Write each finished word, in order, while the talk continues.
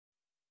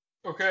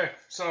Okay,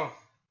 so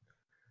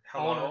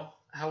Hello.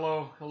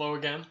 hello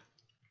again.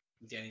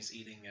 Danny's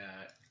eating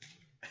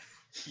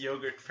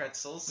yogurt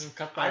pretzels.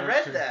 Cut that I out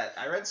read too. that.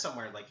 I read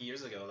somewhere like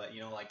years ago that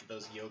like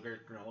those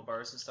yogurt granola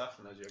bars and stuff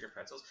and those yogurt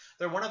pretzels,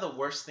 they're one of the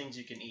worst things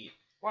you can eat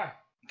Why?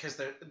 because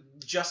they're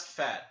just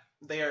fat.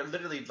 They are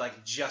literally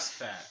like just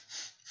fat.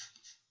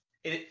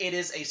 It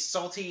is a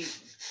salty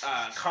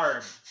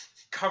carb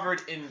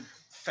covered in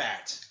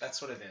fat.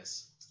 That's what it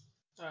is.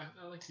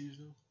 I like these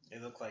though. They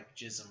look like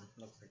jism.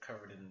 Look, they're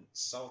covered in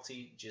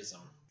salty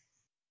jism.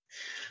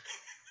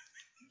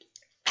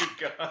 Good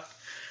God.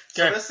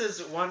 So Okay. this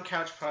is One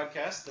Couch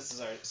Podcast. This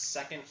is our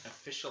second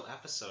official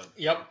episode.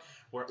 Yep.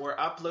 We're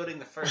uploading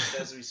the first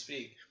as we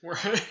speak. We're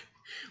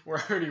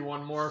already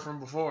one more from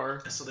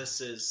before. So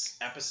this is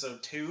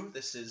episode 2.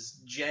 This is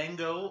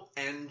Django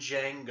and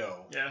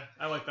Django. Yeah,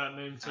 I like that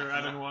name too.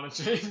 I didn't want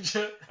to change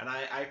it. And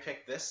I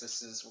picked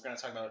this. We're going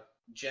to talk about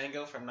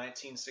Django from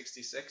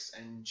 1966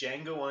 and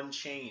Django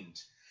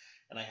Unchained.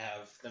 And I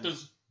have them.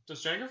 Does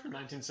Django from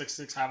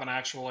 1966 have an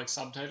actual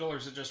subtitle, or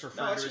is it just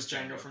referred to as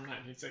Django from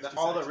 1966?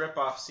 All the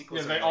rip-off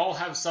sequels. Yeah, they all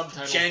have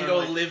subtitles.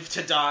 Django Live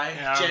to Die.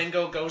 Yeah.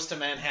 Django Goes to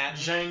Manhattan.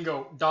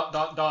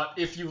 Django ...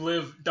 If you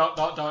live ...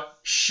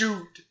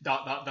 Shoot ...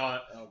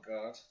 Oh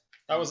God.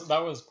 That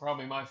was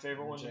probably my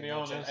favorite one, to be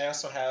honest. I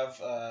also have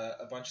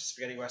a bunch of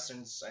spaghetti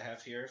westerns I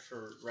have here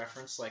for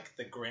reference, like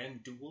The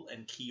Grand Duel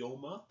and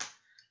Kioma.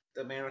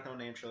 The Man with No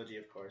Name trilogy,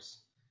 of course.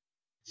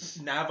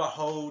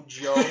 Navajo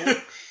Joe.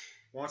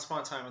 Once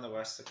Upon a Time in the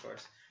West, of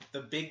course.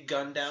 The Big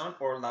Gun Down,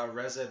 or La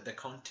Reza de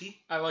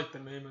Conti. I like the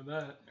name of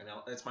that. I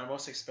know. It's my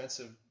most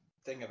expensive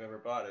thing I've ever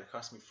bought. It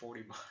cost me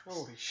 $40.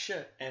 Holy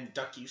shit. And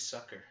Duck You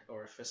Sucker,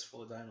 or A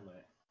Fistful of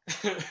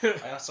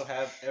Dynamite. I also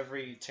have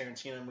every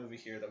Tarantino movie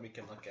here that we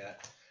can look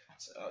at.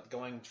 So,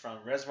 going from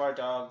Reservoir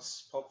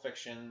Dogs, Pulp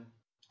Fiction.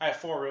 I have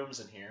 4 Rooms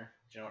in here.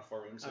 Do you know what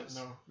 4 Rooms is?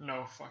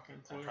 No fucking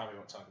clue. I probably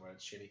won't talk about it.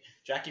 It's shitty.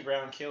 Jackie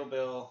Brown, Kill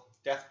Bill,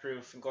 Death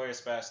Proof,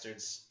 Inglourious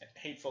Bastards,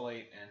 Hateful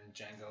Eight, and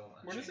Django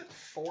Unchained. What is it?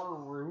 4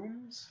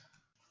 Rooms?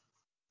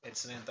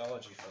 It's an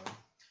anthology film.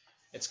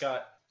 It's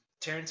got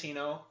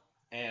Tarantino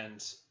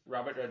and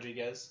Robert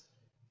Rodriguez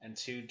and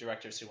 2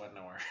 directors who went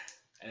nowhere.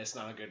 And it's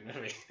not a good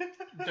movie.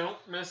 Don't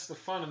miss the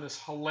fun in this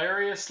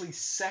hilariously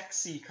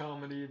sexy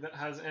comedy that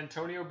has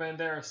Antonio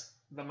Banderas,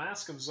 The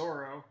Mask of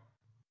Zorro,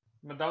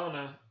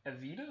 Madonna,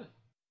 Evita?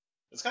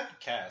 It's got a good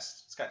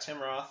cast. It's got Tim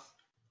Roth.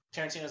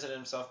 Tarantino's in it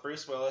himself.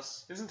 Bruce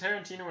Willis. Isn't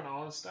Tarantino in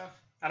all his stuff?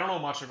 I don't know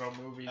much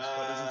about movies,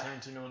 but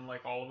isn't Tarantino in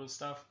all of his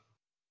stuff?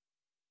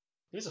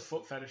 He has a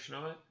foot fetish, you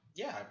know it?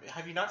 Yeah.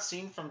 Have you not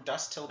seen From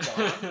Dusk Till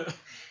Dawn? Where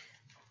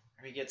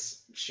he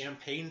gets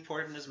champagne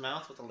poured in his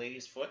mouth with a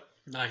lady's foot?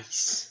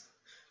 Nice.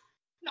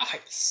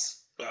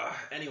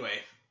 Anyway,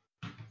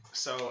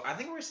 so I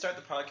think we're going to start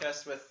the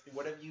podcast with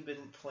what have you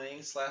been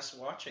playing /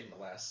 watching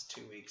the last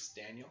 2 weeks,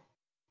 Daniel?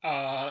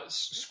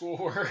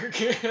 Schoolwork.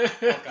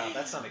 Oh God,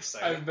 that's not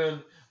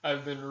exciting.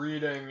 I've been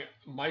reading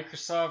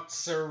Microsoft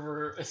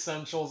Server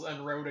Essentials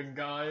and Routing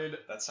Guide.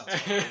 That sounds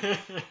fun.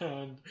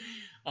 And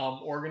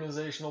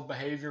organizational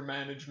behavior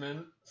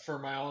management for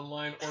my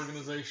online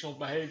organizational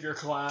behavior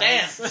class.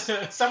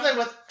 Damn! Something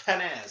with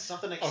Penaz.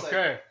 Something exciting.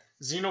 Okay.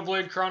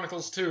 Xenoblade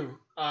Chronicles 2.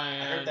 I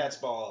heard that's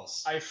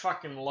balls. I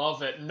fucking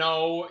love it.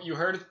 No, you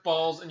heard it's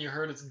balls and you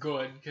heard it's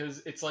good,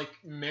 because it's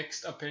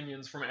mixed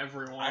opinions from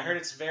everyone. I heard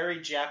it's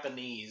very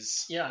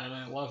Japanese. Yeah, and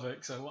I love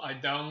it. So I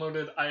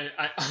downloaded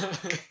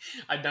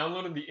I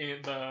downloaded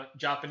the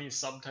Japanese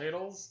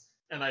subtitles,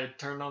 and I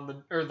turned on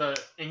the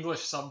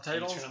English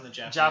subtitles. You turned on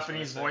the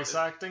Japanese voice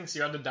acting, so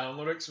you had to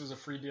download it because it was a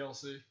free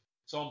DLC.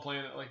 So I'm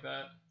playing it like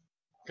that.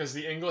 Because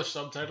the English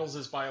subtitles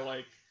is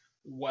by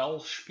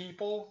Welsh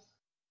people.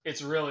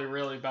 It's really,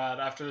 really bad.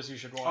 After this, you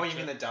should watch it. Oh, you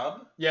mean the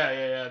dub?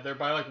 Yeah. They're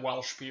by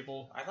Welsh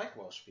people. I like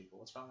Welsh people.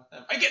 What's wrong with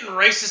them? Are you getting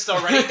racist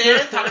already,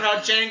 Dan? Talking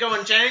about Django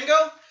and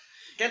Django?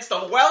 Against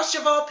the Welsh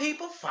of all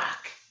people?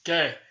 Fuck.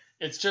 Okay.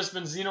 It's just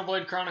been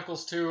Xenoblade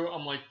Chronicles 2.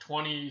 I'm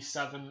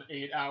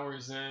 8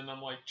 hours in.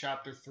 I'm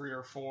chapter 3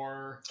 or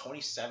 4.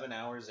 27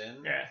 hours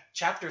in? Yeah.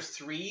 Chapter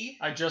 3?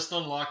 I just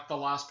unlocked the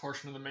last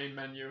portion of the main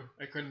menu.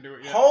 I couldn't do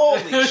it yet.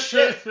 Holy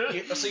shit!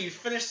 So you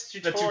finished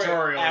the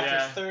tutorial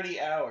after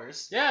 30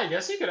 hours. Yeah, I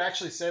guess you could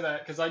actually say that,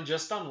 because I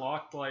just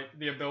unlocked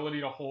the ability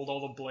to hold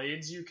all the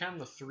blades you can,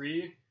 the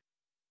 3.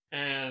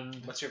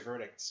 And what's your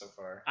verdict so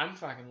far? I'm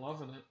fucking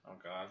loving it. Oh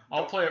God!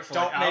 I'll play it for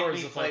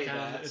hours if I can.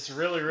 That. It's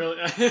really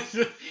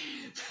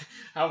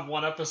have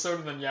one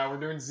episode and then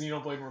we're doing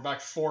Xenoblade. And we're back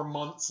 4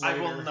 months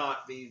later. I will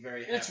not be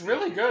very happy. It's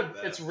really good.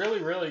 It's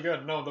really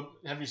good. No,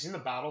 have you seen the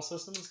battle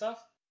system and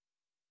stuff?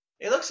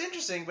 It looks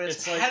interesting, but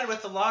it's padded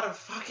with a lot of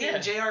fucking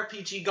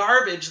JRPG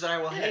garbage that I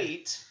will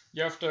hate.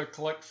 You have to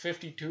collect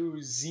 52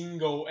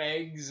 Zingo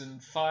eggs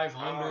and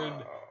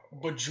 500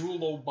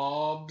 Bajulo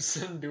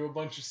bobs and do a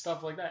bunch of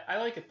stuff like that. I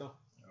like it though.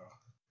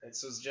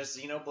 So it's just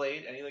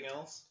Xenoblade. Anything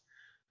else?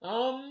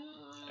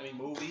 Any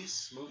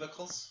movies?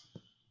 Movicals?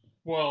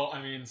 Well,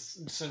 I mean,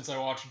 since I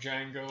watched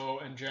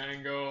Django,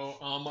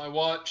 I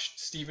watched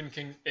Stephen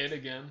King's It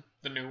again.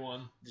 The new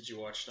one. Did you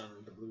watch it on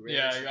the Blu-ray?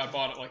 Yeah, I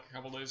bought it like a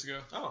couple days ago.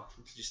 Oh,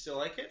 did you still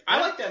like it? Yeah. I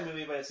like that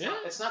movie, but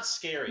it's not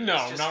scary. No,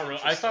 it's just not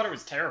really. I thought it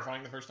was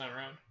terrifying the first time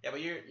around. Yeah,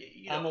 but you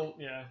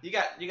yeah. You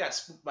got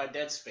spooked by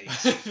Dead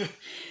Space.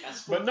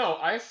 But no,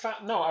 I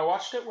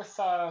watched it with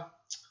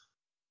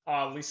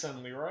Lisa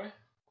and Leroy.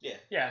 Yeah.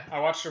 Yeah,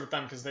 I watched it with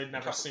them because they'd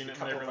never seen it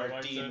and they really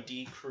liked it.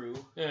 D&D crew.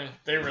 Yeah,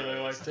 they really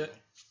liked it.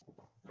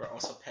 We're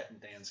also petting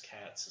Dan's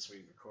cats as we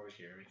record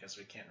here because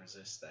we can't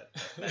resist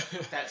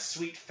that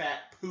sweet fat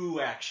poo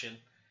action.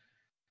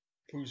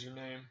 Poo's your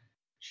name.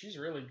 She's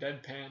really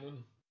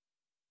deadpanning.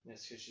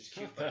 Yes, she's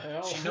cute. What the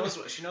hell? She knows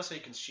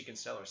how she can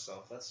sell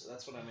herself. That's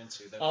what I'm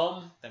into.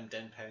 Them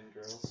deadpan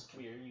girls.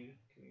 Come here, you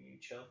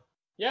chill.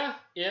 Yeah,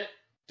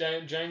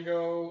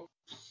 Django,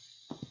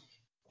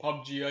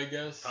 PUBG, I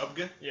guess.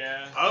 PUBG?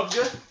 Yeah.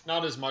 PUBG?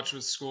 Not as much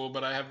with school,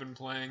 but I have been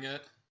playing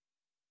it.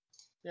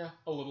 Yeah,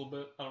 a little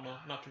bit. I don't know,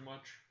 not too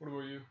much. What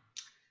about you?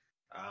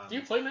 Do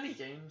you play many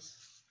games?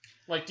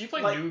 Like, do you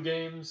play new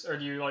games, or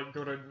do you like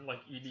go to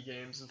like EB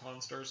Games and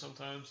Pawn Stores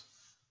sometimes?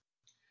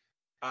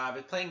 I've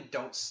been playing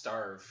Don't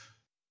Starve.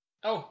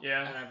 Oh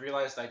yeah. And I've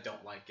realized I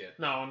don't like it.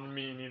 No,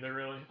 me neither,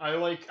 really.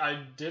 I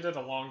did it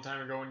a long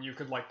time ago, and you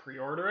could like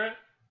pre-order it.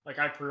 Like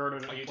I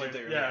pre-ordered it. Oh, you did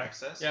the early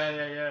access?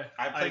 Yeah.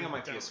 I'm playing on my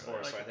PS4,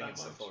 really so I think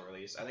it's the full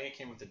release. I think it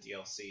came with the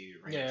DLC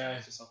or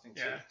something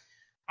too.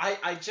 Yeah.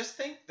 I just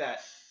think that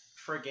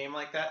for a game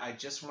like that, I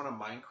just want a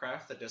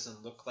Minecraft that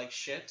doesn't look like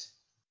shit.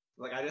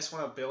 Like, I just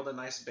want to build a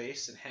nice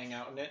base and hang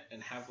out in it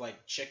and have,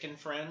 like, chicken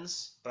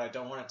friends, but I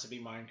don't want it to be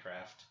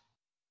Minecraft.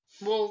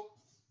 Well,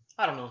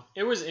 I don't know.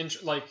 It was,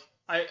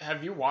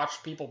 have you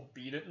watched people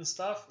beat it and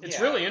stuff?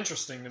 It's really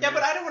interesting to me. Yeah,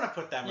 but I don't want to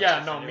put that much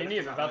effort no, me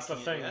neither. That's the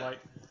thing. Like,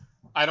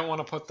 I don't want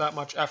to put that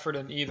much effort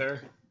in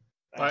either.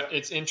 But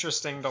it's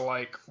interesting to,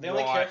 like, The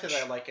only character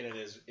that I like in it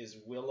is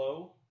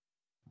Willow.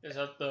 Is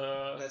that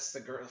the... That's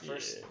the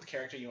first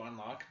character you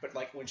unlock. But,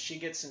 like, when she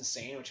gets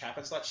insane, which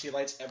happens a lot, she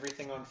lights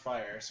everything on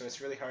fire. So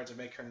it's really hard to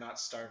make her not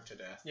starve to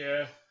death.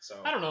 Yeah. So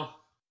I don't know.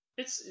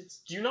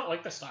 It's. Do you not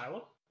like the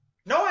style?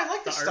 No, I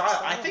like the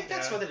style. I think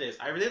that's what it is.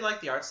 I really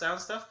like the art style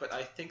and stuff, but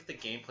I think the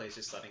gameplay is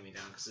just letting me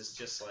down because it's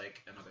just,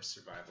 like, another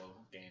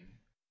survival game.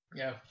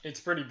 Yeah,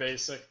 it's pretty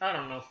basic. I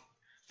don't know.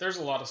 There's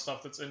a lot of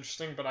stuff that's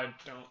interesting, but I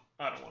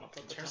don't want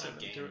to put the time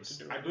into it to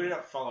do it. I booted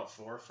up Fallout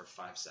 4 for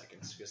 5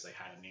 seconds because they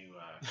had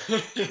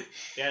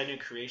a new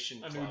creation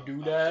club. A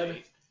new doodad.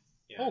 Update.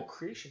 Yeah. Oh,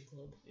 creation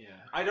club. Yeah,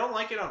 I don't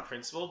like it on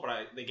principle,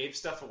 but they gave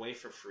stuff away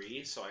for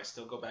free, so I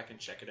still go back and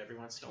check it every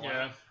once in a while.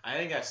 Yeah. I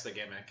think that's the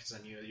gimmick because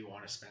then you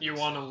want to spend. You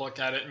want to look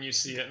at it and you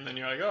see it, and then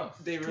you're like, oh.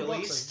 They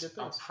released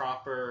a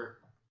proper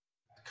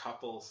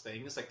couple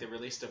things. Like they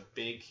released a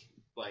big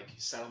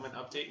settlement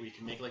update where you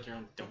can make like your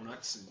own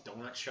donuts and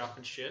donut shop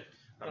and shit.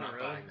 I'm not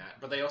buying that.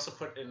 But they also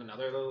put in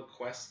another little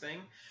quest thing.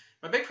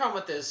 My big problem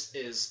with this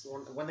is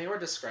when they were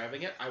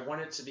describing it, I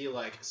want it to be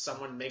like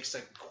someone makes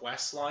a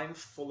quest line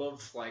full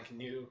of like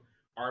new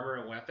armor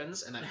and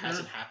weapons, and that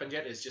hasn't happened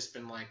yet. It's just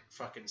been like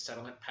fucking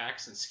settlement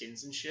packs and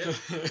skins and shit,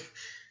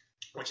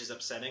 which is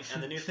upsetting.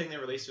 And the new thing they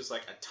released was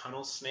like a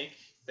tunnel snake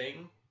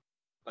thing,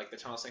 like the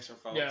tunnel snakes from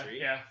Fallout 3.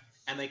 Yeah.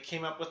 And they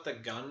came up with the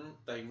gun,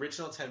 the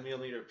original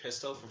 10mm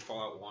pistol from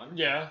Fallout 1.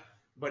 Yeah.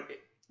 But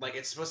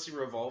it's supposed to be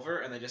a revolver,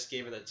 and they just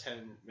gave it a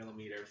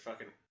 10mm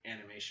fucking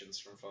animations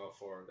from Fallout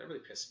 4. That really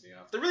pissed me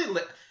off. They're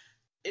really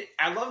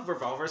I love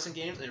revolvers in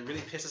games, and it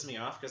really pisses me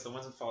off because the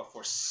ones in Fallout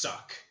 4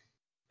 suck.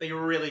 They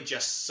really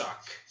just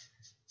suck.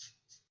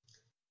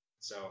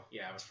 So,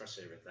 yeah, I was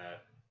frustrated with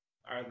that.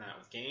 Other than that,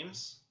 with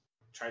games,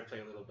 tried to play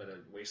a little bit of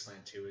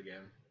Wasteland 2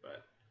 again,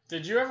 but...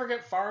 Did you ever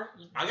get far?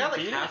 I got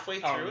like halfway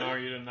through it. Oh, no,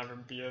 you didn't ever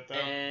beat it, though.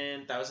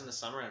 And that was in the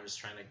summer, I'm just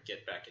trying to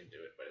get back into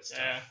it, but it's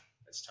tough.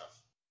 It's tough.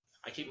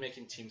 I keep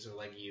making teams with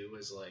like you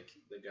as like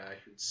the guy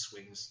who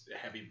swings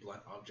heavy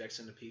blunt objects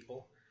into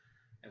people,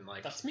 and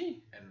like that's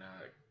me. And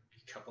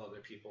a couple other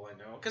people I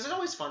know, because it's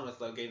always fun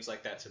with games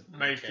like that to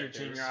make your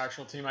team your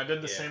actual team. I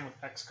did the same with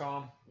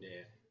XCOM.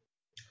 Yeah,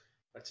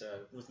 but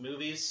with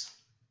movies,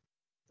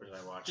 what did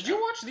I watch? Did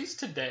you watch these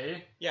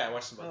today? Yeah, I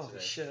watched them both today.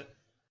 Oh shit!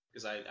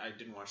 Because I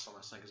didn't watch them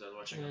last night because I was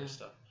watching other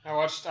stuff. I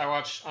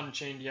watched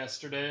Unchained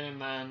yesterday, and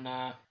then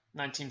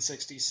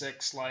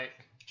 1966 like.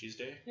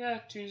 Tuesday? Yeah,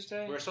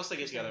 Tuesday. We were supposed to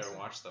get together and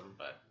watch them,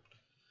 but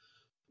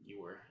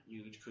you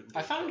couldn't.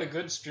 I found a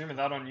good stream of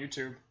that on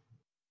YouTube.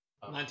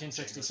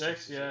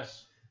 1966, yeah.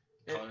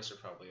 Colors are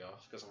probably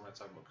off because I'm not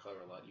talking about color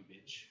a lot, you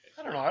bitch.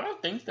 I don't know. I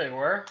don't think they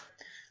were.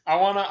 I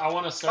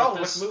wanna start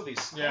this. With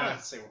movies. Yeah. I wanted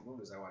to say what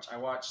movies I watched. I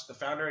watched The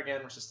Founder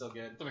again, which is still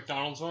good. The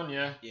McDonald's one,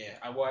 yeah. Yeah,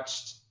 I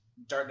watched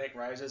Dark Knight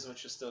Rises,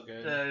 which is still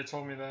good. Yeah, you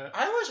told me that.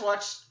 I always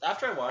watched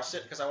after I watched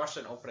it because I watched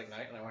it on opening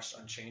night and I watched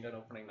Unchained on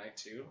opening night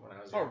too when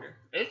I was younger.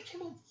 It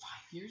came out 5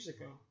 years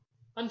ago.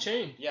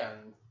 Unchained. Yeah,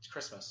 it's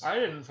Christmas. I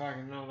didn't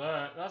fucking know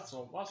that. That's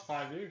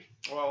 5 years.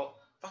 Well,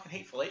 fucking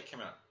Hateful Eight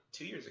came out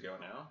 2 years ago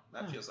now.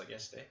 That feels like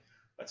yesterday.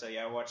 But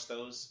yeah, I watched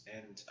those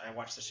and I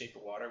watched The Shape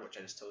of Water, which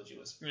I just told you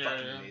was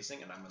fucking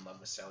amazing, and I'm in love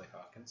with Sally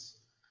Hawkins.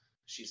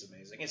 She's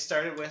amazing. It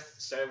started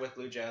with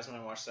Blue Jasmine.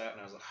 I watched that and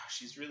I was like, oh,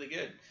 she's really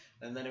good.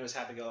 And then it was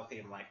Happy Go Lucky.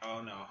 I'm like,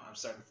 oh no, I'm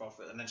starting to fall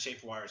for it. And then Shape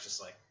of Water is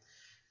just like,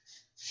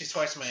 she's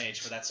twice my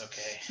age, but that's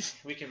okay.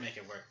 We can make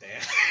it work,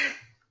 Dan.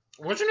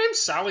 What's her name?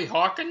 Sally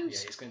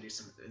Hawkins? Yeah, he's gonna do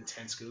some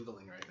intense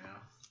googling right now.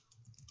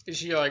 Is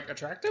she like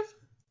attractive?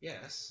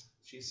 Yes,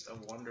 she's a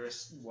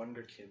wondrous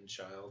wonderkin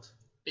child.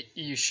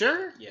 You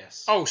sure?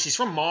 Yes. Oh, she's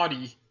from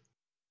Maudie.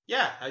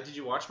 Yeah. Did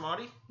you watch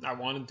Maudie? I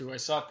wanted to. I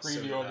saw a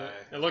preview So of did it.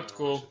 I. It looked I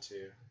cool. watched it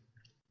too.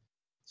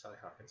 Sally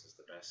Hawkins is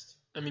the best.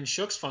 I mean,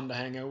 Shook's fun to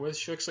hang out with.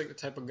 Shook's like the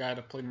type of guy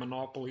to play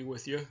Monopoly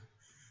with you.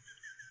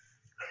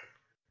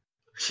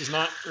 She's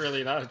not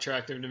really that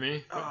attractive to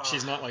me. But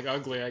she's not like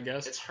ugly, I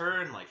guess. It's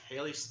her and like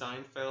Haley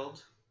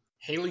Steinfeld.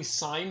 Haley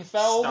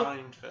Seinfeld?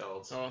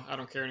 Steinfeld. Oh, I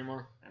don't care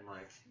anymore. And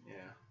like,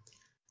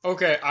 yeah.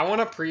 Okay, I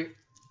want to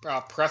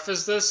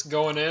preface this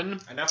going in.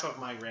 Enough of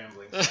my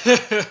rambling.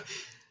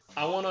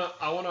 I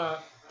wanna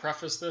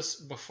preface this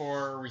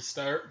before we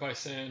start by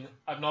saying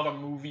I'm not a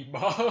movie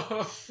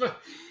buff.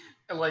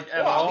 Like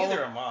at all.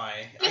 Neither am I.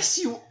 Yes,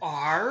 you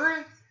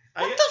are.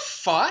 What the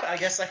fuck? I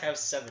guess I have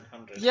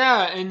 700.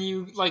 Yeah, and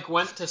you like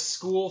went to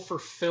school for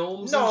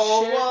films. No,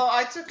 and shit? well,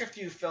 I took a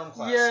few film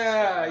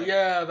classes.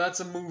 Yeah, that's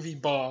a movie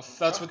buff.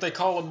 That's what they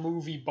call a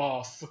movie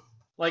buff.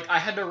 Like, I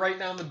had to write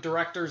down the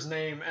director's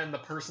name and the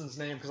person's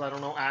name because I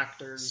don't know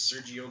actors.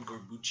 Sergio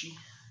Corbucci.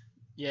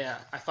 Yeah,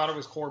 I thought it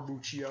was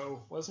Corbuccio,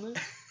 wasn't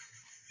it?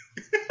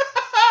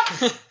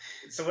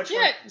 So which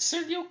one? Yeah,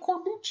 Sergio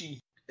Corbucci.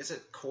 Is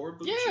it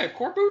Corbucci? Yeah,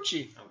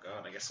 Corbucci. Oh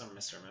god, I guess I'm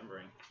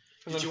misremembering.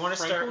 And Did then you want to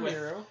Franco start with...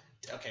 Nero.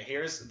 Okay,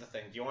 here's the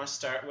thing. Do you want to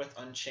start with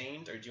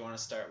Unchained, or do you want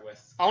to start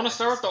with... I want to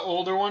start with the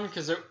older one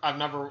because I've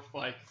never,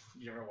 like...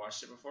 You ever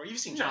watched it before? You've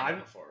seen No, Django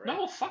before, right?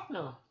 No, fuck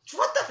no.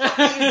 What the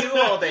fuck do you do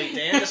all day,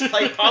 Dan? Just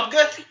play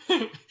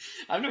PUBG?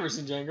 I've never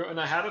seen Django,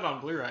 and I had it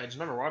on Blu-ray. I just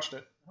never watched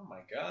it. Oh my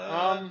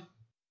god.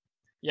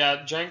 Yeah,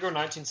 Django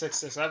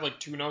 1966. I have like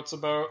 2 notes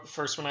about. The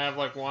first one I have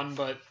like 1,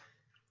 but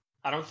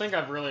I don't think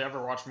I've really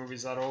ever watched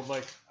movies that old.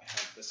 Like, I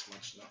have this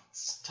much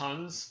notes.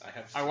 Tons.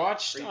 I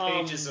watched 3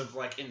 pages of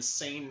like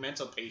insane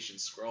mental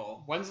patient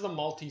scroll. When's the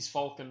Maltese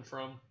Falcon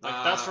from?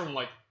 Like that's from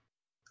like.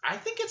 I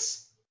think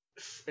it's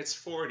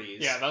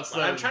 40s. Yeah, that's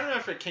the. I'm trying to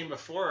remember if it came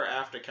before or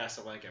after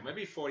Casablanca. It might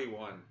be 41.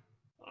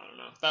 I don't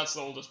know. That's the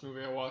oldest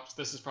movie I watched.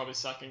 This is probably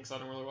second because I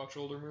don't really watch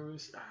older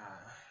movies.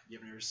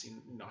 You've never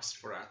seen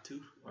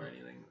Nosferatu or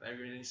anything? Have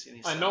you really seen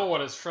any? I know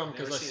what it's from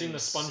because Never I've seen seen any the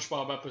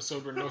SpongeBob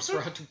episode where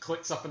Nosferatu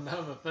clicks up and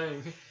down the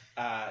thing.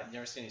 You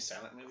never seen any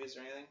silent movies or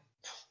anything?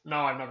 No,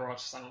 I've never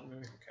watched a silent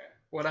movie. Okay.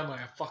 What am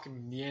I, a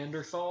fucking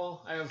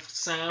Neanderthal? I have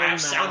sound I have now.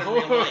 sound in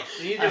real life.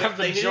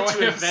 They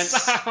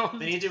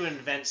need to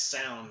invent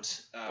sound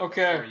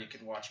before you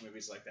can watch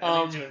movies like that.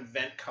 They need to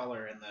invent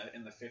color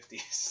in the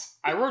 50s.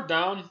 I wrote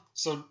down,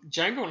 so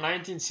Django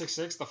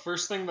 1966, the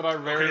first thing that I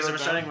wrote down... So we're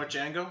starting with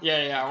Django? Yeah,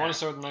 okay. I want to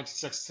start with the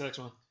 1966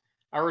 one.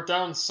 I wrote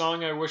down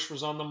Song I Wish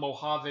Was on the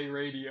Mojave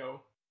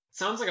Radio.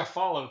 Sounds like a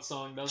Fallout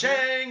song, doesn't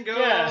Django! it?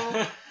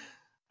 Yeah.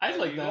 I'd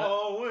like that.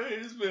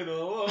 Always been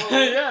alone.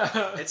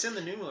 Yeah. It's in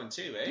the new one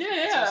too, eh?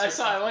 Yeah,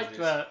 I liked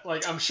that.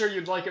 Like, I'm sure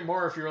you'd like it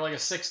more if you were like a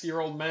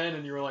 60-year-old man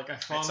and you were like,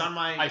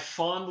 I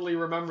fondly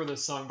remember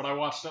this song, but I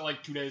watched it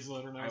like 2 days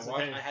later and I was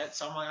like, hey.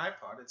 It's on my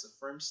iPod. It's a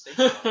firm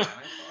staple on my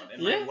iPod.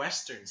 In my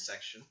Western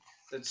section.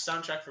 The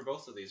soundtrack for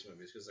both of these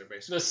movies, because they're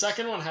basically...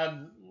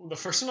 The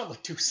first one had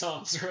like 2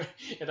 songs, right?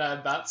 It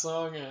had that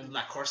song and...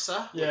 La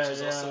Corsa, which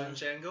was also in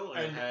Django,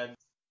 and it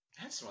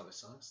had some other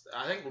songs.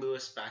 I think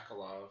Louis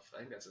Bacalov, I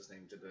think that's his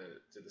name, did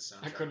the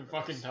soundtrack. I couldn't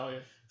fucking tell you.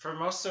 For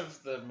most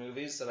of the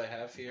movies that I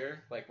have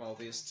here, like all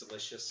these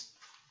delicious...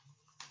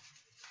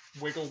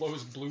 Wiggle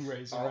those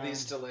Blu-rays all around.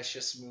 These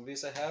delicious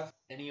movies I have.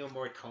 Ennio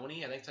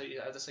Morricone, I think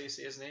that's how you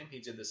say his name. He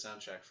did the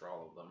soundtrack for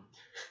all of them.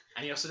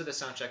 And he also did the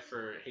soundtrack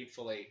for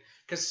Hateful Eight.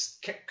 Because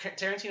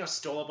Tarantino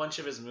stole a bunch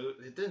of his movies.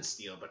 He didn't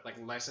steal, but like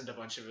licensed a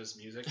bunch of his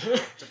music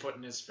to put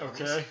in his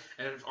films. Okay.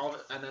 And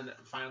then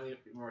finally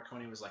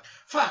Morricone was like,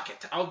 "Fuck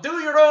it, I'll do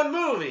your own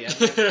movie." And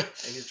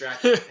he's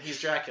Dracula. He's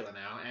Dracula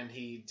now, and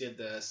he did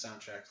the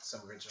soundtrack,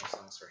 some original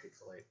songs for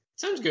Hateful Eight.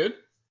 Sounds good.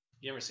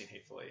 You never seen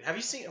Hateful Eight? Have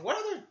you seen what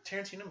other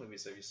Tarantino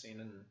movies have you seen?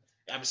 And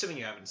I'm assuming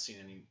you haven't seen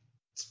any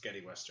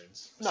spaghetti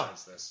westerns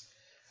besides this.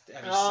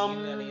 Have you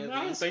seen any of these?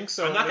 I don't think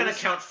so. I'm not going to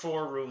count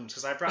 4 Rooms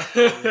because I brought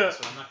 4 Rooms,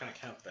 so I'm not going to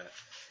count that.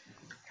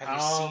 Have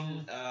you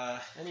seen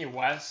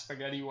any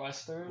spaghetti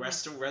western?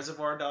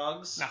 Reservoir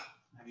Dogs? No.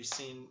 Have you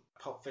seen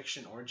Pulp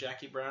Fiction or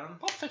Jackie Brown?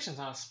 Pulp Fiction's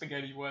not a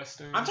spaghetti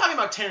western. I'm talking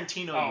about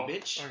Tarantino, you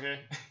bitch. Okay.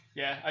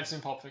 Yeah, I've seen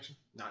Pulp Fiction.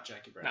 Not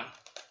Jackie Brown.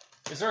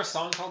 No. Is there a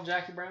song called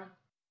Jackie Brown?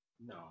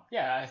 No.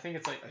 Yeah, I think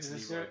it's like...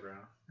 That's Leroy Brown.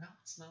 No,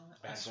 it's not.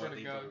 Bad I swear to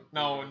Boy God.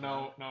 Leroy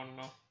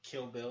No.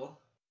 Kill Bill?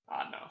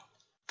 No.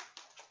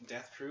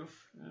 Death Proof?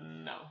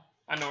 No.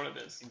 I know what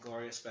it is.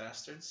 Inglourious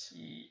Bastards?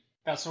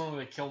 That's the one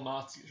where they kill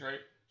Nazis, right?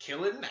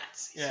 Killing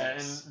Nazis. Yeah,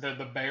 yes. And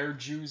the bear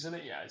Jews in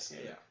it? Yeah, I've seen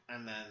it. Yeah,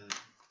 and then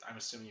I'm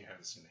assuming you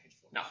haven't seen The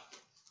Hateful Eight. No.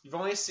 You've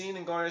only seen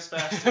Inglourious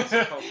Bastards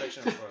and Pulp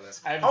Fiction before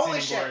this. I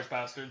haven't seen Inglourious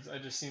Bastards. I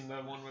just seen the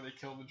one where they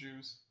kill the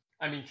Jews.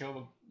 I mean, kill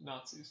the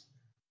Nazis.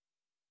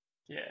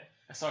 Yeah,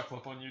 I saw a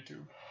clip on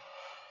YouTube.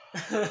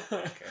 Okay,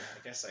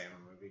 I guess I am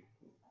a movie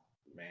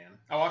man.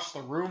 I watched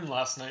The Room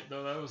last night,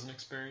 though. That was an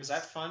experience. Was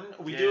that fun?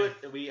 We Yeah. do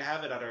it. We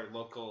have it at our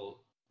local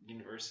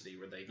university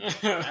where they.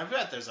 I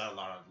bet there's a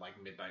lot of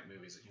like midnight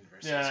movies at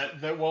universities.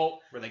 Yeah,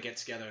 where they get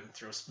together and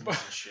throw spoons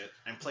and shit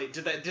and play.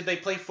 Did they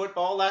play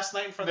football last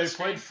night in front of the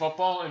screen? They played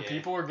football, and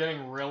people were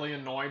getting really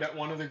annoyed at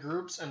one of the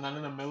groups. And then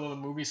in the middle of the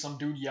movie, some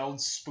dude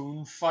yelled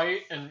 "spoon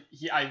fight," and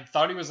I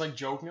thought he was like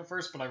joking at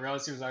first, but I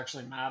realized he was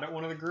actually mad at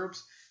one of the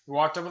groups. He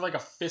walked up with like a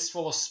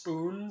fistful of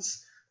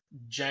spoons.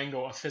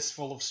 Django, a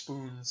fistful of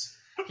spoons.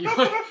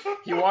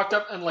 He walked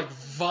up and like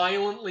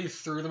violently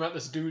threw them at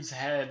this dude's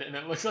head, and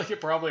it looked like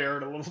it probably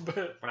hurt a little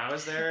bit. When I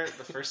was there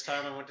the first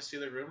time I went to see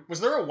The Room,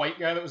 was there a white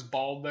guy that was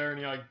bald there, and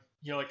he last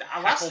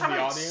heckled the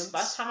audience?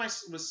 Last time I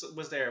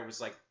was there was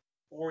like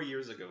 4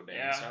 years ago, Dan.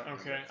 Yeah, so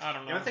okay, I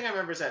don't know. The only thing I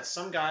remember is that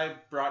some guy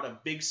brought a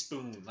big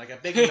spoon, like a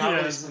big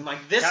knobbly spoon,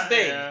 like this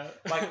big,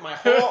 like my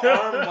whole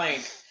arm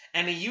length.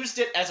 And he used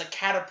it as a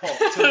catapult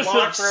to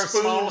launch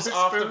spoons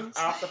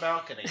off the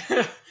balcony.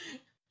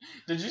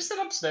 Did you sit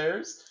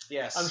upstairs?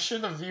 Yes. I'm sure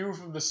the view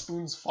from the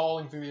spoons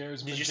falling through the air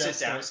is majestic. Did you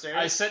sit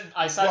downstairs?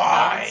 I sat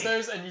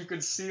downstairs, and you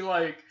could see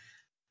like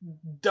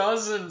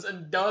dozens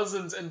and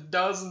dozens and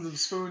dozens of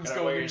spoons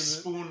going into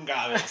spoon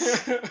goggles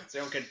so you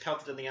don't get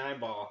pelted in the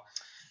eyeball.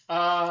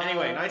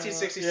 Anyway,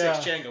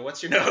 1966 Django.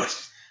 What's your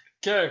note?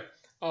 Okay.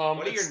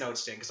 What are your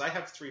notes, Dan? Because I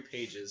have 3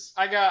 pages.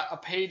 I got a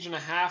page and a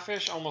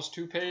half-ish, almost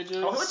 2 pages.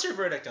 Oh, what's your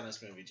verdict on this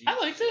movie? I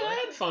liked it. I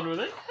had fun with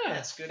it. Yeah.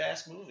 That's a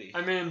good-ass movie.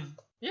 I mean,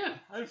 yeah,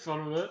 I had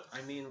fun with it.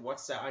 I mean,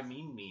 what's that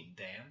mean,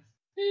 Dan?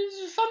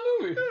 It's a fun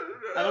movie.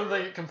 I don't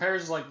think it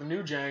compares like the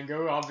new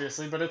Django,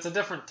 obviously, but it's a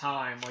different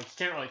time. Like, you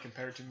can't really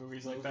compare 2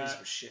 movies like that. Movies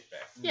were shit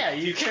back then. Yeah,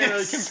 you can't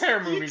really compare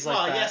movies like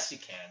that. Well, yes, you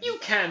can. You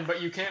can,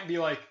 but you can't be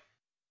like...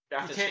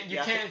 You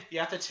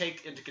have to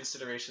take into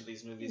consideration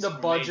these movies. The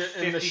budget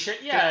and the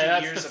shit. Yeah,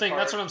 that's the thing.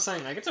 That's what I'm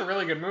saying. Like, it's a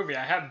really good movie.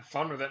 I had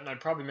fun with it, and I'd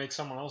probably make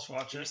someone else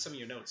watch it. Give me some of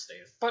your notes,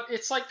 Dave. But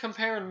it's like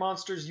comparing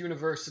Monsters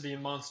University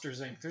and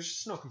Monsters Inc. There's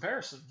just no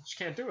comparison. You just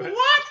can't do it.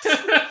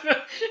 What?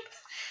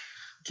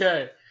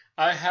 Okay.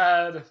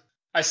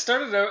 I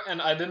started out,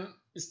 and I didn't...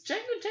 Is Django's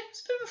a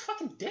bit of a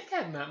fucking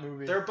dickhead in that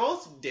movie. They're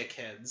both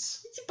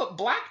dickheads. But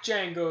Black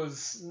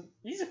Django's...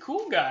 He's a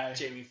cool guy.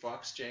 Jamie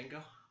Foxx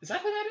Django. Is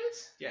that who that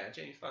is? Yeah,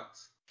 Jamie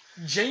Foxx.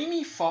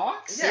 Jamie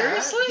Foxx? Yeah,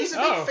 seriously? He's a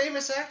big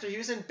famous actor. He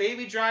was in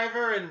Baby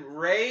Driver and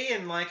Ray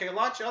and like a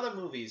lot of other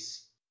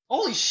movies.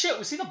 Holy shit,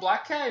 was he the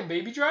black guy in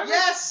Baby Driver?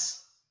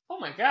 Yes! Oh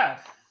my god.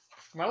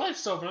 My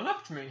life's opening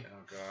up to me.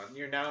 Oh god,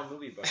 you're now a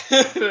movie buff.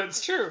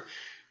 That's true.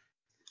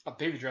 A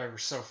Baby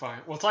Driver's so fine.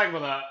 We'll talk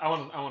about that. I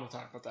want to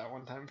talk about that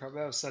one time. Probably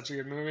that was such a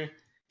good movie.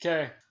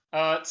 Okay.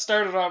 It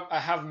started up.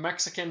 I have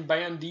Mexican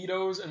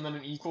banditos, and then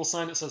an equal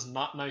sign that says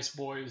 "Not Nice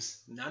Boys."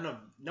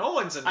 No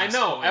one's a nice I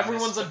know boy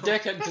everyone's a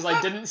dickhead because I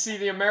didn't see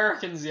the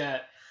Americans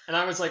yet, and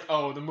I was like,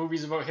 "Oh, the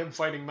movie's about him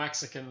fighting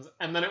Mexicans,"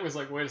 and then it was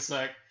like, "Wait a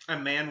sec." A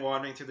man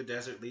wandering through the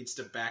desert leads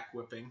to back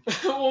whipping.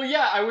 Well,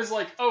 yeah, I was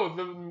like, "Oh,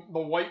 the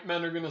white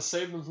men are gonna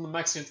save them from the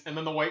Mexicans," and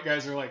then the white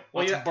guys are like,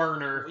 "Let's burn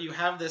her." You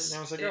have this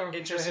like,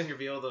 interesting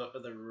reveal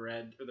of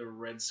the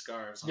red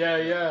scarves.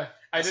 Yeah.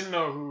 I didn't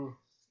know who.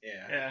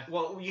 Yeah.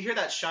 Well, you hear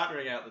that shot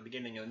ring out at the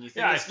beginning, and you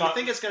think it's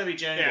going to be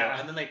Django,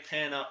 and then they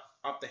pan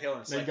up the hill,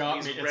 and it's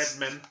these red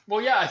men.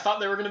 Well, yeah, I thought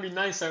they were going to be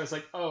nice. I was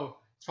like, oh,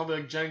 it's probably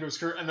like Django's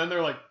crew, and then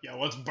they're like, yeah,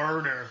 let's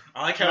burn her.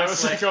 I like how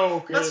it's like, oh,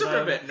 okay, let's burn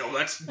her a bit. No,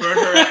 let's burn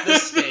her at the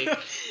stake.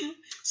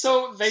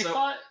 So they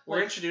thought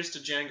we're introduced to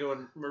Django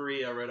and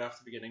Maria right off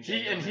the beginning.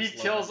 He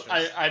kills.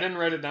 I didn't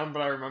write it down,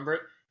 but I remember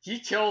it. He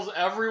kills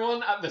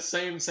everyone at the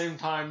same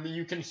time.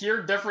 You can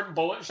hear different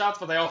bullet shots,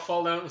 but they all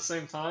fall down at the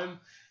same time.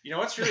 You know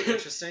what's really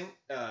interesting?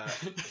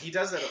 He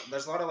does that.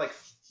 There's a lot of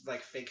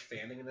like fake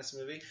fanning in this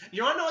movie.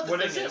 You want to know what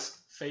the thing is?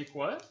 Fake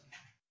what?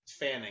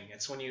 Fanning.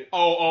 It's when you.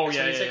 When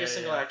you take a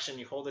single action,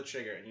 you hold the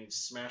trigger and you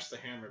smash the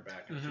hammer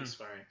back and it keeps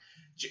firing.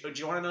 Do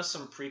you want to know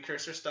some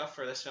precursor stuff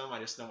for this film? I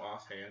just know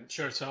offhand.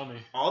 Sure, tell me.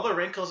 All the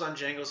wrinkles on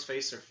Django's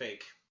face are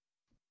fake.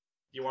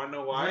 You want to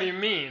know why? What do you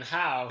mean?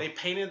 How? They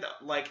painted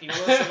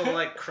those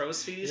little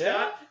crow's feet he's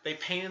got? They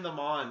painted them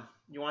on.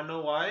 You want to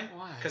know why?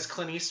 Why? Because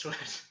Clint Eastwood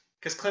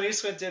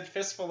did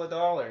Fistful of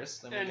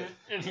Dollars.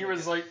 And he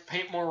was like,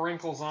 paint more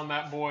wrinkles on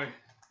that boy.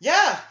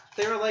 Yeah!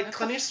 They were like,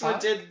 Clint Eastwood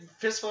did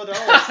Fistful of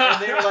Dollars.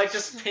 And they were like,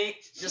 just paint.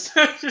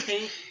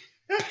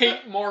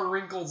 Paint more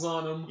wrinkles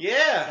on him.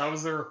 Yeah! That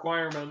was the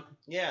requirement.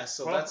 Yeah,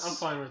 so I'm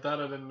fine with that.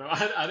 I didn't know.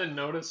 I didn't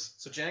notice.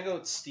 So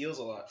Django steals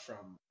a lot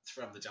from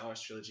the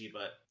Dollars trilogy,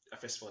 but A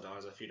Fistful of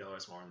Dollars, a few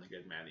dollars more than The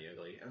Good, Bad, and the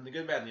Ugly. And The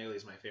Good, Bad, and the Ugly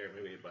is my favorite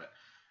movie, but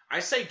I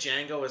say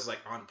Django is like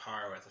on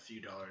par with a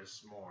few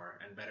dollars more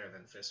and better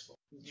than Fistful.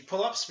 You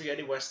pull up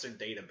Spaghetti Western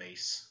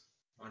Database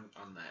on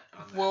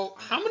that. Well,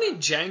 how many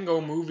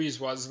Django movies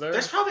was there?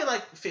 There's probably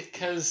like 50.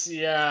 Because,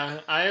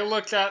 I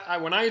looked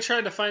at... When I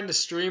tried to find a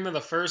stream of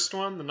the first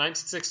one, the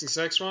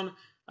 1966 one,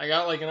 I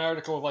got like an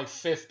article of like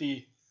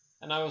 50.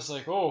 and I was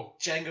like, oh,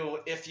 Django,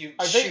 if you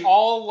are shoot... they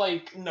all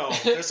like No,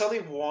 there's only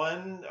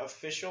one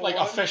official like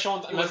one. official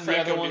ones, and With then the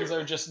other Franco ones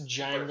Nero. are just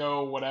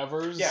Django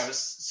whatevers? Yeah, it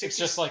was it's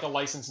just like a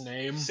licensed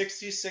name.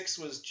 66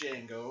 was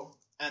Django,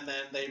 and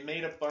then they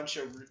made a bunch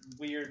of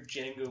weird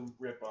Django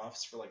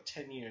ripoffs for like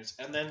 10 years.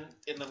 And then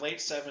in the late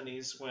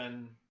 70s,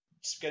 when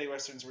spaghetti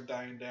westerns were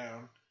dying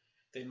down,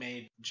 they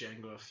made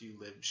Django, if you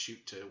live,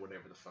 shoot to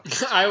whatever the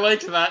fuck. I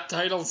liked that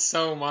title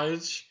so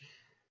much.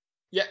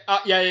 Yeah,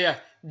 yeah.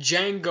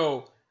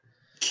 Django,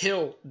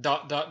 kill, ...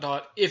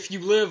 If you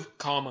live,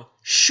 comma,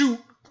 shoot,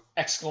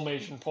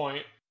 exclamation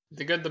point.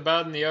 The good, the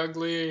bad, and the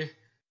ugly.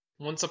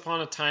 Once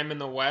upon a time in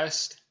the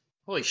West.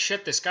 Holy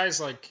shit, this guy's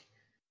like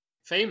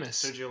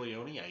famous. Sergio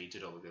Leone? Yeah, he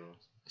did all the good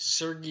ones.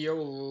 Sergio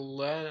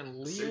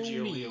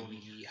Leone.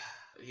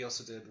 He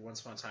also did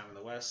Once Upon a Time in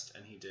the West,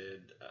 and he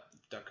did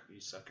Duck You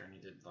Sucker, and he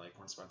did like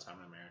Once Upon a Time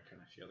in America and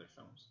a few other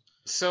films.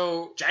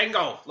 So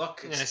Django!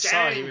 Look, it's I Django!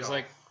 saw he was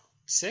like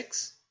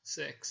six.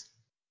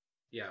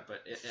 Yeah,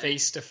 but...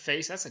 Face to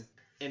face, that's a...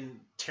 In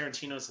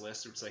Tarantino's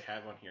list, which they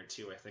have on here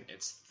too, I think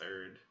it's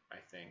third, I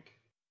think.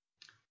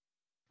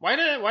 Why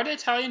do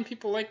Italian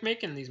people like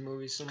making these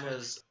movies so much?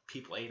 Because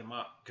people ate them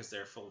up, because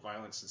they're full of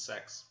violence and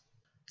sex.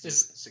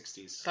 Is-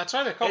 60s. That's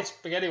why they're called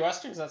spaghetti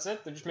westerns, that's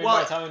it? They're just made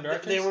by Italian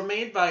directors? They were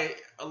made by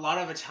a lot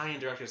of Italian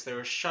directors. They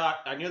were shot...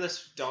 I knew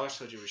this Dollar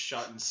Soldier was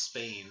shot in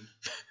Spain.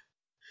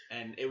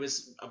 And it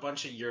was a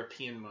bunch of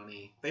European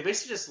money. They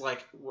basically just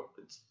like...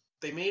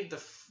 They made the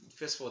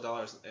Fistful of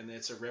Dollars, and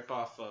it's a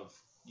ripoff of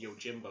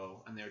Yojimbo,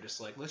 and they were just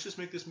like, let's just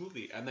make this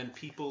movie. And then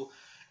people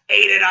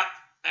ate it up,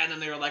 and then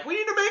they were like, we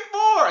need to make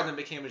more! And then it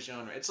became a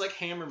genre. It's like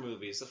Hammer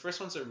movies. The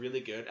first ones are really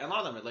good, and a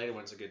lot of them, later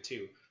ones are good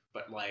too.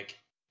 But like,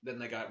 then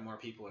they got more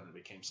people, and it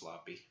became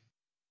sloppy.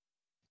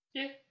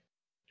 Yeah. Do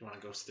you want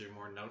to go through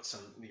more notes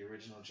on the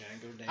original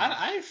Django? Dan?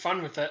 I had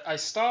fun with it. I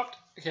stopped...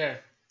 Okay.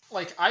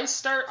 Like, I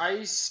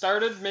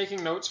started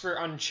making notes for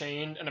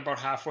Unchained, and about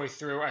halfway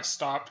through, I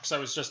stopped because I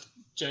was just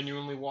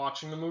genuinely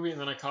watching the movie, and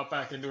then I caught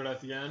back into it at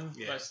the end.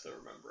 Yeah. But I still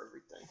remember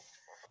everything.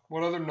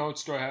 What other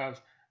notes do I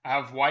have? I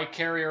have why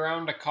carry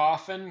around a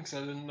coffin, because I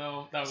didn't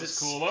know that was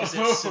cool. Because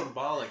it's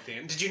symbolic,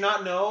 Dan. Did you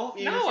not know?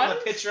 Even No, from I the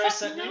didn't picture I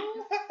sent fucking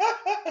you?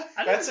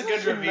 know. That's a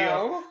good reveal.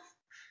 Know.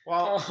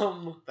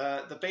 Well,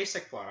 the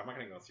basic plot, I'm not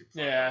going to go through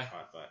plot by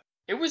plot, but...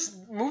 It was...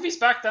 Movies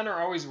back then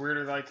are always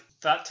weirder. Like,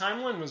 that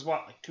timeline was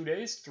what, like 2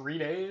 days? 3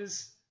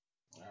 days?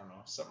 I don't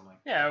know, something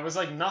like that. Yeah, it was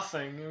like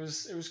nothing. It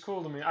was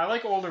cool to me. I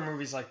like older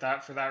movies like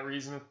that for that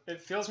reason.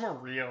 It feels more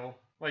real.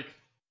 Like,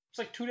 it's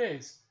like 2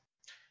 days.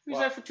 He was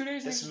there for 2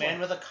 days. This man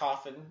with a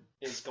coffin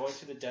is going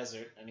through the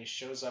desert, and he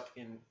shows up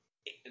in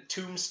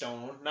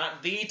Tombstone.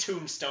 Not the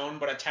Tombstone,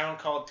 but a town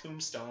called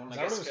Tombstone. Is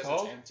I that guess what it was because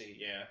called? it's empty,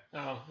 yeah.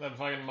 Oh, that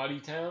fucking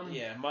muddy town?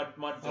 Yeah,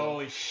 Mudville.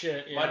 Holy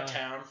shit, yeah. Mud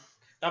Town.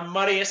 The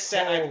muddiest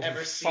set I've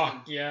ever seen.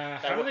 Fuck, yeah.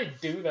 How do they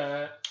do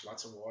that?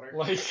 Lots of water.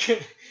 Like...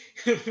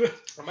 It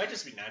might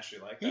just be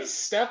naturally like that. He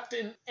stepped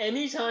in...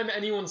 Anytime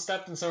anyone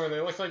stepped in somewhere, they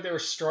looked like they were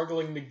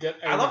struggling to get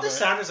out I love of the it.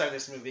 sound design of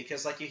this movie,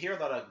 because like you hear a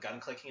lot of gun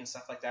clicking and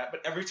stuff like that,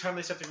 but every time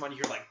they step in one, you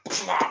hear like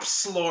plop,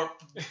 slurp,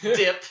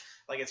 dip.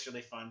 Like, it's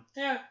really fun.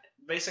 Yeah.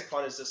 Basic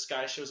plot is this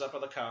guy shows up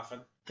with a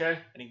coffin, Okay.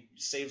 and he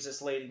saves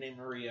this lady named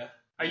Maria.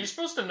 Are you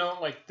supposed to know,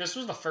 like, this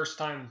was the first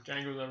time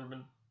Django's ever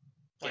been,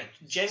 like,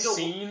 Django,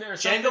 seen or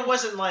something? Django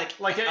wasn't like...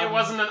 Like, it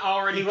wasn't an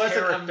already He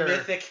wasn't character. a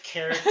mythic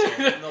character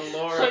in the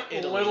lore like, of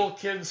Italy. little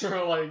kids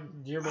were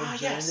like, do you remember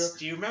Django? Yes.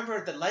 Do you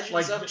remember the Legends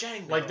Like, of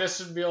Django? Like, this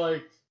would be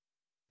like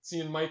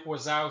seeing Mike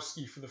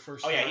Wazowski for the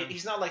first time. Oh yeah,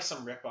 he's not like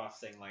some rip-off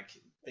thing. Like,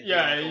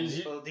 yeah,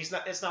 he's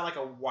not. It's not like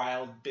a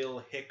Wild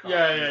Bill Hickok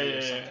Yeah, movie yeah,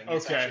 or something. yeah.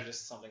 It's Okay. actually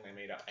just something they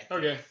made up. I think,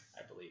 Okay.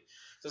 I believe.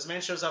 So this man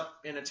shows up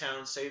in a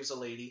town, saves a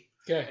lady,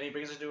 Okay. and he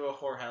brings her to a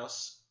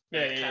whorehouse,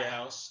 Yeah, a yeah, cat yeah.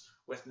 house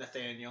with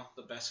Nathaniel,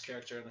 the best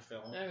character in the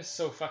film. I was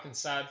so fucking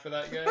sad for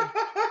that guy.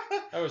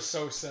 That was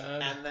so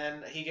sad. And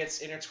then he gets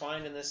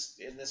intertwined in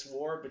this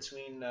war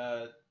between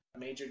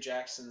Major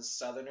Jackson's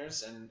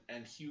Southerners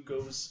and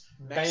Hugo's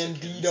Mexicans.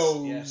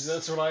 Banditos. Yes.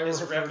 That's what I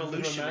His refer to them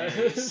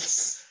revolutionaries.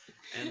 as.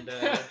 And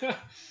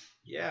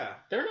yeah,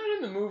 They're not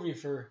in the movie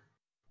for...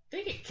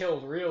 They get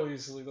killed real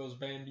easily, those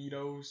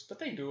banditos, but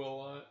they do a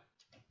lot.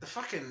 the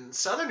fucking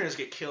Southerners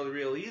get killed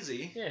real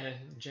easy. Yeah,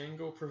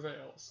 Django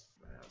prevails.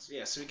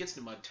 Yeah, so he gets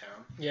to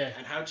Mudtown. Yeah.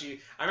 And how'd you...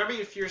 I remember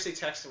you furiously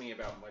texting me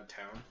about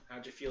Mudtown.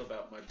 How'd you feel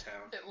about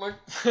Mudtown? It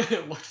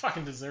looked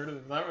fucking deserted.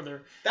 Is that what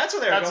they're... That's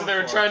what they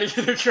were trying to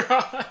get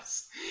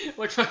across. It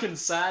looked fucking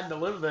sad to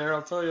live there,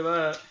 I'll tell you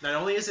that. Not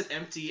only is it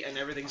empty and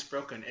everything's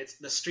broken, it's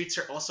the streets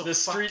are also The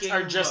streets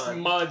are just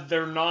mud.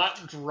 They're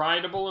not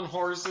rideable in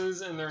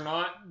horses, and they're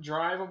not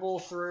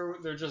drivable through.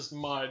 They're just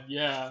mud,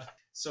 yeah.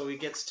 So he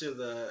gets to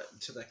the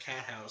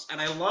cat house,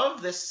 and I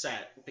love this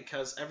set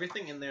because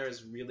everything in there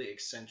is really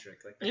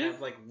eccentric. Like they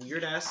have like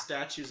weird ass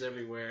statues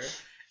everywhere,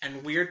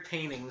 and weird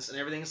paintings, and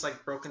everything's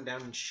like broken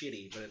down and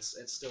shitty, but it's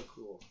still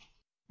cool.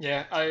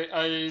 Yeah,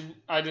 I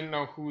didn't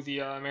know who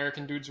the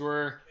American dudes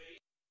were.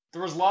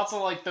 There was lots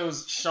of like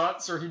those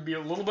shots where he'd be a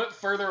little bit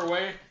further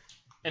away,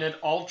 and it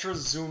ultra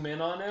zoom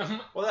in on him.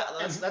 Well,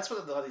 that's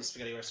what a lot of these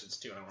spaghetti westerns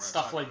do.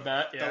 Stuff like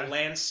that, yeah. The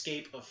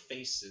landscape of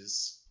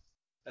faces.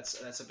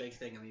 That's a big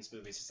thing in these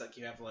movies. It's like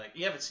you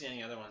haven't seen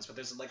any other ones, but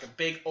there's like a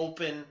big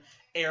open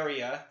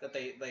area that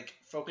they like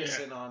focus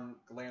in on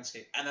the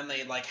landscape, and then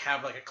they like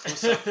have like a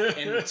close up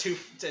in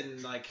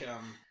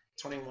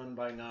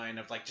 21:9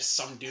 of like just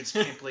some dude's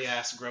pimply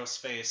ass gross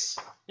face.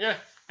 Yeah,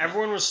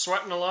 everyone was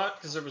sweating a lot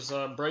because it was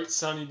a bright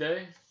sunny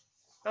day.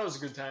 That was a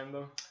good time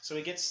though. So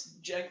he gets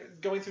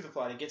going through the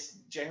plot.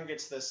 Django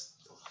gets this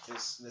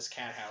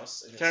cat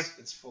house, and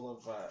it's full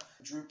of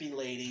droopy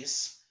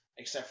ladies,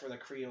 except for the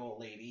Creole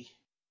lady.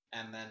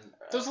 And then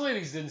those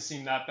ladies didn't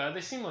seem that bad. They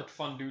seemed like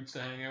fun dudes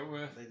to hang out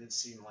with. They did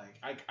seem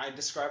like I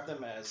described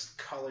them as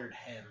colored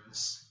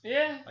hens.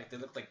 Yeah. Like they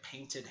looked like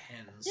painted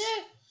hens.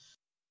 Yeah.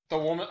 The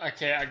woman.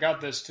 Okay, I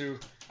got this too.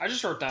 I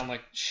just wrote down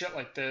like shit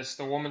like this.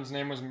 The woman's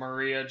name was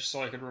Maria, just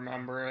so I could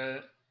remember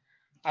it.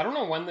 I don't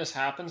know when this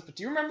happens, but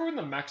do you remember when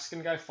the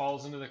Mexican guy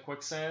falls into the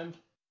quicksand?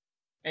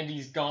 And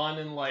he's gone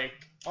in like...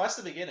 Oh, that's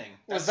the beginning.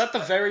 Was that the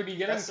very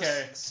beginning?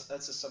 Okay. That's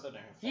a southerner.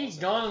 He's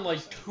gone in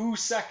like 2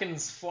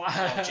 seconds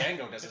flat. Well,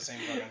 Django does the same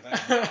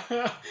fucking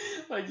thing.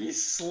 Like he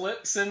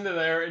slips into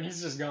there and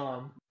he's just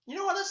gone. You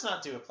know what? Let's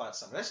not do a plot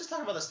summary. Let's just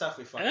talk about the stuff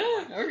we fucking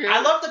like. Okay.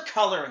 I love the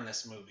color in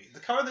this movie. The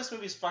color of this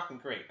movie is fucking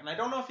great. And I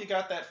don't know if you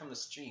got that from the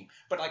stream,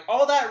 but like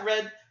all that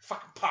red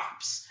fucking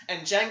pops.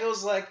 And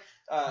Django's like...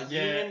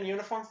 Union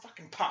uniform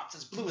fucking pops.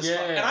 It's blue as fuck.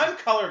 And I'm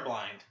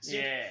colorblind. So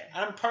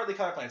I'm partly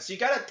colorblind. So you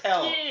gotta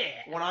tell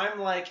when I'm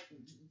like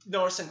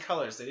noticing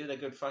colors. They did a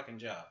good fucking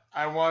job.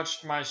 I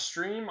watched my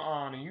stream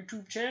on a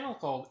YouTube channel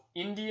called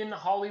Indian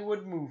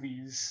Hollywood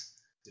Movies.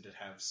 Did it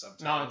have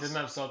subtitles? No, it didn't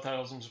have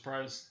subtitles. I'm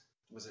surprised.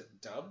 Was it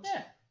dubbed?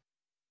 Yeah.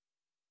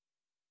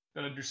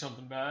 Did I do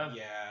something bad?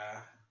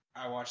 Yeah.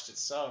 I watched it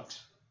subbed.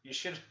 You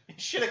should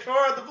have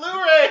borrowed the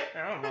Blu-ray!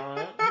 I don't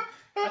know.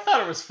 I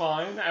thought it was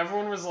fine.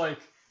 Everyone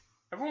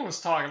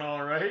was talking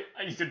all right.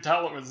 You could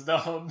tell it was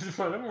dubbed,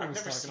 but everyone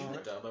was talking all right. I've never seen the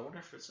dub. I wonder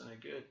if it's any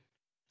good.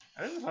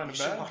 I didn't find it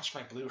bad. You should watch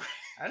my Blu-ray.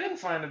 I didn't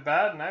find it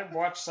bad, and I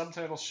watch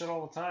subtitle shit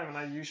all the time, and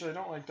I usually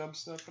don't like dub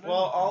stuff.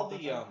 But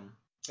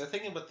the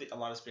thing with a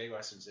lot of spaghetti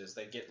westerns is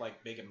they get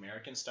like big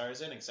American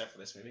stars in, except for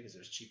this movie because it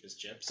was cheap as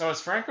chips. So is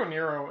Franco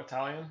Nero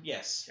Italian?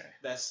 Yes. Okay.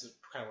 That's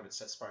kind of what it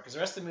sets apart. Because the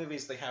rest of the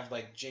movies they have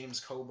like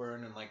James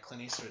Coburn and like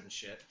Clint Eastwood and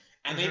shit.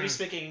 And they'd be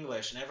speaking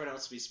English, and everyone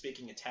else would be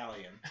speaking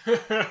Italian.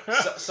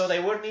 so they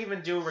wouldn't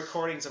even do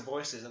recordings of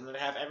voices, and they'd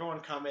have everyone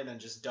come in and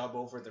just dub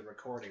over the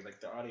recording, like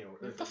the audio, or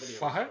the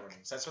video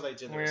recordings. That's what they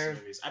did in the rest of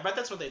the movies. I bet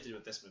that's what they did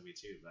with this movie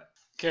too. But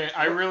okay,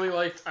 I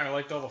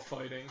liked all the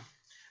fighting.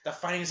 The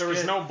fighting's there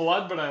was no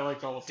blood, but I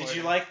liked all the fighting. Did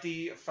you like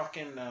the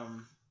fucking?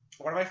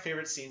 One of my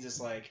favorite scenes is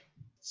like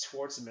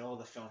towards the middle of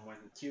the film when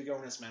Hugo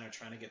and his men are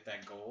trying to get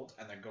that gold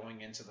and they're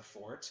going into the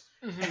fort.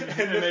 And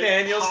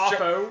Nathaniel's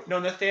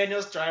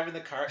driving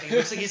the car and he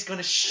looks like he's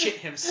gonna shit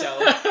himself.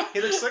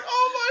 He looks like,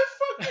 oh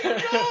my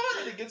fucking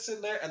god! And he gets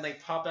in there and they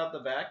pop out the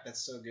back.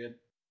 That's so good.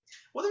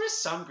 Well, there is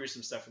some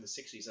gruesome stuff in the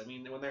 60s. I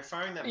mean, when they're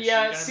firing that machine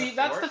gun in the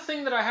that's fort, the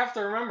thing that I have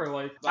to remember.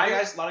 Like, a lot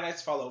of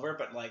guys fall over,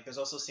 but like, there's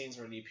also scenes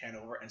where you pan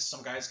over and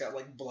some guy's got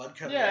like blood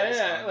coming out of his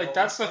eyeball. Like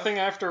that's the thing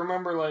I have to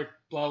remember. Like,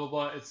 blah blah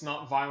blah. It's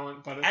not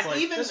violent, but it's and like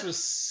even, this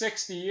was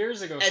 60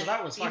 years ago, so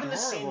that was fucking horrible. Even the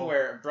scene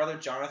where Brother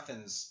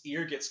Jonathan's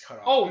ear gets cut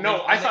off. Oh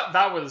no, I thought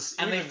that was.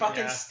 And they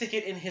fucking stick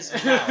it in his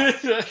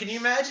mouth. Can you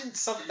imagine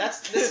something?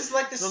 This is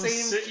like the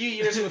same few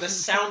years where the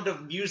Sound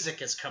of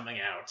Music is coming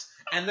out,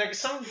 and there's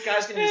some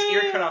guy's getting his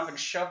ear cut off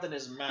and shoved in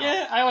his mouth.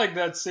 Yeah, I like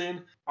that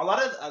scene. A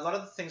lot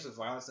of the things with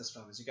violence in this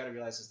film is you got to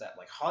realize is that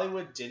like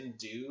Hollywood didn't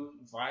do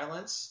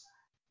violence.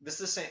 This is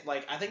the same.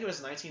 Like I think it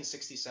was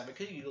 1967.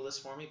 Could you Google this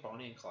for me,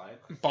 Bonnie and Clyde?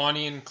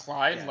 Bonnie and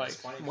Clyde, yeah,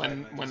 like Bonnie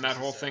and Clyde, when that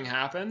whole thing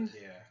happened.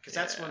 Yeah, because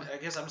that's when I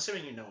guess I'm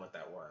assuming you know what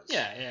that was.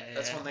 Yeah.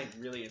 That's when they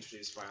really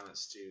introduced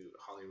violence to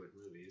Hollywood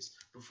movies.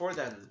 Before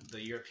then,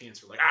 the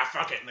Europeans were like,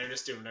 fuck it, and they're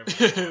just doing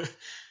everything.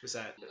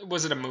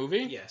 Was it a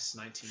movie? Yes,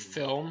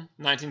 film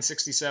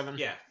 1967.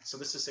 Yeah, so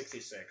this is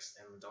 66,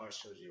 and the Dollars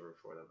Trilogy were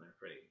before them.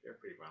 They're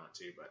pretty violent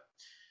too, but.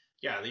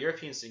 Yeah, the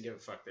Europeans didn't give a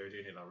fuck. They were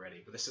doing it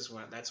already, but that's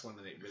when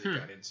they really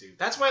got into.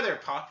 That's why they're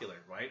popular,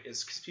 right?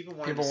 Is because people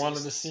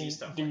wanted to see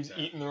stuff dudes like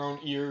that. eating their own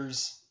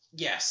ears.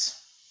 Yes.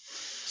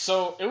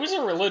 So it was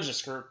a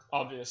religious group,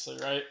 obviously,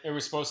 right? It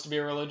was supposed to be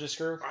a religious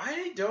group.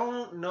 I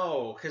don't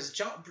know, because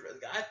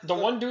the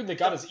one dude that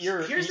got his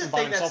ear eaten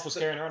by himself was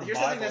carrying around a Bible. Here's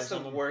the thing that's the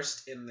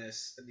worst in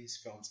these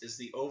films is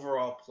the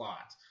overall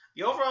plot.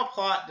 The overall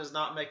plot does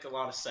not make a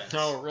lot of sense.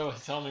 No, really,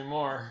 tell me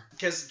more.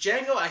 Because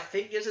Django, I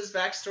think, gives his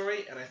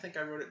backstory, and I think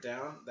I wrote it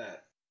down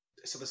that...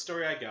 So the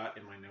story I got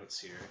in my notes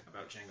here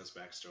about Django's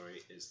backstory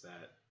is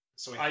that...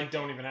 I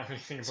don't even have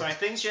anything about So I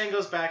think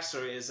Django's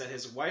backstory is that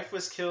his wife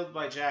was killed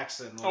by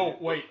Jackson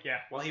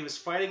while he was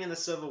fighting in the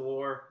Civil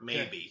War,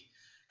 maybe.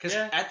 Because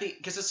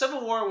the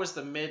Civil War was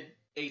the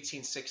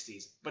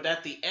mid-1860s, but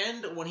at the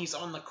end, when he's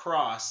on the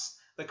cross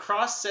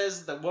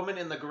says the woman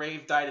in the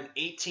grave died in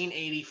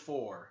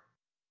 1884.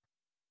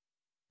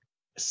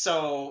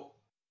 So,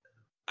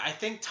 I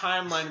think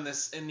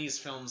timeline in these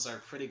films are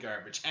pretty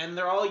garbage, and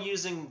they're all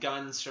using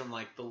guns from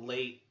like the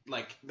late,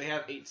 like they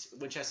have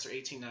Winchester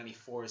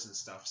 1894s and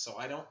stuff. So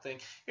I don't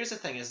think. Here's the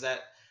thing: is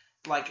that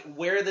like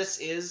where this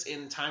is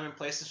in time and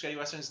place in spaghetti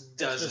westerns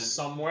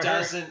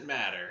doesn't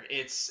matter.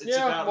 It's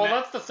about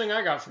that's the thing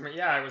I got from it.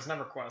 Yeah, I was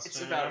never questioned.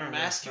 It's about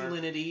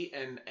masculinity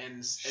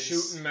and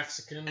shooting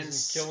Mexicans and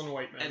killing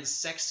white men and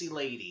sexy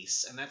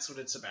ladies, and that's what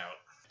it's about.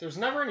 There's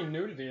never any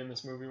nudity in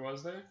this movie,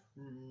 was there?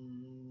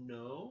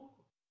 No.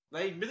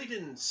 They really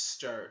didn't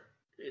start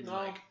in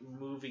like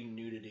movie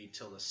nudity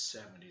till the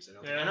 70s. I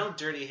don't think. I know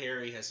Dirty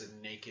Harry has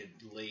a naked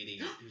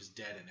lady who's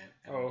dead in it.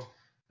 And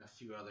a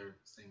few other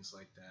things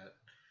like that.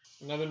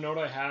 Another note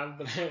I have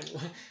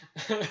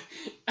that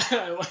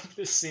I like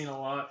this scene a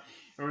lot.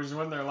 It was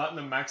when they're letting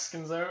the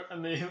Mexicans out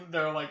and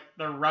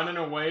they're running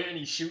away and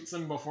he shoots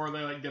them before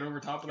they like get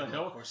over top of the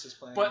hill.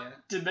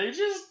 Did they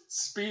just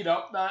speed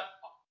up that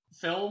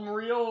film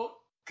reel?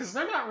 Because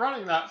they're not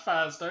running that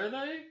fast, are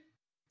they?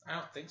 I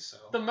don't think so.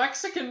 The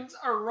Mexicans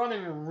are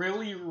running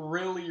really,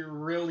 really,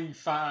 really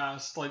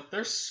fast. Like,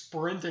 they're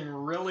sprinting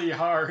really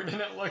hard,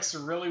 and it looks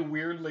really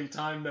weirdly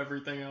timed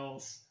everything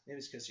else. Maybe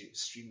it's because you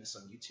stream this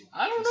on YouTube.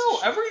 I don't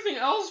know. Everything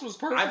else was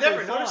perfectly fine. I've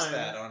never noticed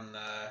that on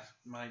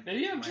my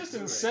Maybe I'm just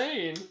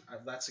insane.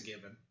 That's a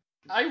given.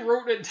 I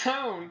wrote it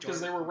down because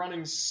they were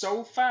running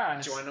so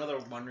fast. Do I know the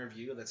one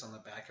review that's on the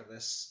back of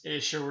this? Yeah,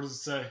 sure. What does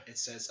it say? It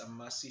says, a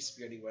must-see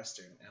spaghetti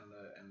western,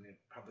 and the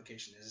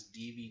publication is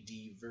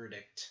DVD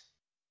Verdict.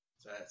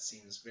 So that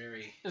seems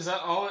very... Is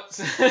that all it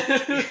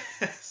says?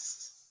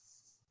 Yes.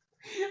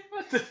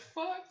 What the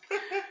fuck?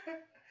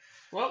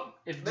 Well,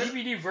 if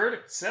DVD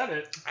Verdict said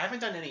it... I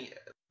haven't done any...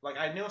 Like,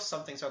 I know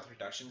some things about the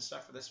production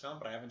stuff for this film,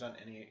 but I haven't done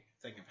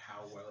anything of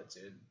how well it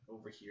did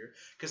over here.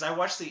 Because I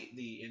watched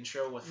the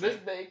intro with...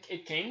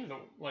 It came to,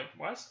 like,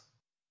 West?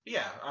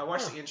 Yeah, I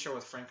watched the intro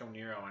with Franco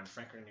Nero, and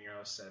Franco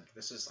Nero said,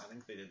 this is... I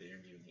think they did the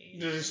interview in the 80s.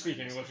 Do they speak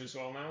English as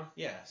well now?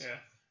 Yes. Yeah.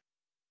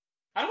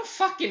 I don't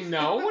fucking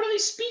know. What do they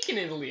speak in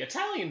Italy?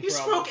 Italian, He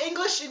spoke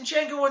English in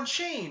Django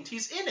Unchained.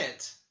 He's in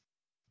it.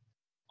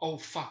 Oh,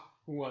 fuck.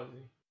 Who was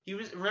he?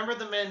 Remember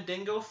the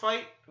Mandingo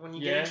fight? When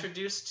you get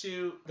introduced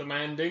to... The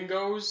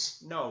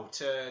Mandingos? No,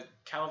 to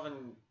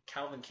Calvin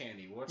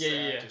Candy. What's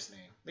the actor's name?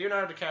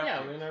 Leonardo DiCaprio.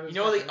 Yeah, Leonardo DiCaprio. You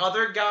know the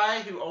other guy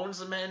who owns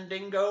the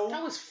Mandingo?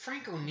 That was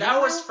Franco Nero?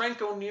 That was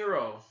Franco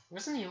Nero.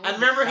 Wasn't he?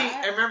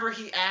 I remember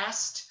he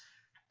asked...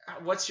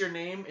 What's your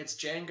name? It's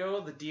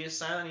Django. The D is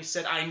silent. He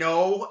said, I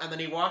know. And then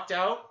he walked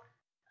out.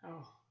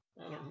 Oh,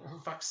 I don't know.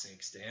 Fuck's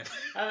sakes, Dan.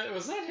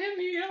 Was that him?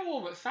 He got a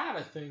little bit fat,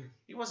 I think.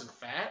 He wasn't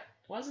fat.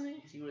 Wasn't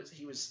he?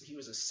 He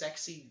was a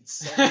sexy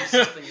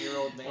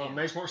 70-something-year-old man. Well, it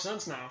makes more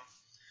sense now.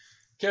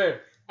 Okay.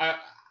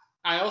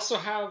 I also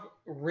have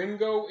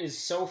Ringo is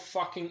so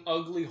fucking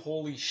ugly,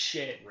 holy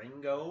shit.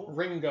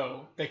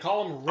 Ringo. They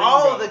call him Ringo.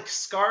 Oh, the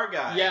Scar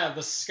guy. Yeah,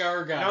 the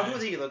Scar guy. You know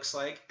who he looks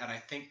like? And I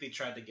think they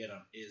tried to get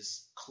him.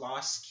 Is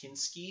Klaus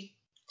Kinski.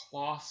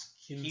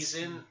 He's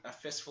in A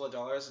Fistful of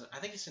Dollars. And I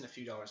think he's in a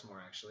few dollars more,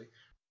 actually.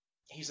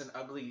 He's an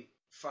ugly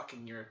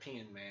fucking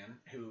European man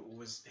who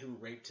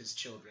raped his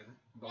children.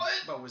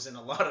 But was in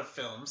a lot of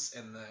films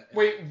in the...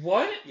 Wait,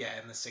 what? Yeah,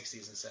 in the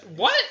 60s and 70s.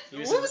 What?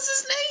 What was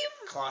his name?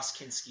 Klaus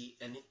Kinski,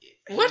 and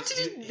what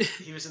did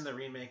he was in the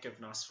remake of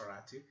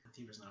Nosferatu.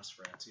 He was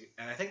Nosferatu,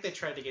 and I think they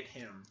tried to get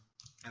him,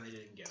 and they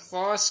didn't get him.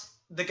 Klaus.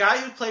 The guy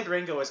who played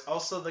Ringo is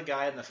also the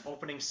guy in the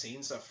opening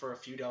scenes of For a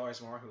Few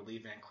Dollars More who Lee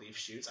Van Cleef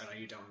shoots. I know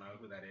you don't know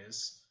who that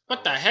is.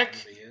 What the heck?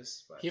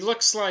 He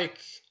looks like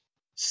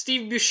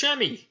Steve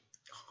Buscemi.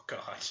 Oh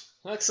God.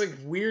 Looks like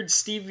weird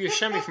Steve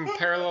Buscemi from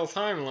Parallel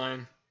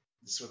Timeline.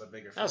 Just with a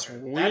bigger That's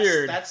forehead.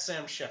 weird. That's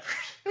Sam Shepard.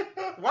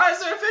 Why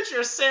is there a picture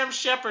of Sam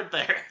Shepard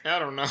there? I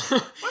don't know.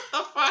 What the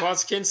fuck?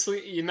 Klaus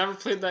Kinski. You never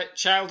played that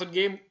childhood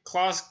game?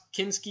 Klaus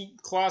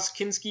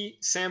Kinski,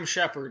 Sam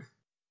Shepard.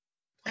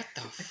 What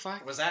the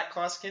fuck? Was that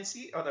Klaus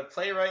Kinski? Or the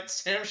playwright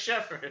Sam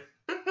Shepard?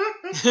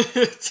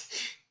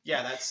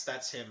 Yeah,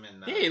 that's him.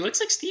 Yeah, he looks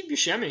like Steve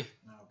Buscemi.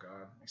 Oh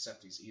God,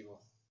 except he's evil.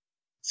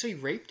 So he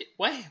raped it?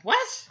 What?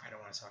 I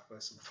don't want to talk about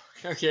this in the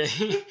book.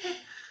 Okay.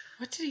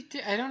 What did he do?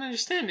 I don't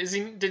understand.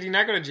 Did he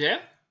not go to jail?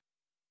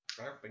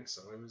 I don't think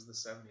so. It was the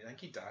 70s. I think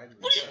he died.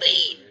 What do you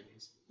mean?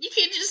 You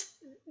can't just...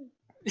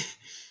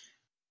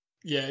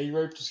 Yeah, he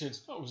raped his kids.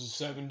 That was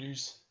the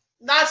 70s.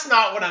 That's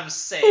not what I'm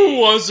saying.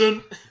 It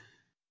wasn't.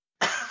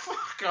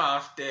 Fuck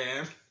off,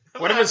 Dan.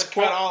 One of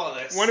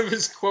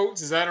his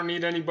quotes is, I don't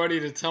need anybody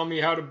to tell me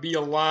how to be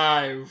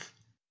alive.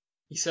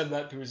 He said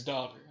that to his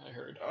daughter, I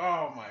heard.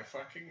 Oh my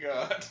fucking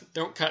God.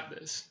 Don't cut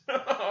this.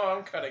 Oh,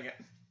 I'm cutting it.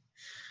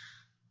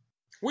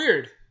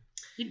 Weird.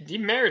 He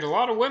married a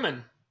lot of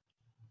women.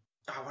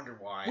 I wonder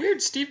why.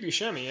 Weird Steve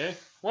Buscemi, eh?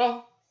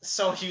 Well...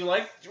 So you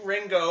liked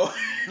Ringo?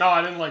 No,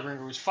 I didn't like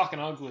Ringo. He was fucking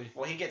ugly.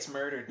 Well, he gets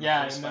murdered in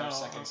the first 5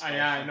 seconds.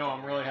 I know.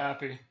 I'm really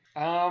happy.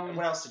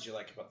 What else did you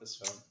like about this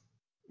film?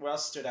 What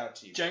else stood out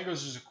to you?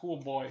 Django's just a cool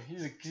boy.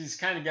 He's the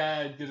kind of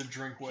guy I'd get a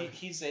drink with.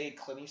 He's a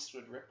Clint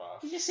Eastwood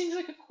ripoff. He just seems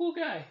like a cool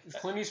guy. Is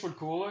Clint Eastwood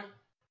cooler?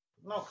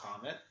 No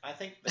comment. I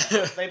think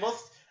they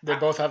both... They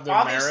both have their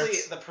obviously,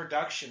 merits. the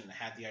production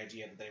had the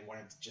idea that they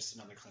wanted just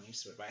another Clint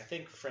Eastwood, but I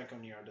think Franco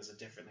Nero does it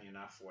differently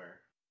enough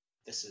where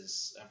this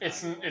is.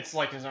 It's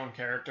like his own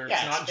character.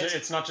 Yeah,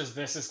 It's not just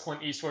this is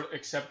Clint Eastwood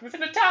except with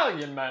an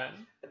Italian man.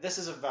 This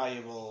is a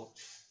valuable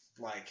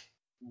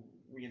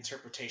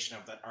reinterpretation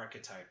of that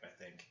archetype.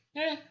 I think.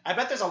 Yeah. I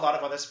bet there's a lot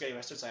of other spaghetti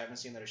westerns I haven't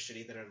seen that are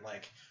shitty that are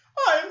like,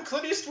 I'm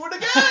Clint Eastwood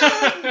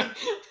again.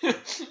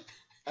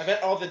 I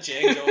bet all the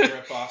Django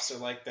ripoffs are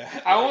like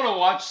that. I want to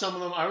watch some of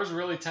them. I was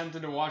really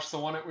tempted to watch the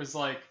one. It was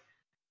like,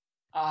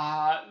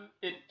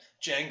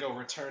 Django: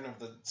 Return of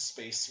the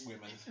Space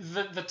Women.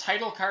 The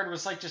title card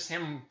was like just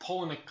him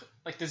pulling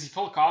does he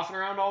pull a coffin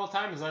around all the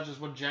time? Is that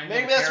just what Django?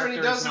 Maybe that's what he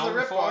does in the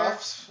ripoffs.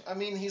 ripoffs. I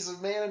mean, he's a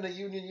man in a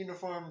Union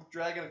uniform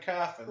dragging a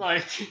coffin.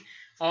 Like,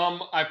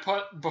 I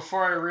put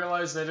before I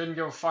realized I didn't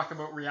give a fuck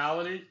about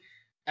reality.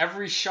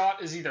 Every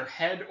shot is either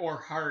head or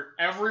heart.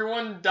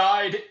 Everyone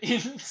died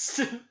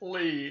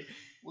instantly.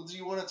 Well, do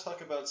you want to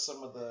talk about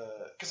some of the...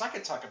 Because I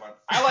could talk about...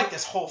 I like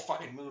this whole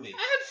fucking movie.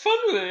 I had fun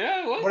with it,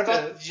 yeah. I liked What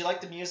about... it. Did you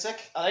like the music?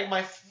 I like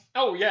my...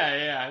 Oh,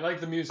 yeah. I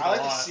like the music I like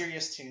a lot. the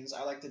serious tunes.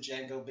 I like the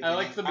Django beginning. I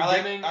like the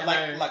beginning. I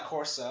like La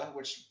Corsa,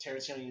 which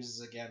Tarantino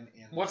uses again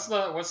in... What's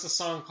the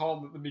song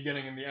called at the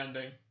beginning and the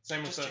ending?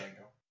 Same with just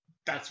Django.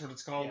 That's what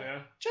it's called, yeah.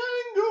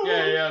 Django!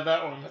 Yeah,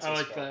 that one. That's I what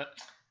like it's called. that.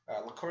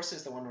 La Corsa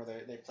is the one where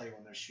they play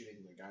when they're shooting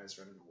the guys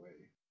running away.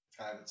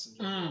 That's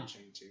enjoyed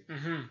watching too.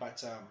 Mm-hmm.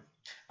 But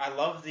I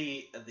love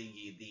the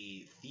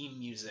theme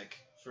music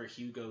for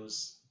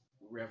Hugo's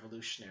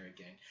Revolutionary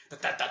Gang.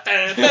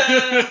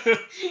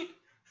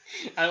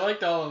 I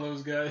liked all of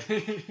those guys.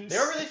 They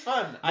were really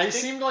fun. They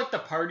seemed like the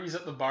parties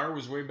at the bar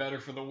was way better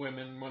for the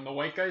women. When the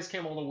white guys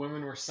came, all the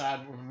women were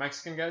sad. When the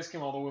Mexican guys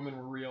came, all the women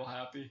were real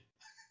happy.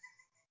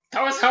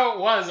 That was how it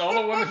was. All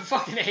the women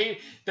fucking hate.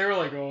 They were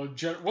like, oh,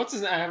 what's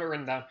his name? I have it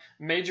written down.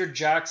 Major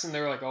Jackson.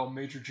 They were like, oh,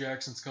 Major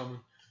Jackson's coming.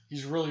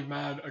 He's really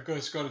mad. I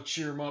guess got to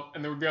cheer him up.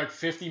 And there would be like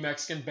 50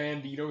 Mexican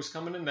banditos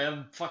coming in. They had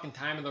the fucking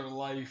time of their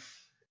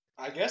life.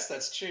 I guess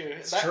that's true.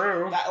 It's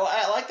true.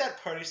 I like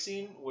that party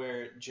scene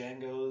where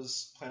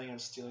Django's planning on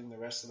stealing the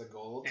rest of the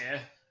gold. Yeah.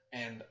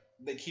 And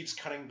it keeps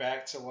cutting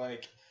back to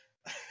like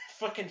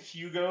fucking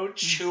Hugo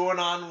chewing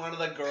on one of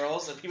the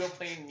girls and people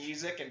playing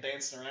music and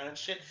dancing around and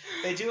shit.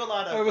 They do a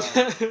lot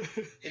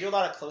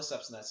of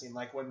close-ups in that scene,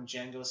 like when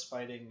Django's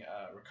fighting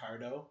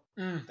Ricardo,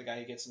 the guy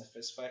who gets in a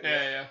fist fight.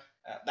 Yeah.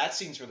 That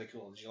scene's really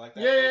cool. Did you like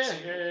that?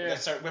 Yeah. They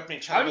start whipping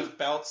each other with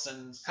belts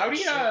and. How do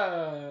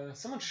you?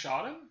 Someone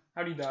shot him.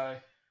 How do you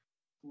die?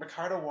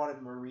 Ricardo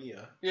wanted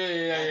Maria.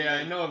 Yeah.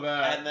 I know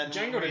that. And then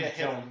Django Maria didn't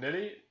kill him, did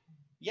he?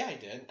 Yeah, he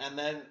did. And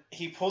then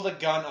he pulled a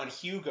gun on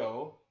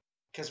Hugo.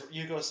 Because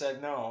Hugo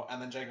said no, and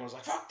then Django was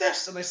like, fuck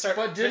this! And they start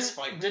fist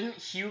fighting. Didn't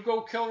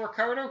Hugo kill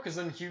Ricardo? Because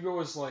then Hugo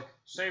was like,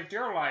 saved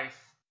your life.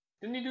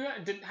 Didn't he do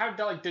that? Did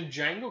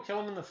Django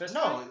kill him in the fist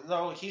fight?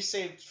 No, he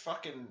saved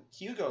fucking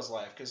Hugo's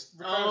life, because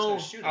Ricardo's going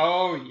to shoot him.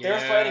 Oh, yeah. They were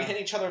fighting,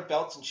 hitting each other with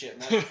belts and shit,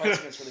 and that fight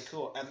sequence really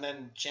cool. And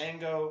then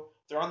Django,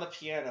 they're on the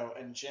piano,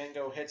 and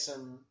Django hits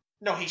him...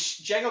 No,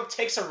 Django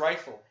takes a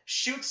rifle,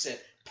 shoots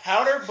it,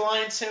 powder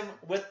blinds him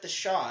with the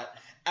shot,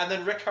 and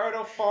then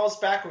Ricardo falls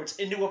backwards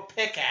into a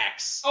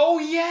pickaxe. Oh,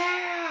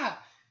 yeah!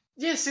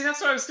 Yeah, see, that's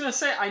what I was going to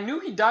say. I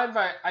knew he died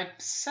by... I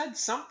said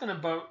something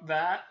about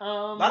that. A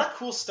lot of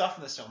cool stuff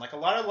in this film. Like, a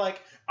lot of,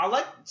 like... I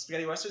like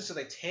spaghetti westerns, so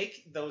they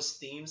take those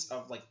themes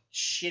of, like,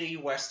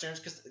 shitty westerns,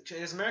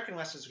 because American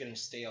westerns are getting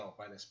stale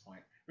by this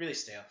point. Really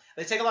stale.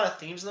 They take a lot of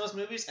themes in those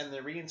movies, and they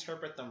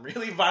reinterpret them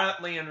really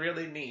violently and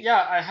really neat.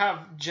 Yeah, I have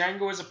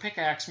Django as a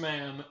pickaxe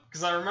man,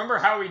 because I remember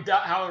how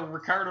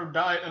Ricardo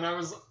died, and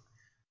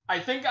I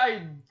think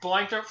I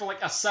blanked out for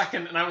like a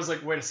second, and I was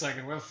like, wait a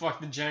second, where the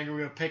fuck did Django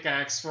get a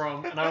pickaxe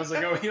from? And I was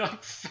like, oh,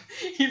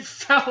 he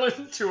fell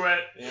into it.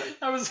 Yeah.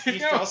 I was like,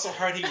 he fell so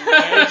hard he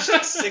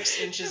wedged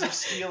 6 inches of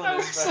steel in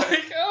his back. I was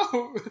like,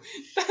 oh,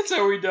 that's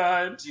how he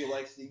died. Do you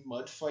like the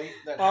mud fight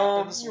that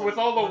happens? With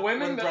all the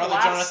women that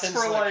lasts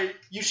for like...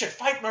 You should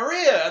fight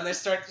Maria! And they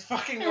start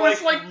fucking It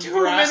was like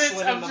 2 minutes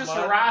of just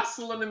mud.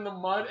 wrastling in the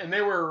mud, and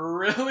they were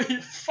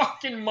really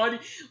fucking muddy.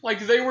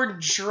 Like, they were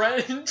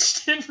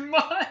drenched in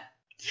mud.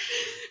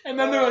 And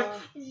then they're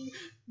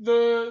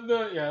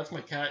like, yeah, that's my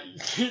cat.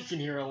 You can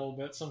hear her a little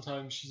bit.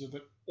 Sometimes she's a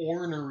bit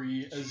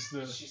ornery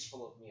She's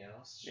full of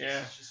meows.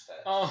 She's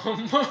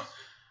fat.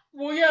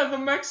 Well, yeah, the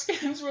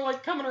Mexicans were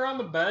like coming around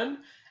the bend,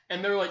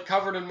 and they're like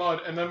covered in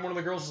mud. And then one of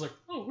the girls was like,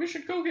 "Oh, we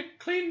should go get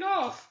cleaned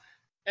off."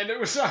 And I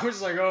was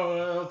like,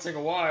 "Oh, it'll take a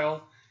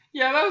while."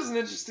 Yeah, that was an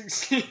interesting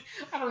scene.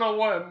 I don't know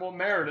what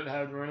merit it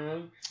had or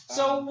anything.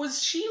 So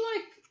was she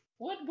like?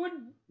 What would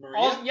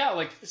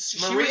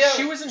Maria?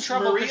 She was in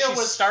trouble because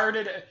she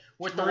started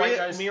with the white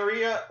guys.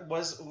 Maria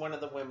was one of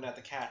the women at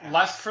the cat house.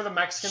 Left for the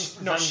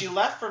Mexicans. She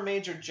left for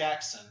Major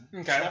Jackson.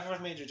 Okay. She left for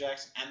Major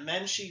Jackson, and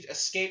then she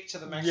escaped to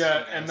the Mexican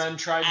guys. And then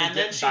tried to get back. And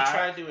then she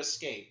tried to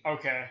escape.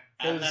 Okay.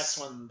 And that's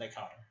when they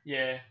caught her.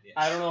 Yeah. Yes.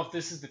 I don't know if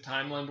this is the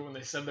timeline, but when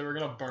they said they were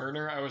gonna burn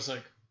her, I was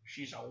like,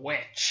 she's a witch.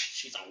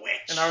 She's a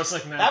witch. And I was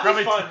like, man, That'd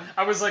be fun.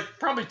 I was like,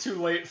 probably too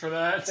late for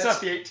that. It's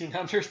not the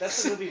 1800s.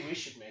 That's the movie we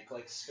should make,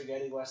 like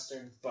spaghetti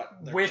western, but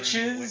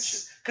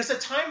witches. Because the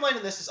timeline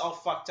in this is all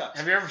fucked up.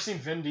 Have you ever seen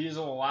Vin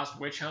Diesel, The Last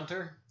Witch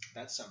Hunter?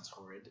 That sounds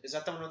horrid. Is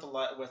that the one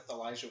with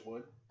Elijah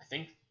Wood? I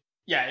think.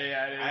 Yeah,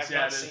 it is. I have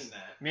not seen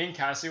that. Me and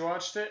Cassie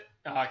watched it.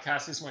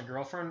 Cassie's my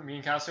girlfriend. Me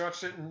and Cassie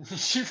watched it, and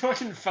she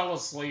fucking fell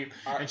asleep.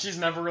 And she's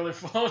never really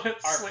fallen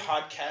asleep.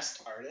 Our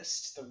podcast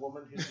artist, the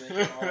woman who's making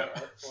all the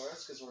art for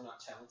us, because we're not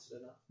talented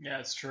enough. Yeah,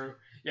 it's true.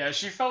 Yeah,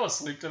 she fell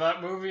asleep to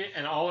that movie,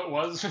 and all it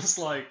was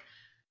like,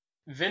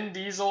 Vin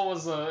Diesel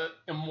was a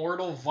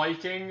immortal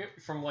Viking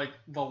from like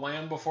the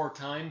Land Before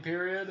Time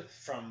period.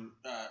 From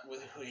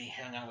who he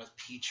hung out with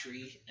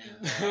Petrie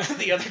and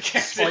the other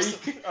characters.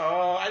 Spike.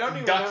 I don't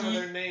even Ducky.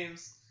 remember their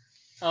names.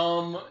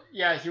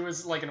 Yeah, he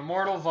was like an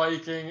immortal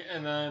Viking,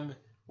 and then,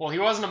 well, he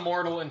wasn't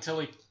immortal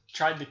until he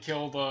tried to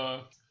kill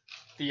the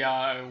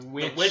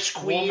witch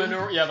queen. Woman,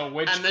 the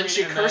witch queen. And then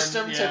she cursed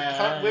him to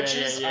hunt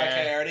witches? Yeah.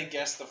 Okay, I already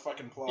guessed the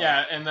fucking plot.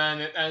 Yeah, and then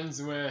it ends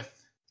with,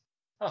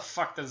 how the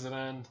fuck does it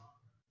end?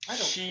 I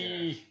don't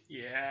care.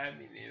 Yeah,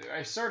 me neither.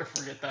 I sort of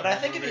forget that. But I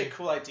think it'd be a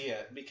cool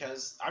idea,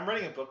 because I'm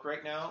writing a book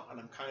right now, and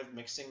I'm kind of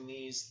mixing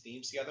these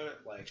themes together.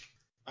 Like,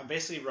 I'm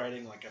basically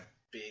writing like a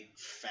big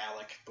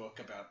phallic book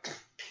about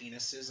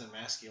penises and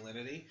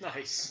masculinity.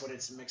 Nice. But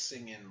it's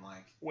mixing in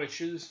like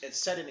witches. It's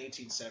set in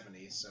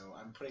 1870, so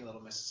I'm putting a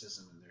little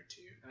mysticism in there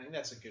too. I think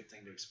that's a good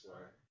thing to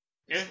explore.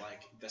 Yeah. It's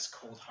like this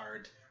cold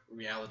hard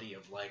reality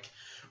of like,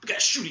 we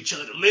gotta shoot each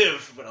other to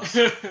live, but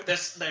also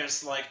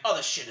there's like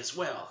other shit as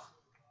well.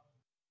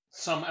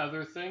 Some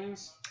other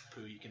things.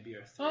 Pooh, you can be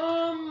our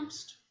third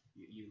host.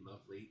 You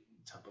lovely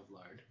tub of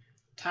lard.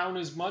 Town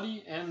is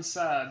muddy and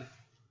sad.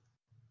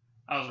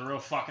 That was a real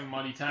fucking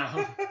muddy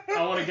town.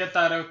 I want to get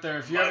that out there.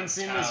 If you haven't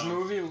seen this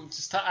movie,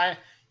 just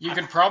you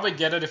could probably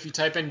get it if you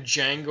type in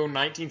Django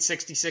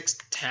 1966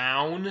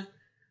 town.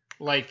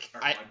 Like,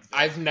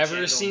 I've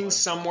never seen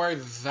somewhere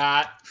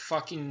that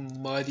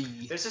fucking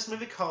muddy. There's this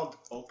movie called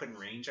Open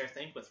Range, I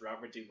think, with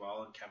Robert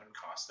Duvall and Kevin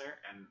Costner,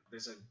 and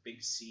there's a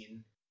big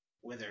scene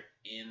where they're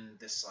in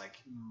this like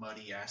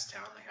muddy ass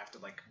town. They have to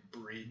like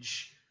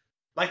bridge,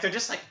 like they're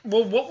just like.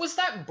 Well, what was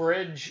that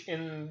bridge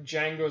in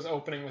Django's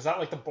opening? Was that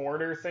like the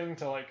border thing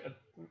to like,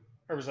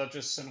 or was that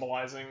just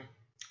symbolizing?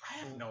 I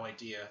have no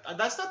idea.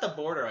 That's not the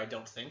border, I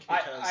don't think.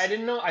 Because I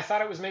didn't know. I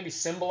thought it was maybe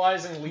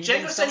symbolizing leaving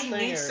Django said something.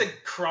 he needs to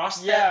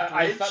cross yeah,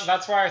 that bridge.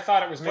 that's why I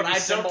thought it was maybe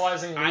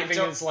symbolizing leaving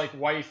his like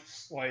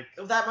wife's like.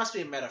 That must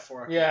be a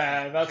metaphor.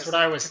 Yeah, that's what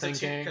I was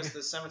thinking. Because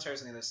the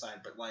cemetery's on the other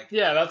side, but like.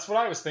 Yeah, that's what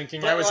I was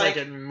thinking. I was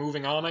like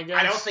moving on, I guess.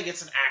 I don't think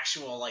it's an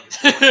actual like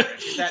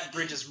bridge. That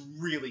bridge is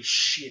really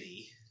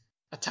shitty.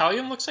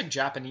 Italian looks like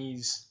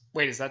Japanese.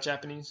 Wait, is that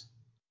Japanese?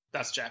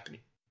 That's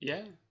Japanese.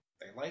 Yeah.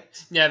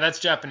 Yeah, that's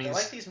Japanese. They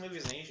like these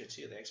movies in Asia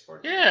too. They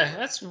export. Yeah,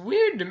 that's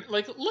weird. To me.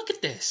 Like, look at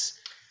this.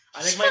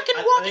 It's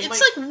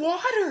like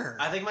water.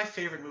 I think my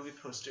favorite movie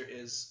poster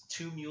is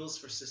Two Mules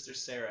for Sister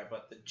Sarah,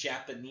 but the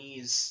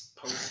Japanese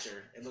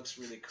poster. It looks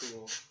really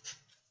cool.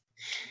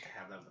 I think I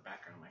have that in the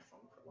background of my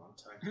phone for a long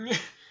time.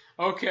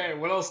 Okay,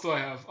 what else do I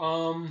have?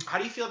 How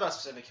do you feel about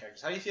specific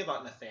characters? How do you feel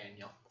about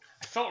Nathaniel?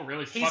 I felt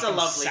really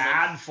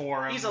sad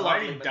for him. He's a Why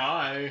lovely did he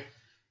die?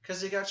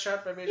 Because he got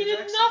shot by Major Jackson.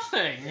 He did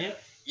nothing. Yeah.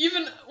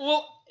 Even,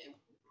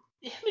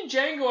 him and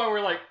Django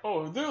were like,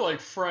 oh, they're like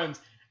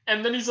friends.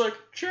 And then he's like,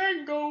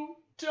 Django,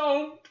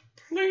 don't,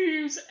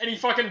 please. And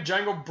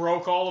Django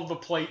broke all of the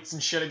plates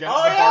and shit against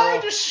the barrel.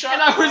 He just shot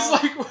and I was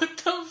like, what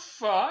the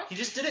fuck? He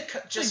just did it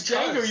just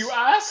Django, you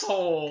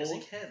asshole. Because he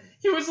can.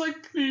 He was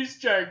like, please,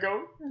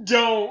 Django,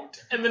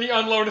 don't. And then he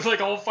unloaded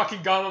like a whole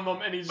fucking gun on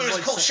them, and he's just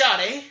like, cool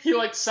shot, eh? He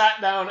like sat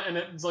down, and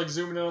it's like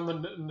zooming in on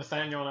the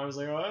Nathaniel, and I was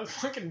like, oh, that's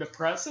fucking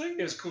depressing.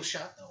 It was a cool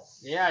shot though.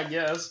 Yeah, I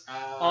guess.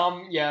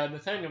 Yeah,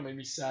 Nathaniel made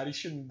me sad. He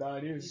shouldn't have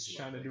died. He was just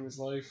trying to do his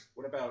life.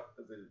 What about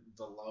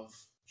the love?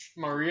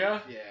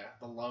 Maria? Yeah,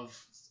 the love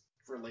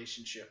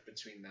relationship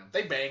between them.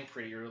 They bang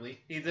pretty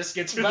early. This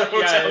gets through the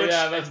hotel.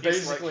 Yeah, that's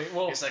basically.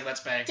 He's like, let's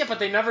bang. Yeah, but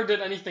they never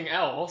did anything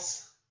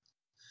else.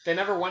 They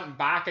never went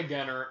back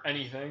again or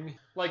anything.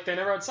 Like, they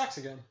never had sex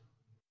again.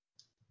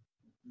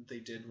 They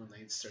did when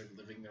they started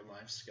living their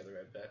lives together,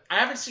 I bet. I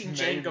haven't seen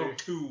Django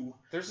 2.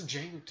 There's a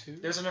Django 2?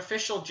 There's an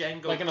official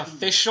Django 2. Like an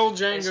official Django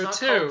 2? It's not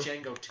called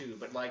Django 2,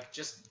 but like,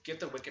 just get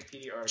the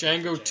Wikipedia article.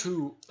 Django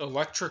 2,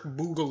 Electric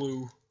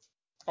Boogaloo.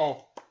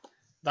 Oh,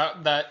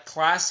 that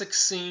classic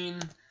scene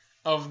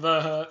of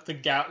the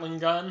Gatling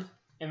gun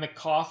in the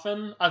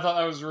coffin. I thought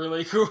that was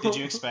really cool. Did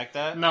you expect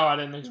that? No, I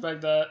didn't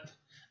expect that.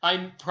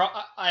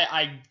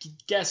 I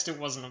guessed it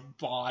wasn't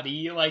a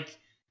body. Like,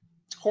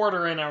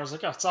 quarter in, I was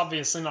like, oh, it's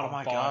obviously not a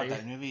body. Oh my god,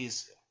 that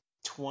movie's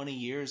 20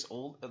 years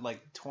old,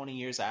 like 20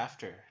 years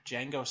after.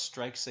 Django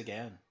Strikes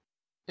Again.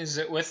 Is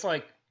it with,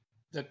 like,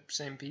 the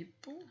same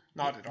people?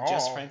 Not at all.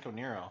 Just Franco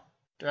Nero.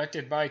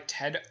 Directed by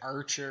Ted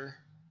Archer.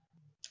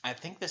 I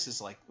think this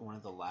is, like, one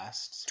of the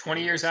last...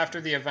 20 years after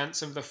the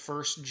events of the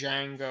first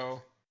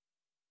Django.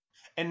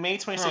 In May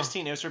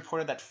 2016, it was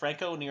reported that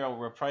Franco Nero will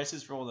reprise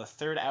his role in the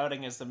third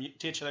outing as the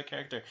titular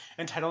character,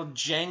 entitled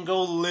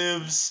Django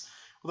Lives,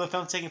 with the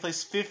film taking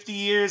place 50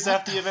 years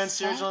after the events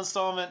of the original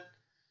installment.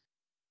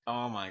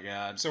 Oh my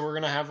god. So we're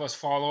going to have a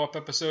follow-up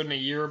episode in a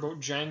year about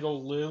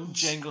Django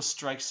Lives? Django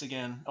Strikes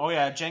Again. Oh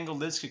yeah, Django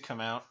Lives could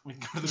come out. We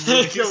can go to the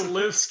movies. Django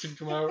Lives could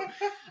come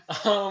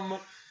out.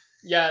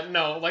 Yeah,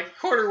 no, like a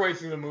quarter way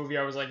through the movie,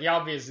 I was like, he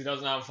obviously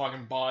doesn't have a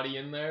fucking body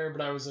in there, but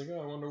I was like, oh,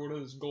 I wonder what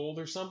it is, gold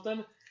or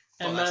something.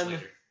 And that's then,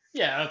 later.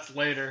 Yeah, that's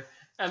later.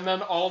 And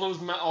then all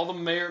the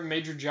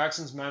Major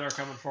Jackson's men are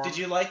coming for him. Did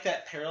you like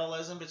that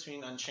parallelism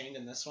between Unchained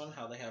and this one?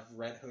 How they have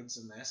red hoods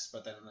in this,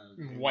 but then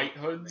white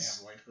hoods.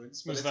 They have white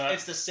hoods, but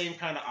it's the same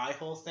kind of eye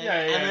hole thing.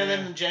 And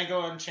then in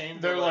Django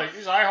Unchained, they're like,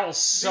 these eye holes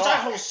suck. These eye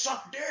holes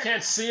suck, dick.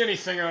 Can't see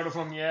anything out of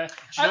them. Yeah,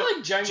 I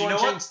like Django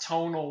Unchained's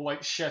tonal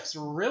like shifts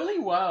really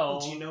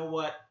well. Do you know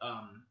what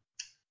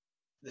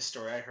the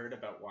story I heard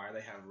about why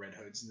they have red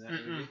hoods in that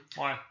movie?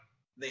 Why?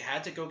 They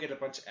had to go get a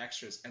bunch of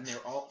extras, and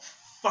they're all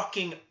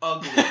fucking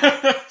ugly.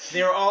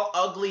 They're all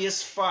ugly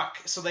as fuck,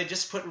 so they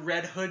just put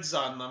red hoods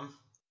on them.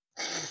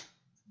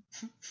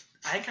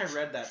 I think I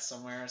read that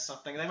somewhere or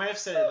something. They might have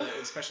said it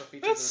in special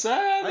features. That's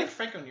sad. I think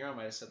Franco Nero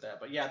might have said that,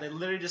 but yeah, they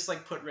literally just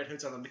like put red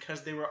hoods on them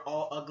because they were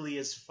all ugly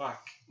as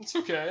fuck. It's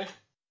okay.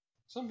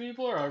 Some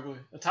people are ugly.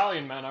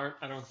 Italian men aren't,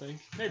 I don't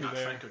think. Maybe not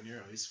they Franco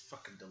Nero. He's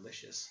fucking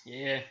delicious.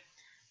 Yeah.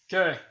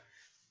 Okay.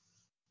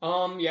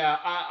 Yeah,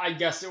 I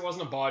guess it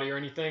wasn't a body or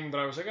anything,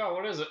 but I was like, oh,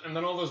 what is it? And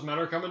then all those men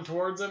are coming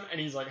towards him,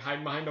 and he's like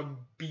hiding behind a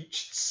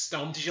beached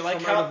stump. Did you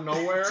like out of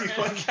nowhere? Do you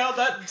like how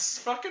that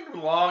fucking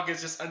log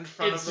is just in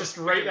front of It's just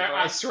right there.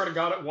 I swear to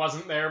God, it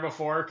wasn't there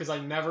before, because I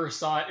never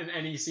saw it in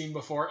any scene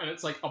before, and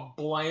it's like a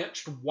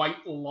blanched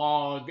white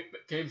log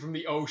that came from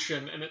the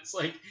ocean, and it's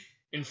like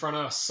in front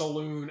of a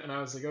saloon, and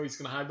I was like, oh, he's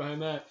gonna hide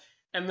behind that.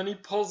 And then he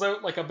pulls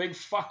out like a big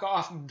fuck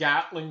off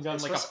Gatling gun,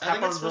 like a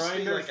pepper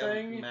grinder like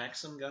thing. A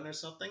Maxim gun or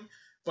something.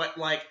 But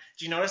like,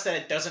 do you notice that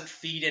it doesn't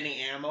feed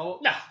any ammo?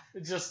 No,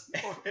 it just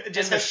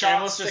the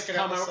shots just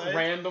come out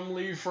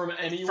randomly from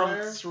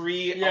anywhere. From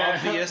three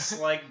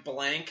obvious like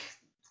blank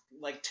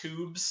like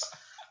tubes.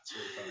 It's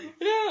really funny.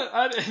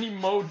 Yeah, and he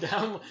mowed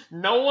down.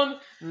 No one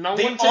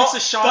takes a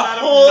shot at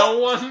him. No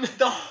one.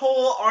 The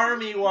whole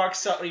army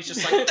walks up and he's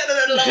just like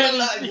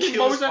and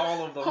kills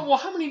all of them. Well,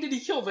 how many did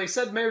he kill? They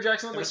said Mayor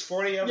Jackson. There was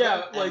 40 of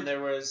them, and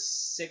there was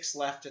 6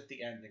 left at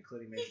the end,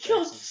 including Mayor Jackson. He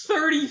killed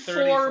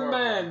 34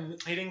 men.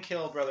 He didn't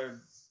kill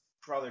brother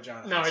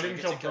Jonathan. No, he didn't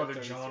kill brother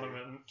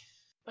Jonathan.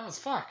 That was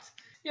fucked.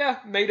 Yeah,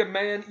 made a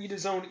man eat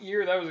his own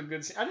ear. That was a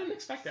good scene. I didn't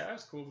expect that. That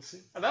was cool to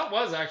see. That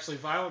was actually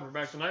violent for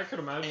back then. I could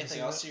imagine.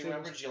 Anything else you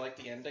remember? Did you like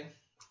the ending?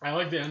 I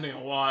liked the ending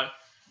a lot.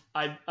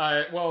 I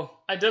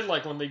did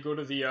like when they go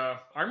to the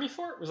army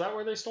fort. Was that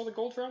where they stole the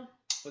gold from?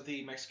 With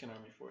the Mexican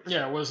army fort.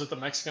 Yeah, was it the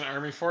Mexican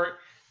army fort?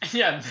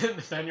 Yeah,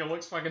 Nathaniel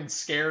looks fucking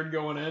scared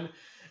going in.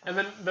 And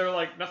then they're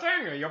like,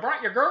 Nathaniel, you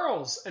brought your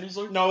girls. And he's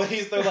like... No,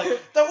 they're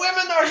like, the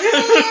women are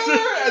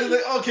here! And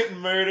they all get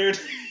murdered.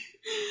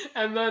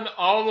 And then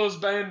all those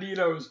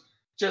banditos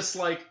just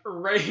like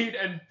raid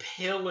and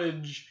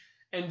pillage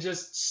and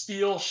just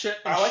steal shit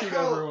and shoot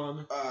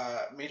everyone.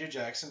 Major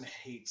Jackson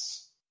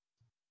hates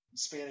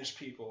Spanish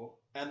people,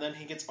 and then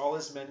he gets all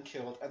his men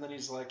killed, and then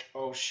he's like,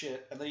 oh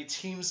shit, and then he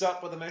teams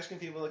up with the Mexican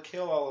people to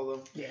kill all of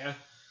them. Yeah,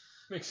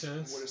 makes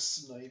sense. What a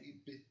snidey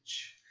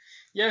bitch.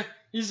 Yeah,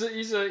 he's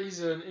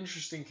an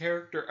interesting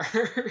character.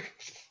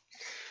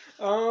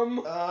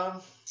 So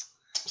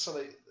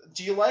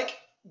do you like?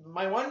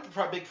 My one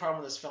big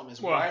problem with this film is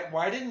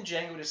why didn't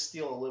Django just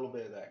steal a little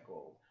bit of that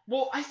gold?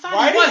 Well, I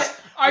thought he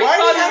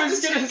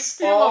was gonna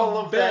steal all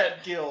a of bit.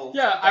 That gold.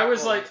 Yeah, I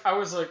was like,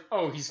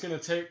 oh, he's gonna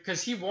take,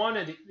 because they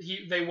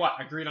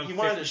agreed on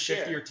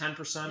 50 or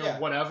 10% or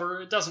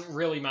whatever. It doesn't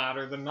really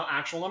matter the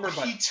actual number,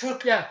 but he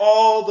took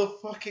all the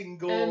fucking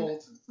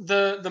gold. And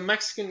the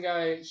Mexican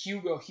guy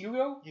Hugo,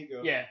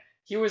 yeah,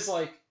 he was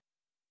like.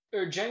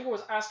 Django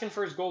was asking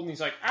for his gold, and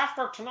he's like,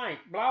 after tonight,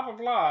 blah, blah,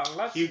 blah,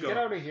 let's get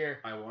out of here.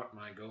 I want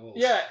my gold.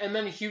 Yeah, and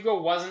then Hugo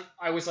wasn't,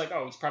 I was like,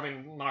 oh, he's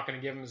probably not going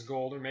to give him his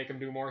gold or make him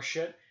do more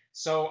shit.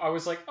 So I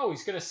was like, oh,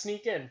 he's going to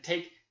sneak in,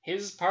 take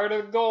his part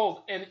of the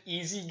gold, and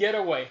easy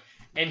getaway.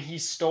 And he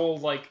stole,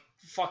 like,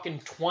 fucking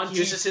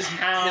 20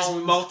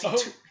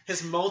 pounds.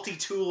 His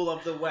multi-tool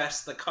of the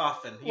West, the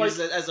coffin. He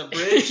used it as a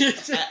bridge,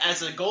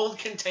 as a gold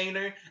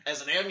container,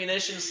 as an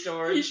ammunition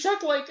storage. He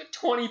took like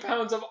 20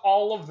 pounds of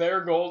all of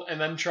their gold and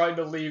then tried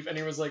to leave, and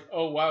he was like,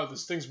 oh wow,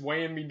 this thing's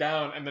weighing me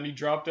down, and then he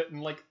dropped it in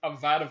like a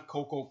vat of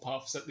Cocoa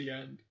Puffs at the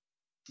end.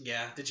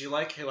 Yeah, did you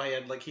like how he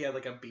had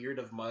like a beard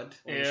of mud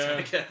when he was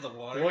trying to get out of the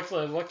water?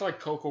 It looked like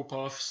Cocoa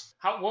Puffs.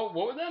 What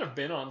would that have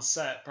been on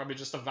set? Probably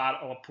just a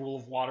pool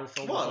of water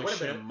filled with like it would have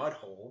shit. been a mud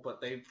hole,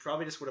 but they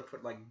probably just would have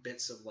put like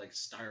bits of like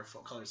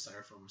colored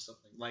styrofoam or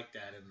something like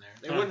that in there.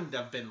 They wouldn't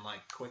have been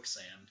like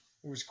quicksand.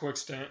 It was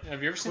quicksand.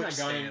 Have you ever seen that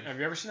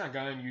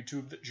guy on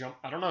YouTube that jumped?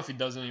 I don't know if he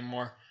does it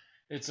anymore.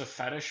 It's a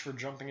fetish for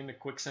jumping into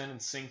quicksand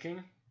and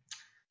sinking.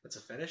 That's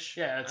a fetish?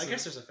 Yeah, I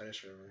guess there's a fetish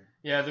for everything.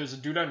 Yeah, there's a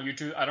dude on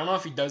YouTube. I don't know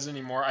if he does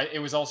anymore. It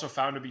was also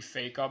found to be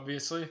fake,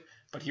 obviously.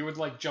 But he would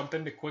like jump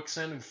into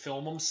quicksand and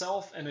film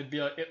himself, and it'd be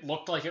like it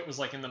looked like it was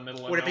like in the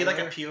middle of Would it be like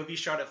a nowhere. POV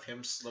shot of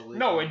him slowly?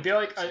 No, it'd be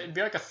like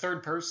a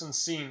third person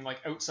scene like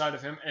outside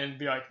of him, and it'd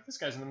be like this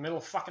guy's in the middle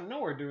of fucking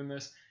nowhere doing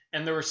this.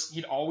 And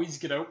he'd always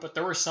get out, but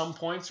there were some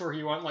points where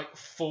he went like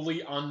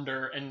fully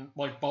under, and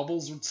like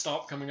bubbles would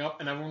stop coming up,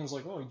 and everyone was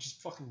like, "Oh, he just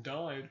fucking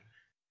died."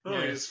 Oh,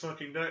 Yeah. he just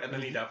fucking died, and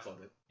then he'd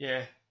upload it.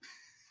 Yeah.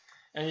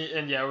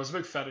 And yeah, it was a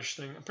big fetish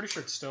thing. I'm pretty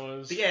sure it still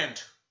is. The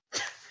end.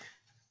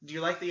 Do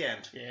you like the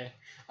end? Yeah.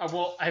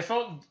 Well, I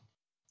felt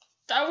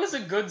that was a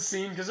good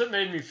scene because it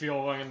made me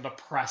feel like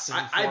depressing.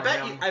 I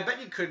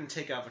bet you couldn't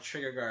take off a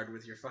trigger guard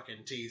with your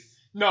fucking teeth.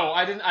 No,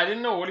 I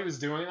didn't know what he was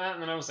doing that,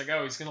 and then I was like,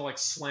 oh, he's gonna like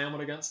slam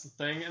it against the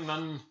thing, and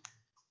then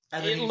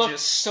it looked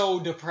so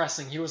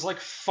depressing. He was like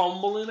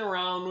fumbling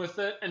around with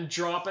it and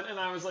drop it, and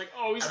I was like,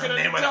 oh, he's gonna die. In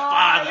the name of the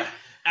Father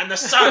and the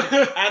Son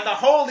and the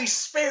Holy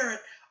Spirit.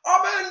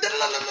 Amen.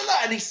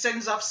 And he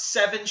sends off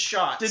 7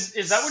 shots.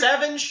 Is that what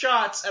 7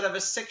 shots out of a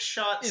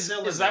 6-shot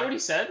cylinder? Is that what he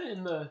said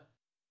in the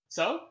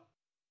sub?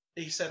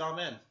 He said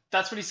amen.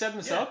 That's what he said in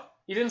the sub?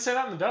 He didn't say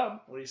that in the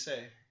dub. What did he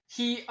say?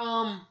 He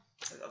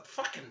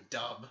fucking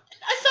dub.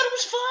 I thought it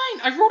was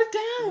fine. I wrote it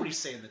down. What did he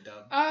say in the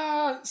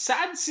dub?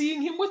 Sad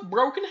seeing him with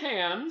broken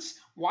hands.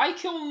 Why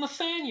kill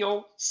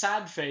Nathaniel?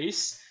 Sad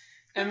face.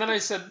 And then I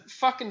said,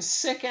 fucking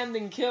sick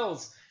ending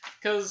kills.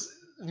 Because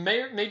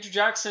Major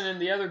Jackson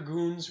and the other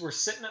goons were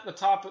sitting at the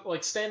top,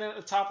 like standing at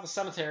the top of the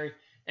cemetery,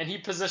 and he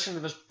positioned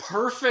this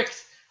perfect.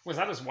 Was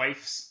that his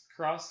wife's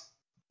cross?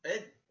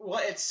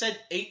 It said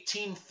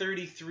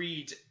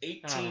 1833 to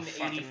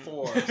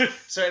 1884,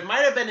 so it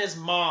might have been his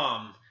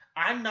mom.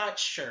 I'm not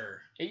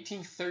sure.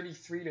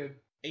 1833 to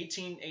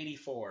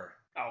 1884.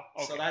 Oh,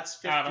 okay. So that's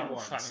 51.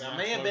 So it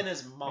may have been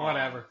his mom.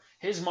 Whatever.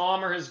 His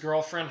mom or his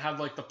girlfriend had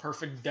like the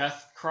perfect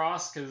death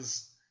cross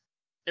because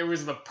it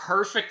was the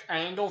perfect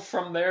angle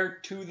from there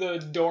to the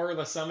door of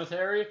the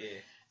cemetery. Yeah.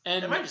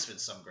 And it might have just been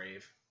some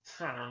grave.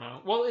 I don't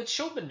know. Well, it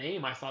showed the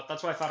name, I thought.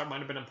 That's why I thought it might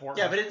have been important.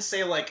 Yeah, but it didn't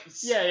say like...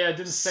 Yeah, it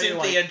didn't say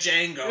Cynthia like...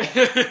 Django.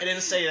 It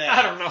didn't say that.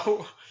 I don't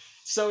know.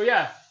 So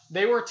yeah,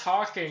 they were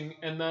talking,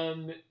 and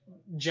then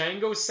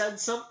Django said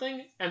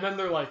something, and then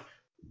they're like...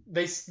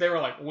 They were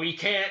like, we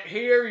can't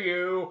hear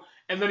you.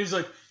 And then he's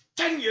like,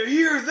 can you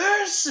hear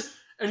this?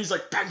 And he's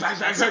like, bang, bang,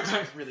 bang, bang,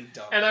 bang. Really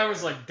dumb. And I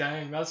was like,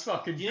 dang, that's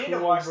fucking cool, you need to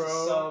watch bro.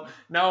 The sub.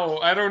 No,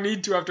 I don't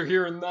need to after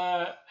hearing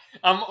that.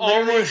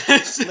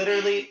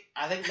 Literally,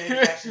 I think Major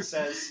Jackson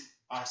says,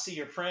 I see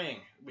you're praying.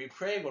 We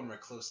pray when we're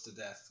close to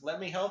death. Let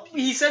me help you.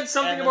 He said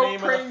something about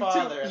praying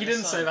too. He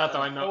didn't say that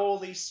though, I know.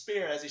 Holy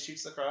Spirit as he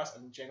shoots the cross,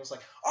 and Django's like,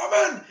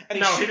 Amen!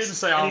 And he didn't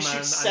say Amen. And he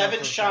shoots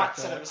 7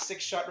 shots out of a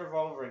 6-shot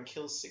revolver and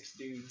kills 6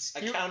 dudes. I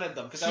counted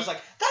them, because I was like,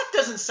 that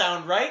doesn't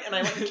sound right, and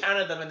I went and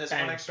counted them in this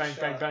bang, one extra bang,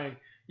 shot. Bang, bang, bang.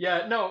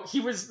 Yeah, no,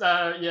 he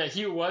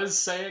was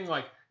saying,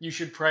 like, you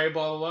should pray,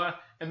 blah, blah, blah,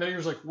 and then he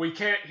was like, we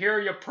can't hear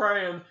you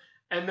praying.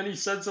 And then he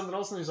said something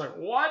else, and he's like,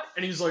 what?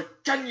 And he's like,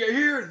 can you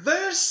hear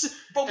this?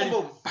 Boom, boom,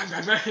 boom. Bang,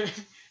 bang, bang.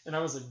 And I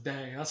was like,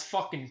 dang, that's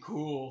fucking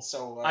cool.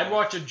 So I'd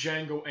watch a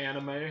Django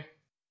anime.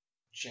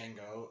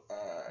 Django.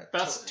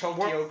 That's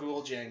Tokyo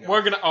Ghoul Django.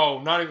 We're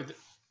gonna... not even...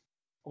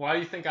 Why do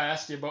you think I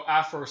asked you about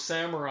Afro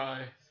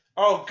Samurai?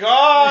 Oh,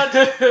 God!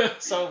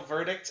 So,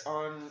 verdict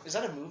on... Is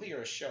that a movie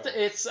or a show?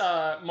 It's,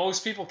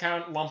 most people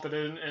lump it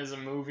in as a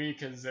movie,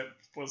 because it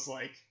was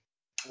like...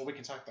 Well, we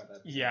can talk about that.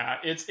 Yeah,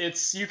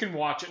 it's you can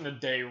watch it in a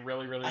day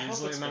really, really easily.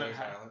 Hope it's and then very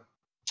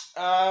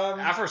violent.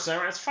 Afro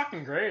Samurai, it's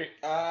fucking great.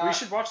 We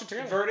should watch it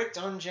together. Verdict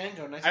on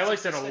Django. I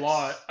liked it a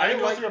lot. I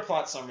didn't go through a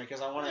plot summary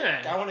because I want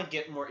to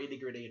get more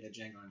itty-gritty into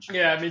Django and shit.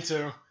 Yeah, me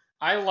too.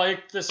 I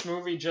liked this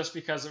movie just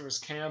because it was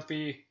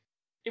campy.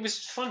 It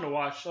was fun to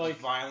watch. Like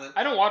violent.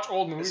 I don't watch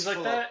old movies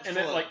like that, and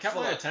it like kept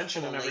my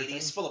attention and everything.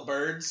 Ladies, full of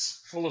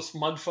birds, full of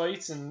mud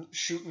fights and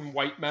shooting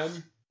white men.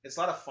 It's a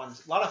lot of fun.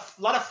 A lot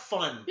of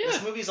fun. Yeah.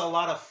 This movie's a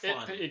lot of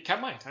fun. It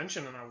kept my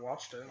attention, and I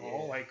watched it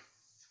all. Like,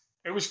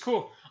 it was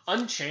cool.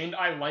 Unchained,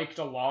 I liked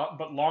a lot,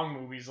 but long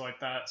movies like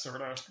that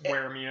sort of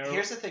wear me out.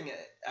 Here's the thing.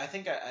 I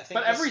think.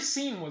 But every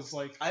scene was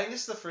like. I think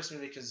this is the first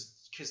movie because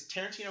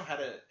Tarantino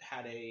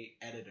had a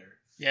editor.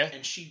 Yeah.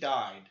 And she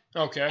died.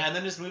 Okay. And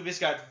then this movie's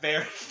got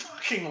very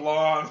fucking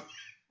long.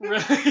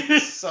 Really?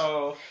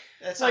 So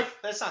it's like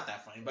that's not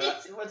that funny.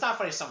 But it's not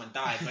funny if someone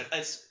died. But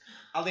it's.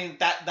 I think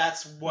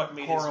that's what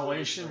made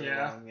correlation, his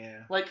long,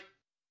 yeah. Like,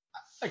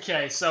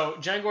 okay, so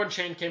Django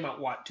Unchained came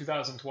out, what,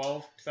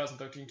 2012?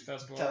 2013,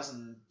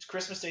 2012?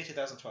 Christmas Day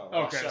 2012.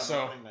 Okay,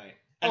 so... Night.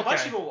 And a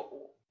bunch of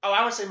people... Oh,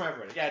 I would say my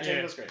verdict. Yeah,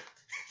 Django's great.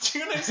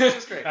 Django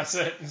was great. That's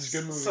it. It's a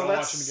good movie. So I'll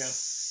watch it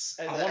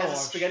again. As a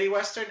spaghetti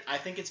western, I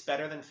think it's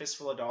better than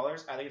Fistful of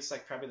Dollars. I think it's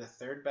like probably the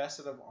third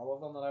best of all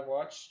of them that I've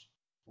watched.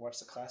 I watched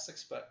the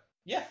classics, but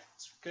yeah,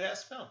 it's a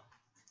good-ass film.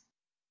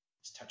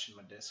 Just touching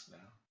my disc now.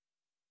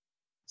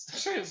 I'm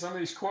sure some of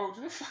these quotes.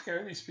 Who the fuck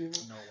are these people?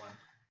 No one.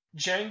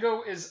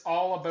 Django is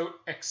all about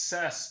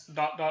excess. ...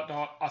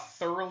 A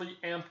thoroughly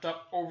amped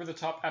up, over the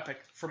top epic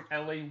from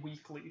LA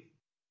Weekly.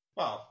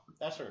 Well,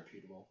 that's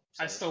reputable.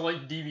 I still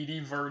like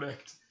DVD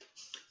Verdict.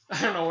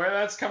 I don't know where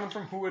that's coming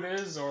from, who it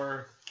is,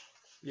 or...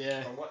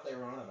 Yeah. Or what they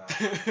were on about.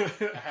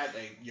 I had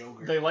a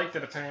yogurt. They liked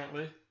it,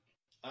 apparently.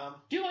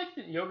 Do you like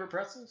the yogurt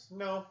pretzels?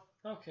 No.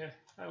 Okay.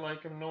 I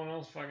like them. No one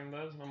else fucking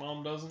does. My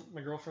mom doesn't.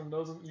 My girlfriend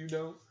doesn't. You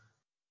don't.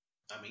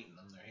 I'm eating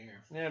them. They're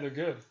here. Yeah, they're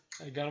good.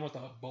 I got them with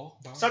the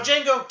bulk bar. So,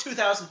 Django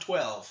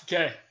 2012.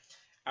 Okay.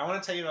 I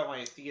want to tell you about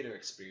my theater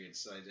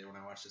experience that I did when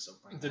I watched this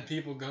opening. Did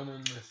people come in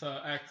with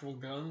actual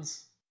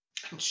guns?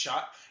 And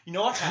shot. You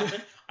know what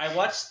happened? I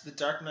watched The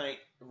Dark Knight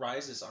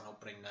Rises on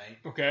opening night.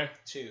 Okay.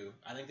 Too.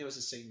 I think it was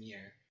the same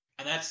year.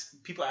 And that's...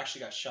 People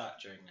actually got shot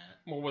during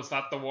that. Well, was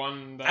that the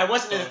one that... I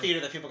wasn't in the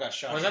theater that people got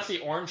shot. Was that the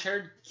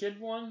orange-haired kid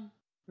one?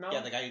 No?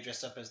 Yeah, the guy who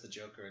dressed up as the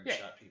Joker and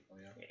shot people,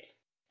 yeah.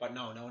 But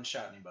no one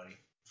shot anybody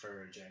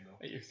for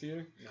Django. At your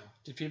theater? No.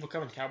 Did people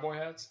come in cowboy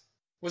hats?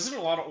 Was it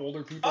a lot of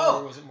older people?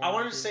 Oh! Or was it more I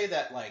wanted to say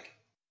that, like,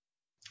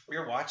 we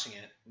were watching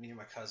it, me and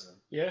my cousin.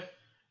 Yeah?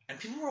 And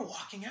people were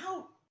walking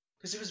out.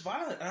 Because it was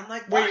violent. And I'm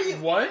like,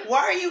 what? Why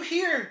are you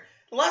here?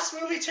 The last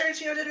movie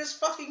Tarantino did was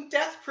fucking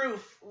Death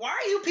Proof. Why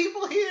are you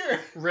people here?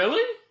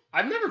 Really?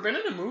 I've never been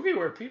in a movie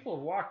where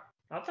people walked...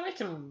 Not that I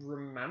can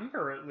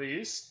remember, at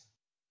least.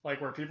 Like,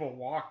 where people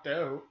walked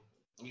out.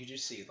 You do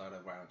see a lot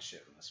of violent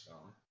shit in this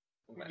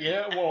film.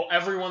 Yeah, well,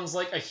 everyone's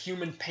like a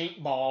human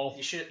paintball.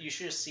 You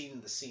should have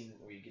seen the scene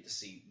where you get to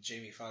see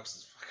Jamie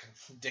Foxx's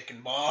fucking dick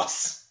and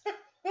balls.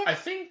 I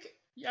think...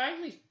 Yeah,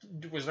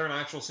 was there an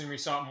actual scene where you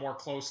saw it more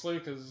closely?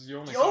 Because you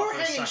only the saw it for a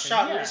overhanging second.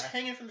 shot Yeah. where it's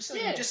hanging from the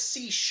ceiling. Yeah. You just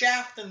see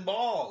shaft and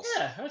balls.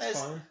 Yeah,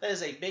 that's fine. That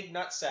is a big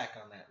nutsack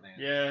on that man.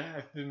 Yeah,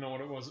 I didn't know what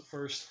it was at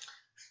first.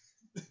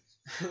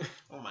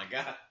 Oh my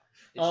god.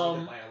 Did you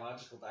need a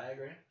biological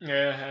diagram?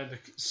 Yeah, I had to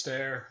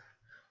stare.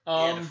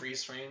 Yeah, the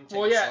freeze frame.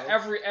 Well, yeah,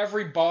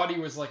 every body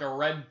was like a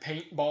red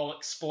paintball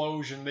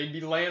explosion. They'd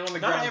be laying on the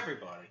ground. Not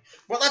everybody.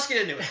 Well, let's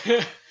get into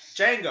it.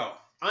 Django,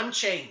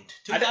 Unchained,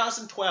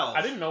 2012.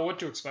 I didn't know what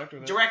to expect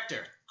with it.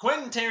 Director,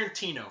 Quentin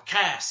Tarantino.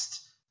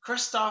 Cast,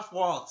 Christoph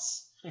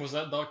Waltz. Was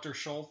that Dr.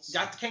 Schultz?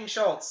 Dr. King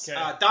Schultz.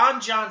 Okay. Don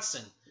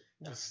Johnson.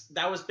 Yes.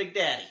 That was Big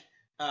Daddy.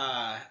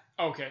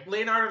 Okay.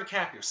 Leonardo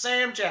DiCaprio.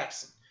 Sam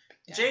Jackson.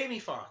 Yeah. Jamie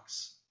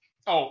Foxx.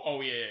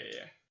 Oh,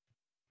 yeah.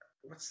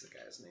 What's the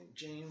guy's name?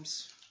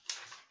 James.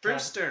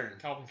 Bruce Stern.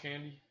 Calvin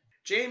Candy.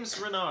 James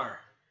Renard.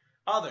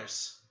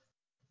 Others.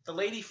 The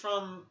lady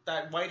from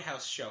that White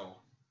House show.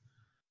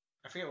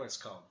 I forget what it's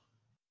called.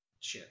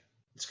 Shit.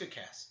 It's a good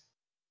cast.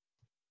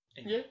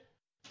 Anyway. Yeah.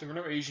 There were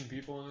no Asian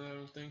people in it, I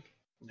don't think.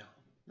 No.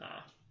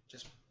 Nah.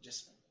 Just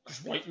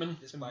white men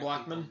and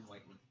black men.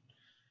 White men.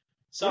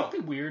 So would it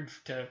be weird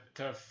to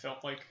film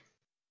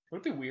would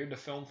it be weird to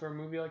film for a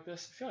movie like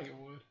this? I feel like it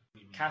would.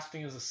 Mm-hmm.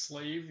 Casting as a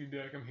slave, you'd be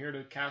like, I'm here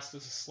to cast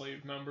as a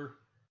slave member.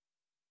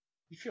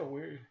 You feel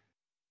weird.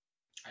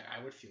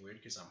 I would feel weird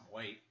because I'm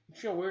white. You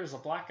feel weird as a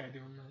black guy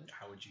doing that.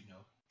 How would you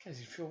know?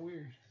 Because you feel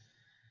weird.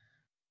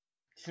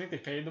 Do you think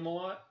they paid them a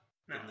lot?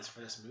 No.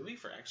 For this movie,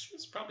 for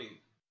extras, probably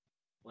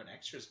what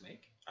extras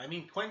make. I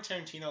mean,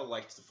 Quentin Tarantino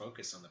likes to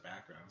focus on the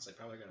backgrounds. They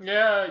probably got.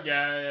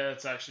 Yeah,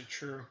 it's actually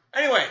true.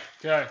 Anyway,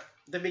 okay.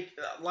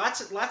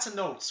 Lots of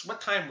notes.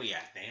 What time we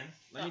at,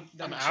 Dan?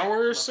 An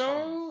hour or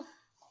so.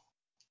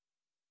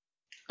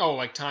 Oh,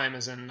 like time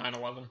is in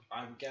 9/11.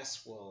 I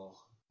guess we'll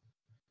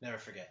never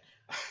forget.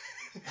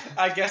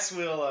 I guess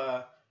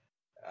we'll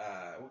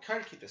try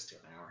to keep this to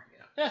an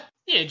hour.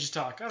 Yeah, just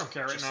talk. I don't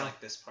care just right now. Like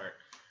this part.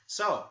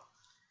 So,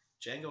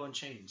 Django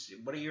Unchained.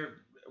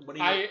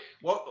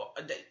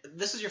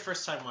 This is your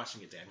first time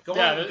watching it, Dan.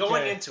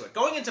 Going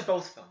into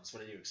both films, what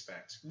did you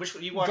expect? Which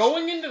one you watched?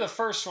 Going into the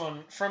first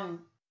one,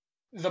 from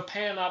the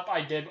pan up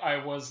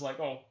I was like,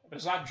 oh,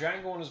 is that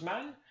Django and his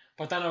men?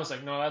 But then I was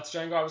like, no, that's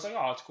Django. I was like,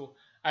 oh, it's cool.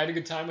 I had a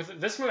good time with it.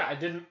 This movie,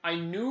 I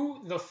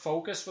knew the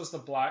focus was the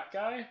black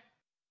guy,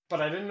 but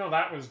I didn't know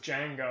that was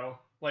Django.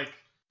 Like,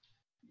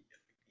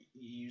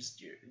 you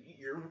used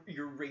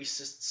your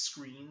racist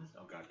screen.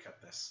 Oh God,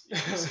 cut this. Your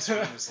racist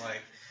screen was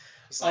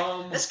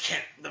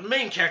like, the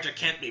main character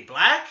can't be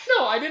black.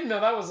 No, I didn't know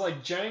that was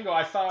like Django.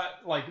 I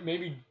thought like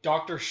maybe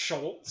Dr.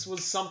 Schultz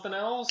was something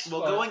else.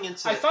 Well,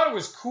 I thought it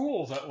was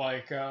cool that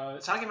like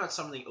talking about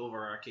some of the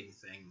overarching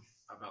thing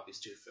about these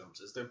two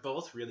films is they're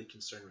both really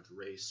concerned with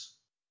race.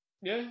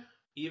 Yeah.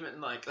 Even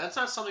like that's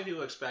not something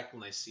people expect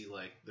when they see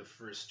like the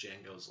first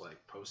Django's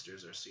like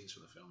posters or scenes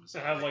from the film.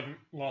 It had like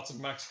lots of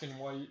Mexican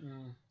white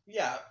and.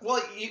 Yeah,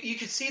 well, you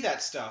could see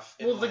that stuff.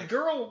 Well, the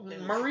girl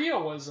Maria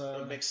was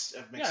a mixed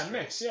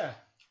mix, yeah.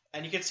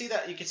 And you could see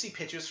that. You could see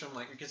pictures from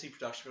like you could see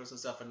production photos and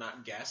stuff, and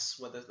not guess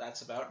what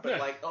that's about. But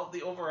like,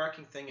 the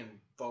overarching thing in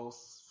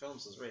both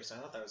films is race. I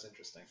thought that was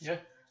interesting. Yeah.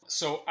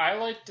 So I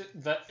liked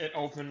that it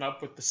opened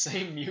up with the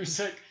same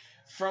music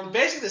from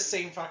basically the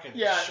same fucking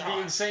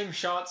the same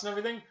shots and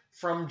everything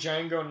from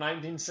Django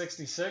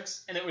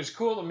 1966, and it was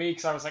cool to me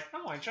because I was like,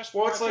 oh, it's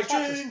like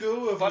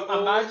Django, but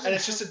imagine, and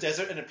it's just a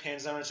desert and it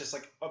pans down. And it's just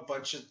like a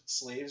bunch of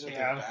slaves with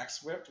their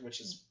backs whipped,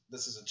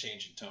 this is a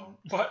change in tone.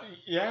 But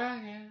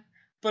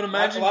but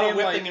imagine a lot being of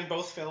whipping like, in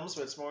both films,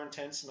 but it's more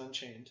intense and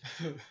Unchained.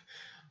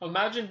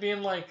 Imagine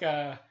being like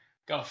got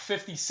a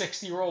 50,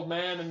 60-year-old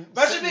man and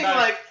Imagine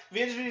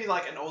being being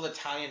like an old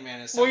Italian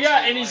man. Well,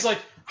 yeah, and he's like,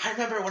 I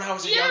remember when I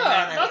was a young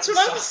man. That's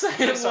what I was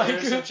saying. I saw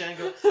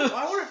Django. Oh,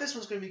 I wonder if this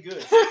one's gonna be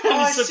good. Oh,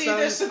 I see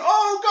this, and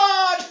oh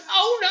god,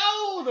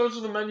 oh no, those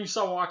are the men you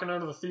saw walking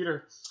out of the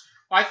theater.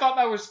 I thought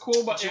that was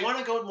cool, but do you want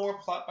to go more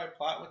plot by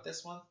plot with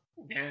this one?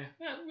 Yeah.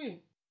 I mean,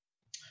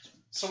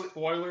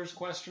 spoilers?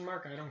 Question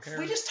mark. I don't care.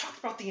 We just talked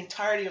about the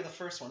entirety of the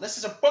first one. This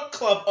is a book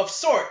club of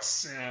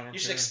sorts. Yeah, you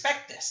should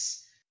expect this.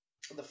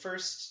 The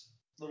first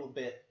little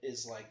bit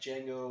is like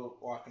Django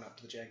walking up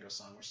to the Django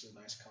song, which is a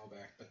nice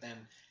callback. But then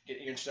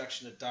get your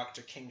introduction to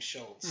Dr. King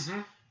Schultz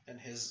and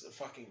his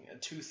fucking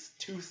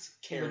tooth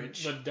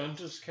carriage, the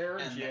dentist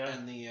carriage,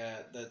 and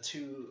the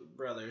two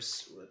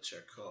brothers, which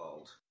are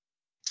called.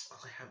 All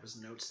I have is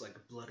notes like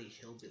bloody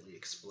hillbilly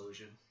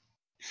explosion.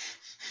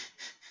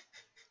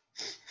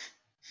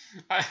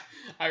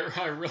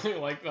 I really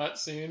like that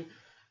scene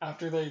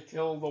after they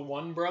kill the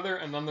one brother,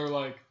 and then they're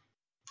like.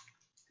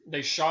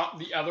 They shot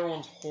the other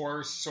one's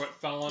horse, so it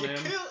fell on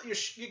him.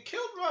 You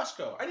killed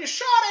Roscoe, and you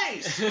shot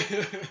Ace!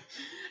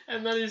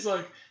 And then he's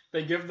like,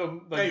 they give the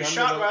gun you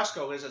shot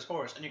Roscoe as his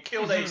horse, and you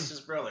killed Ace,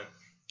 his brother.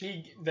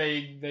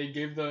 They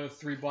gave the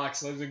three black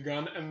slaves a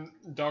gun, and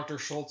Dr.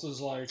 Schultz is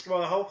like...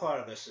 Well, the whole plot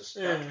of this is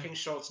Dr. King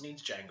Schultz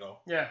needs Django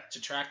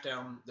to track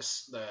down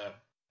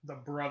the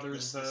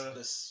brothers,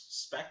 the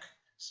spec...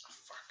 Oh,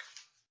 fuck.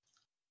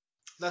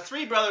 The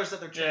three brothers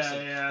that they're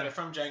chasing that are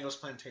from Django's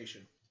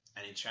plantation.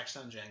 And he tracks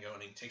down Django,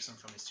 and he takes them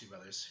from his two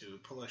brothers, who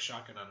pull a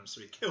shotgun on him,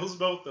 so he kills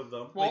both of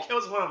them. Well, he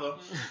kills one of them,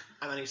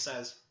 and then he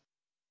says,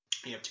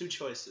 you have two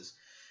choices.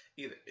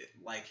 Either,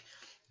 like,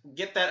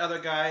 get that other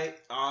guy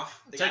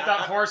off. Take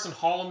that horse and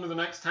haul him to the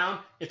next town.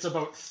 It's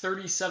about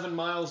 37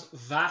 miles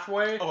that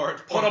way. Or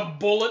put a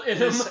bullet in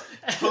him.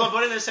 Pull a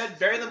bullet in his head,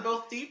 bury them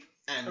both deep.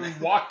 And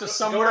walk to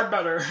somewhere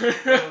better.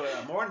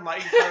 A more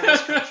enlightened part of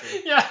this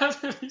country.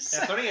 That's what he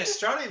said. If there are any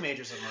astronomy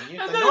majors among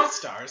you, the North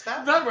Star is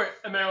that way.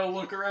 And they all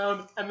look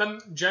around, and then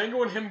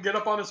Django and him get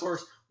up on his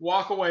horse,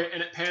 walk away,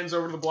 and it pans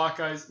over to the black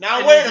guys.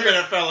 Now wait a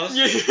minute, fellas.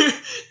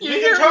 You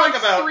can talk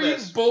about three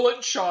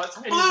bullet shots.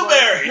 And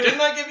Blueberry,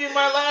 didn't I give you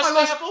my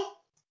last apple?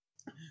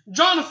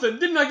 Jonathan,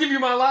 didn't I give you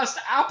my last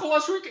apple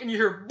last week? And you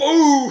hear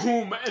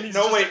boom, and he's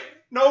No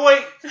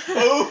wait,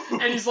 boom.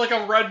 And he's like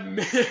a red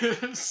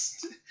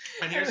mist.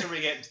 And here's where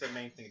we get into the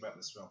main thing about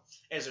this film.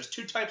 Is there's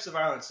two types of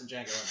violence in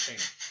Django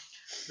Unchained.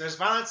 There's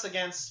violence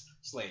against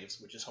slaves,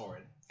 which is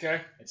horrid.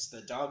 Okay. It's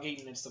the dog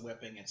eating, it's the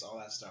whipping, it's all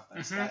that stuff.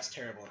 That's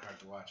terrible and hard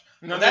to watch.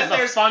 And then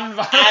there's fun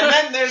violence. And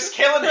then there's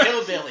killing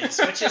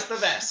hillbillies, which is the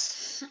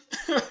best.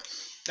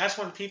 That's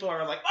when people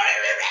are like,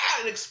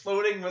 and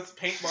exploding with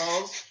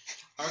paintballs,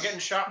 or getting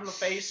shot in the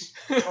face,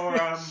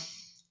 or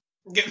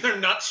getting their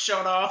nuts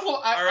shot off,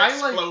 or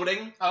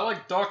exploding. I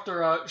like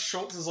Dr.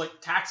 Schultz's like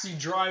taxi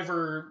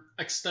driver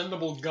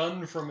extendable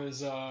gun from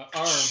his arm.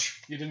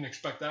 You didn't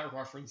expect that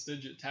reference,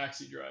 did you?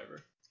 Taxi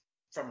driver.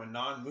 From a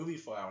non-movie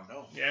file,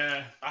 no.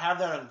 Yeah. I have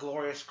that on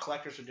Glorious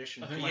Collector's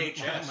Edition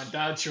VHS. My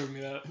dad showed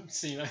me that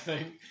scene, I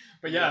think.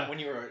 But yeah. When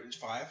you were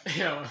 5?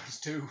 Yeah, when I was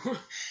 2.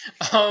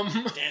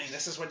 Danny,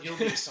 this is what you'll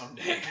be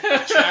someday.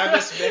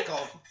 Travis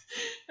Bickle.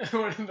 I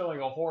went into like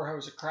a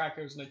whorehouse, a crack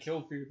house, and I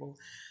killed people.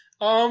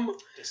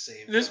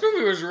 This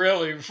movie was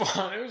really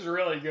fun. It was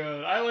really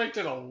good. I liked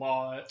it a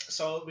lot.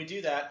 So we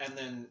do that, and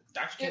then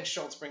Dr. King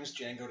Schultz brings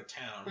Django to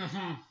town.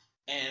 Mm-hmm.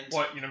 And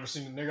what? You never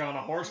seen a nigga on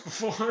a horse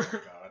before? Oh,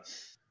 God.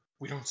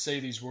 We don't say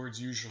these words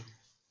usually.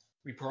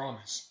 We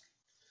promise.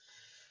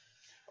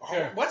 Oh,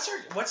 yeah.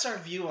 What's our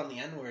view on the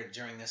N-word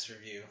during this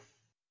review?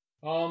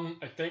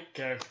 I think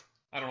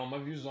I don't know. My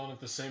views on it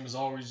the same as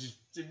always.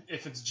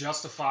 If it's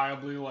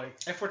justifiably like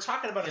if we're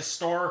talking about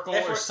historical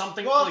or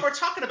something. Well, if we're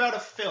talking about a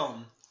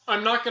film.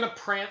 I'm not going to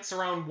prance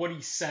around what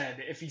he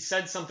said. If he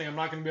said something, I'm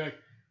not going to be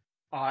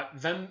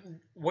like, then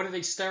what are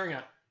they staring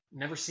at?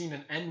 Never seen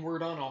an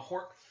N-word on a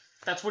horse.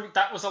 That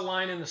was a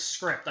line in the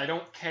script. I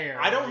don't care.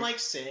 I don't like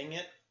saying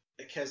it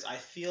because I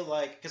feel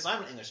like, because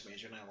I'm an English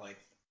major and I like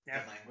the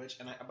language,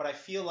 but I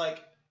feel like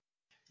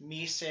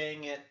me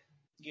saying it,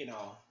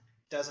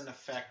 doesn't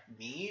affect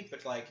me,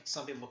 but like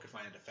some people could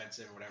find it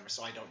offensive or whatever,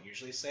 so I don't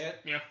usually say it.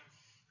 Yeah.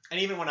 And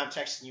even when I'm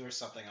texting you or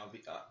something, I'll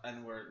be,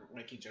 and we're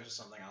making jokes or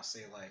something, I'll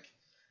say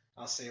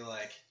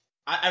like,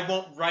 I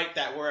won't write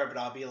that word, but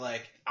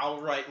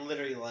I'll write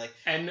literally like,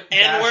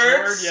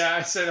 N-words? Yeah,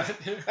 I say that.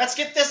 Let's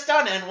get this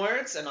done,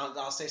 N-words, and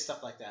I'll say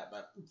stuff like that,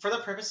 but for the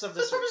purpose of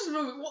this... For the purpose of the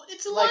movie, well,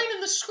 it's a line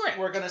in the script.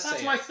 We're gonna say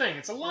That's my thing,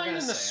 it's a line in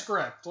the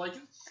script. Like,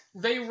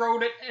 they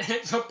wrote it, and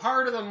it's a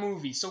part of the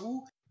movie,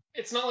 so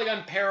it's not like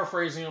I'm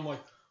paraphrasing, I'm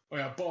like, oh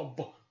yeah,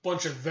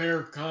 bunch of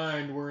their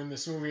kind were in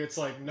this movie. It's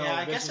like, no,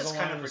 I guess it's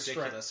kind of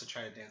ridiculous to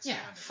try to dance around it.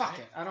 Yeah, fuck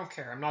it. I don't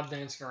care. I'm not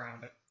dancing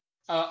around it.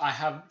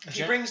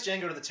 He brings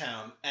Django to the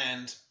town,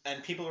 and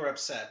people are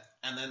upset,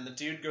 and then the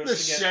dude goes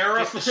to get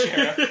the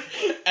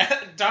sheriff.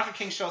 And Dr.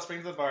 King Schultz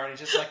brings to the bar, and he's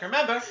just like,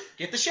 remember,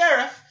 get the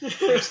sheriff.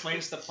 He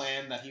explains the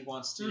plan that he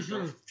wants to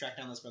go track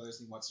down those brothers,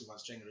 and he wants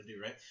Django to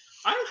do, right?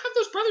 I don't have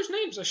those brothers'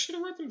 names. I should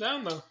have written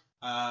them down, though.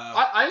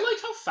 I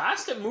liked how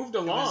fast it moved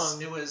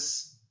along. It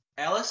was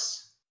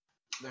Ellis.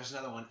 There's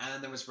another one, and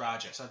then there was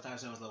Raja.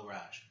 Sometimes known as Little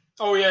Raj.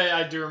 Oh yeah,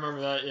 I do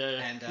remember that. Yeah,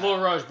 yeah. And, Little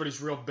Raj, but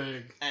he's real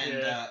big. And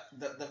yeah.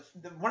 The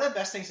one of the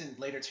best things in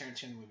later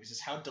Tarantino movies is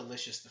how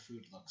delicious the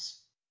food looks.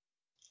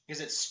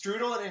 Because it's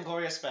Strudel and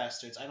Inglourious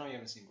Bastards. I know you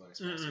haven't seen Inglourious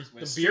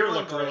Bastards. The beer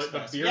looked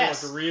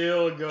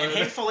real good. And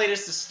Hateful Eight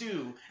is the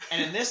stew.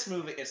 And in this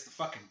movie, it's the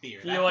fucking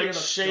beer. He like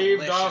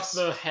shaved off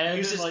the head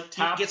and like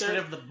tapped gets rid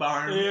of the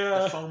barn,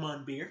 the foam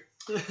on beer.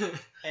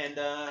 And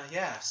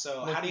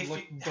so how do you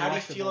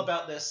feel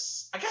about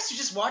this? I guess you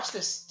just watched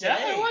this today.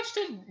 Yeah, I watched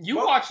it. You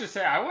watched it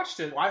today. I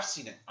watched it. Well, I've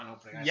seen it on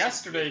opening.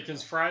 Yesterday,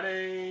 because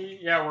Friday.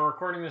 Yeah, we're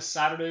recording this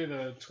Saturday,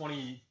 the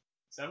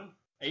 27th,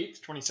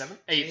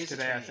 8th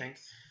today, I think.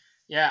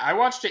 Yeah, I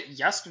watched it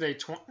yesterday.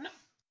 Today's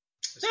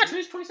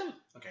 27th.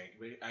 Okay,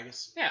 I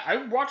guess. Yeah,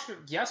 I watched it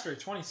yesterday,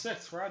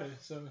 26th, Friday.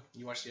 So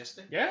you watched it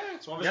yesterday? Yeah,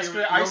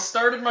 yesterday. I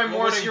started my morning.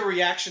 What was your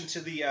reaction to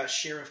the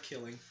sheriff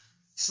killing?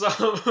 So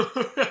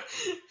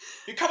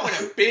you come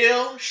into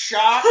Bill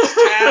Shop's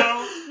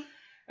town.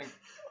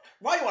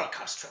 Why you want to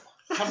cause trouble?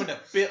 Coming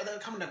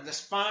to this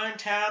fine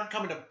town,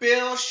 coming to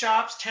Bill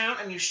Shop's town,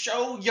 and you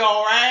show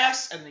your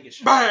ass, and then you get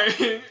shot.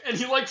 Bang! And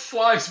he like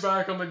flies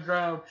back on the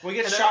ground. Well, he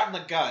gets shot in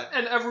the gut,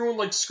 and everyone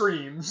like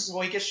screams.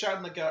 Well, he gets shot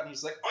in the gut, and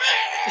he's like,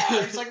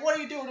 he's like, "What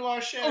are you doing to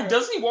our sheriff?" Oh,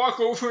 doesn't he walk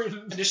over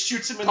and just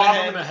shoots him in the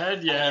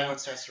head? Yeah. And everyone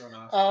starts to run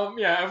off.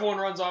 Yeah, everyone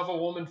runs off. A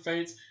woman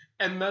faints,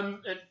 and then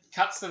it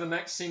cuts to the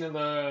next scene of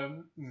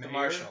the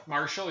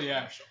Marshal,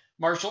 yeah.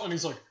 Marshal, and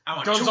he's like,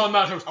 guns on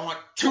that house. I want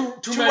two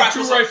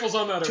rifles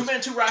on that house. Two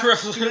men, two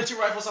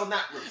rifles on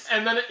that roof.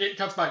 And then it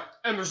cuts back,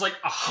 and there's like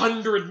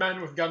 100 men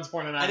with guns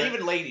pointed at it. And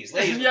even ladies.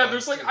 Yeah,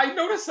 there's like, I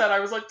noticed that.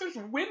 I was like, there's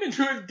women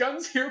who have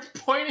guns here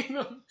pointing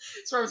them.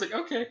 So I was like,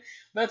 okay,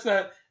 that's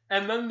that.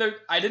 And then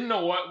I didn't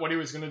know what he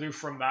was going to do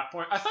from that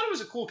point. I thought it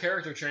was a cool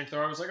character change,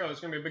 though. I was like, oh, there's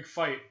going to be a big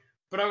fight.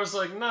 But I was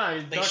like, nah,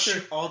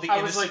 shoot all the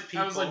innocent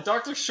people. I was like,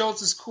 Dr.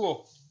 Schultz is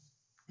cool.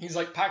 He's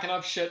like packing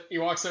up shit. He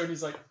walks out and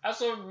he's like, as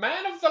a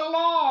man of the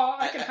law,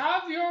 I can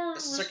have your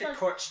circuit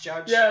court's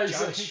judge. Yeah, he's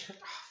like,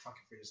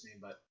 fucking forget his name,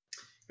 but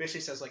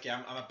basically says like,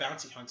 yeah, I'm a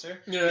bounty hunter.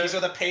 Yeah. These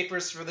are the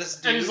papers for this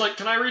dude. And he's like,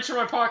 can I reach in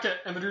my pocket?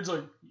 And the dude's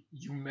like,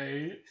 you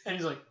may. And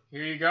he's like,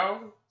 here you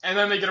go. And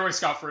then they get away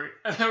scot-free.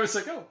 And I was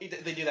like, oh. They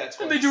do that twice.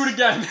 And they do it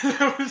again. And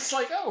I was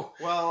like, oh.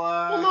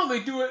 Well, no,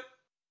 they do it.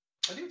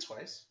 I do it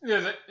twice.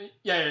 Yeah,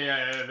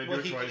 they do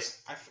it twice.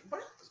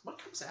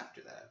 What comes after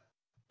that?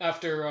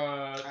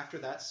 After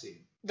that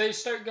scene, they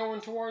start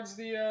going towards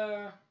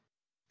the.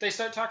 They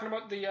start talking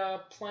about the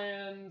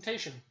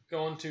plantation,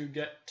 going to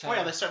get.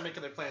 They start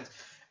making their plans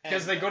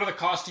because they go to the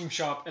costume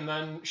shop, and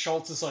then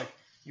Schultz is like,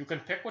 "You can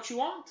pick what you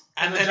want,"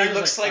 and then he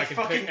looks like I can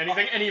fucking pick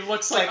anything, and he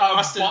looks like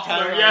Austin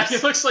Powers. Yeah, he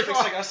looks like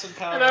Austin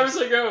Powers. And I was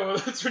like, "Oh,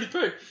 that's pretty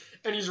big."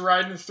 And he's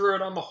riding through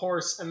it on the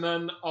horse, and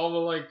then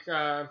all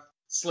the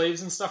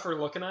slaves and stuff are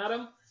looking at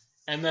him,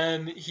 and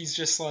then he's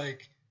just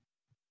like,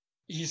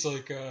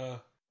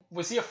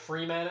 was he a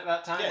free man at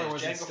that time? Yeah, or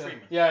was Django Freeman.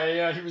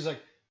 Yeah. He was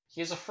like,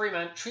 he is a free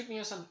man. Treat me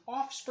as an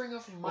offspring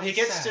of myself. Well, he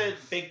gets to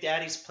Big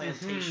Daddy's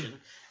plantation,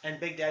 and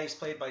Big Daddy's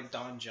played by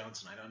Don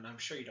Johnson. I'm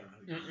sure you don't know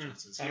who Don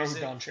Johnson is. I know who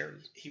Don Cherry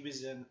is. He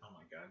was in, oh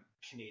my god,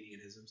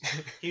 Canadianisms.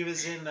 He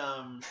was in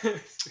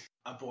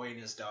A Boy and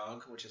His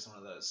Dog, which is one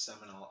of those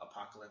seminal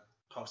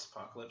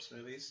post-apocalypse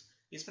movies.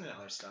 He's been in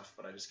other stuff,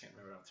 but I just can't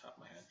remember off the top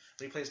of my head.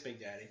 But he plays Big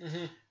Daddy.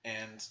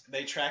 And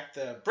they track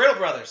the Brittle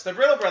Brothers. The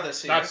Brittle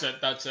Brothers here.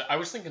 That's it. I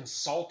was thinking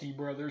Salty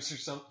Brothers or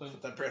something.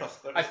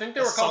 I think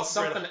they were called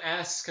something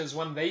S, because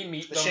when they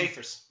meet the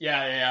Schaefers.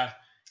 Yeah.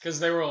 Because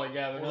they were like,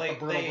 they're not the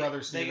Brittle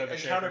Brothers. They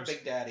encounter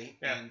Big Daddy,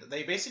 and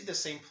they basically the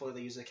same ploy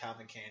they use at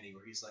Calvin Candy,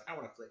 where he's like,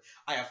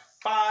 I have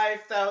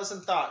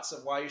 5,000 thoughts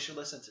of why you should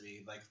listen to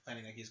me, like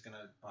planning like he's going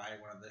to buy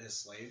one of his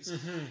slaves. And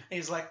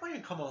he's like, why don't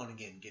you come on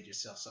again and get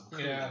yourself some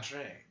cool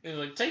drink? He's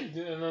like,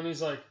 and then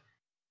he's like,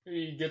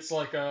 he gets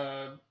like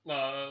a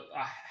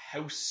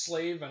house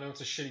slave. I know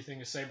it's a shitty thing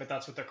to say, but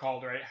that's what they're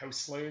called, right? House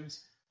slaves.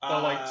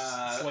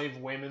 The slave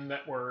women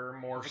that were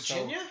more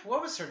Virginia? So...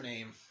 What was her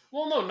name?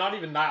 Well, no, not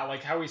even that.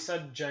 Like how he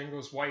said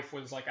Django's wife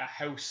was like a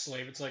house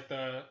slave. It's like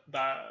the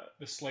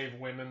slave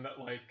women that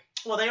like...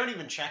 Well, they aren't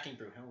even tracking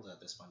Brunhilde at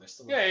this point. They're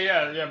still...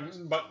 Yeah.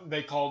 But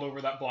they called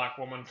over that black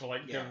woman to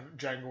like give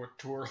Django a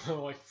tour of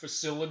like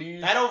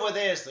facilities. That over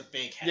there is the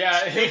big house.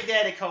 Yeah. Big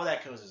Daddy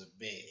Kodakos is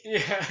big.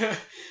 Yeah.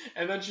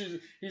 And then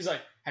he's like,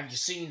 have you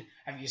seen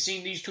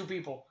these two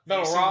people?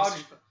 Little Raj,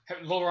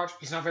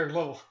 he's not very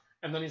little.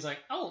 And then he's like,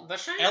 oh,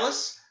 that's right.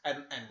 Ellis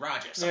and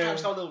Roger.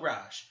 Sometimes called Little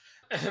Raj.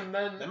 And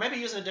then... They might be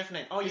using a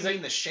different name. Oh, you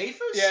mean the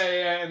Schaefers?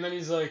 Yeah. And then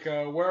he's like,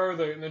 where are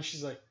they? And then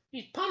she's like,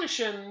 he's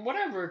punishing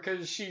whatever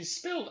because she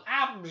spilled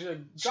apples.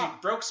 She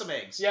broke some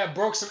eggs. Yeah,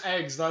 broke some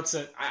eggs. That's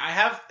it. I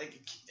have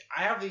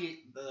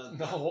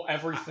the whole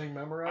everything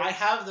memorized. I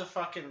have the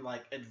fucking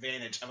like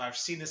advantage of I've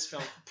seen this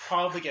film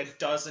probably a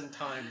dozen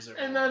times.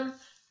 And then...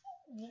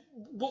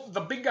 Well, the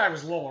big guy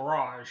was Lil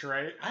Raj,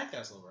 right? I think that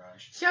was Lil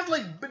Raj.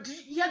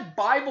 He had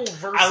Bible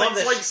verses. I love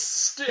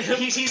this. He's like,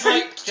 he's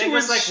like, to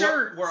his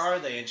shirt. Where are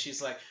they? And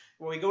she's like,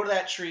 Well, we go to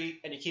that tree,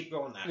 and you keep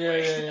going that Yeah,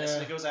 way. yeah, yeah. So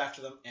he goes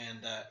after them, and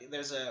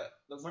there's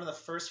one of the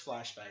first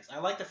flashbacks. I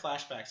like the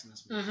flashbacks in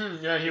this movie.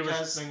 Mm-hmm. Yeah, he was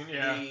Because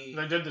thinking,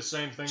 they did the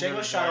same thing.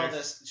 Django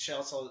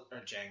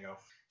Django.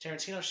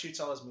 Tarantino shoots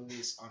all his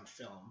movies on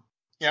film.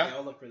 So Yeah. they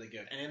all look really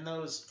good. And in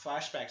those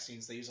flashback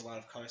scenes, they use a lot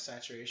of color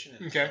saturation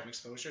and Okay. film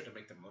exposure to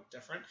make them look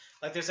different.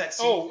 Like there's that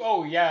scene.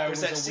 Oh yeah.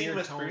 There's that scene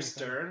with tone Bruce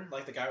thing. Dern,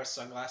 like the guy with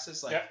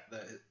sunglasses, like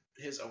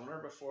his owner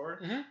before.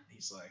 Mm-hmm.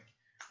 He's like,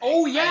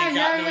 Oh I yeah, ain't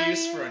got no yeah,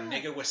 use yeah, for a yeah.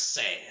 nigga with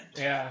sand.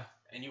 Yeah.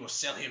 And you will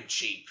sell him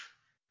cheap.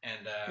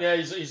 And Yeah,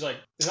 he's like,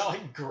 is that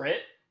like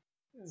grit?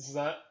 Is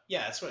that?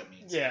 yeah, that's what it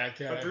means. Yeah,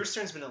 okay. But Bruce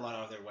Dern's been in a lot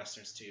of other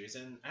westerns too. He's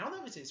in, I don't know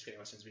if he's in spaghetti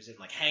westerns, but he's in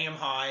like Hang 'Em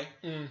High.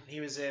 Mm. He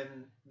was in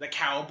The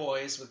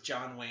Cowboys with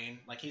John Wayne.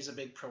 Like he's a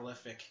big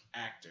prolific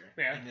actor.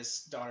 Yeah. And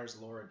his daughter's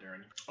Laura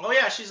Dern. Oh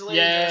yeah, she's a lady.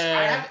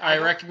 Yeah, I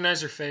don't-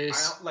 recognize her I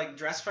face. don't like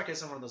Dress Fuck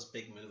isn't one of those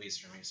big movies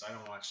for me, so I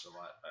don't watch it a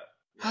lot. But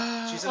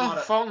yeah. She's in a lot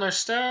of. Fault in Our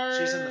Stars.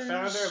 She's in The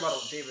Founder, a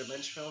lot of David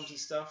Lynch films and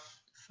stuff.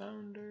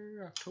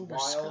 Founder, October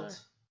Wild.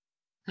 Sky.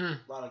 Hmm.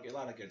 A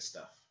lot of good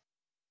stuff.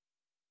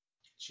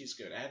 She's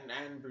good,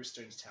 and Bruce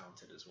Dern's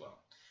talented as well.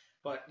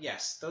 But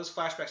yes, those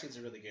flashback scenes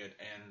are really good,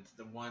 and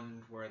the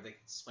one where they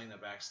explain the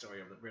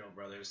backstory of the Riddle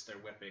brothers, they're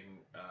whipping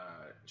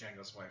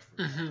Django's wife.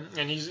 Mm-hmm.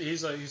 And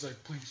he's like,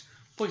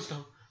 please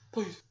don't,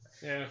 please.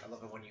 Yeah. I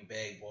love it when you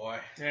beg, boy.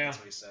 Yeah. That's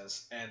what he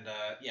says. And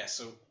yeah,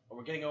 so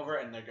we're getting over,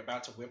 and they're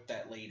about to whip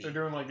that lady. They're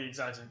doing like the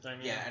exact same thing.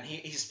 Yeah, and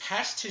he's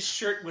patched his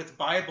shirt with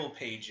Bible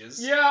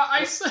pages. Yeah,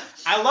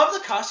 I love the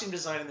costume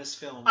design in this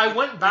film. I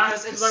went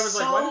back because I was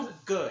like, what is it?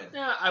 good.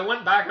 Yeah, I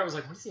went back. I was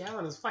like, what does he have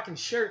on his fucking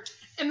shirt?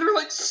 And they're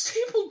like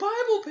stapled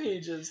Bible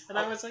pages. And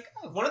I was like,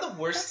 oh, one of the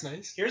worst. That's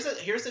nice.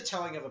 Here's the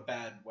telling of a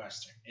bad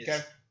western. It's Okay.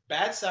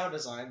 bad sound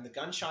design. The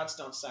gunshots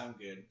don't sound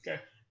good. Okay.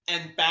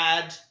 And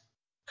bad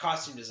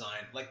costume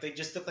design. Like they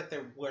just look like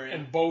they're wearing.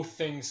 And both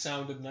things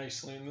sounded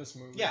nicely in this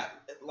movie. Yeah,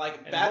 like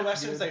And bad looked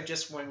westerns, good. they're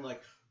just wearing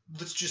like,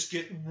 let's just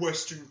get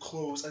western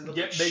clothes and look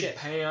Get like big shit.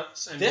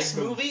 pants and This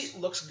big movie boobs.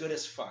 looks good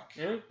as fuck.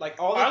 Yeah.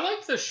 Like all the, I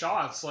like the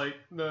shots, like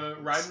the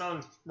riding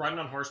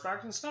on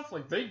horseback and stuff.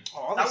 Like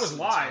all that the was scenes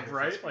live, are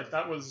right? different. Like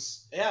that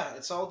was. Yeah,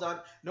 it's all done.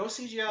 No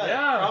CGI.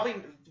 Yeah.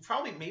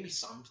 Probably maybe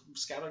some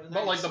scattered in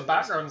there. But like the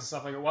background and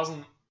stuff, like it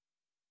wasn't.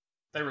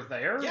 They were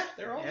there. Yeah,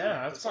 they're all Yeah, there.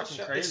 that's It's all fucking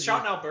shot, crazy. It's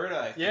shot in Alberta,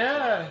 I think. Yeah. A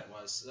lot of it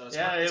was. So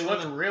Yeah, it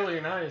looked really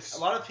nice.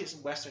 A lot of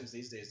pieces, westerns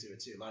these days do it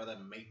too. A lot of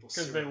them maple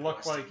syrup. Because they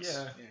look like,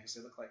 westerns. yeah. because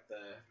they look like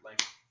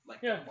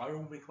Yeah.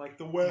 Wyoming, like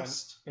the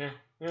West. Yeah.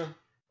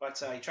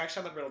 But he tracks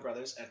down the Riddle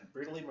brothers and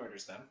brutally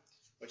murders them,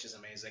 which is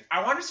amazing.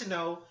 I wanted to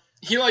know.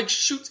 He like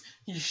shoots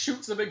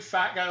the big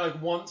fat guy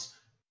like once,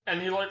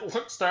 and he like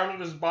looks down at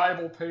his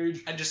Bible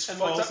page And just and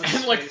falls looks in up, his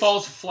and like face.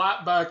 falls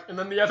flat back, and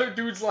then the other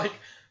dude's like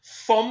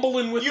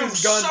fumbling with You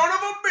his gun son of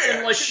a bitch!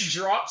 and like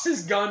drops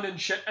his gun and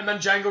shit, and then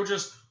Django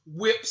just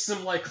whips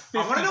him like 50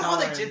 I want to know how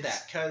they times. did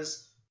that,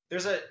 because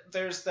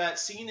there's that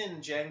scene in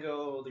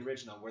Django the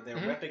original where they're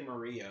Mhm. whipping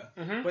Maria,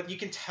 Mhm. but you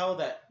can tell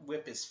that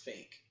whip is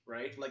fake,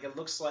 right? Like it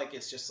looks like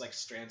it's just like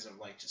strands of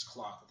like just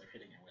cloth that they're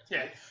hitting it with. Yeah.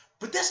 Right?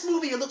 But this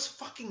movie, it looks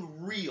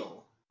fucking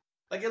real.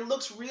 Like it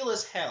looks real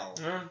as hell.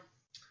 Yeah.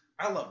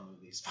 I love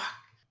movies. Fuck.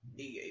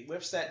 He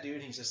whips that dude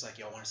and he's just like,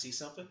 yo, want to see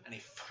something? And he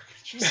fucking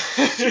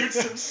just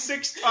shoots him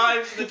 6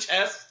 times in the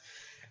chest.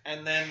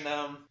 And then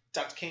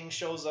Dr. King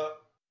shows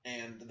up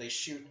and they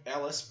shoot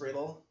Ellis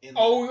Brittle in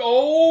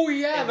Oh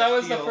yeah, in that the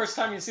was the field. first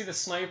time you see the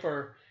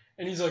sniper,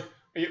 and he's like,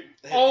 his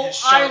I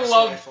sharp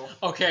love. rifle.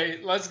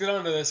 Okay, let's get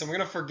on to this. I'm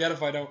gonna forget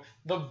if I don't.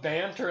 The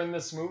banter in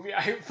this movie,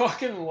 I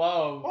fucking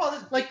love.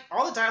 Well, Like-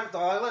 all the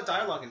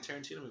dialogue in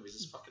Tarantino movies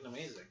is fucking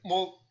amazing.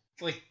 Well,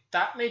 like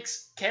that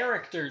makes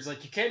characters.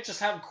 Like you can't just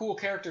have cool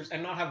characters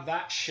and not have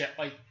that shit.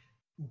 Like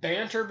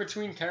banter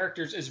between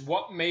characters is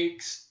what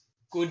makes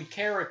good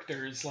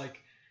characters. Like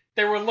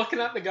they were looking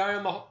at the guy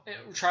on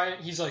the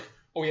trying. He's like,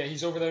 oh yeah,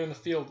 he's over there in the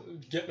field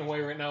getting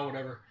away right now,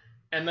 whatever.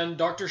 And then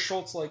Dr.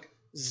 Schultz like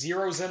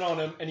zeroes in on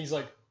him and he's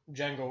like,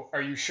 Django,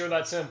 are you sure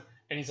that's him?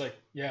 And he's like,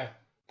 yeah,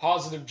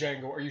 positive,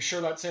 Django. Are you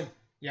sure that's him?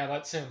 Yeah,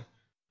 that's him.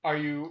 Are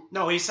you?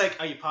 No, he's like,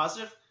 are you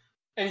positive?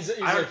 And he's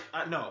I,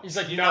 like, no. he's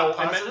like, You're no. not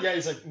I meant, positive? yeah,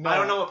 he's like, no. I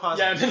don't know what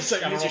positive. Yeah, and then it's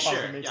like, I don't know Means what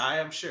you're positive sure. means. Yeah, I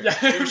am sure.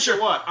 Yeah, You're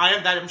sure what?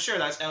 I'm sure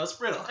that's Ellis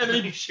Brittle. And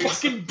then he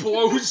shoots fucking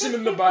blows him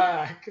in the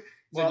back. He's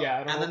Well, like, yeah,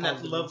 I don't know and then what that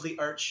positive lovely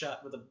art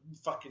shot with a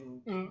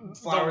fucking means.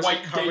 The flowers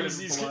white covered in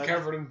daisies blood.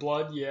 covered in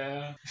blood,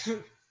 yeah.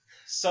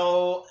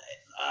 So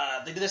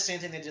they do the same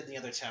thing they did in the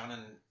other town,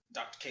 and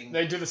Dr. King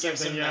They do the same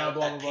gives thing, him yeah, that,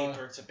 blah, that blah, blah.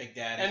 paper to Big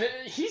Daddy.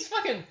 And he's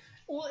fucking,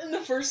 well, in the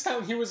first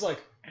town, he was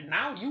like, and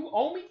now you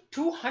owe me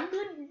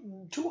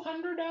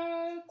 200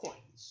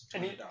 coins.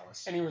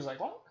 And he was like,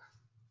 what?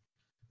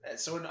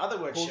 So in other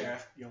words, Cool.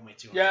 Sheriff, you owe me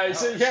 $200. Yeah, he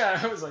said, yeah,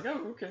 I was like,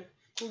 oh, okay.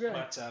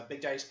 But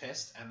Big Daddy's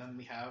pissed, and then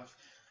we have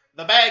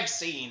the bag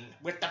scene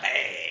with the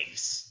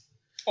bags.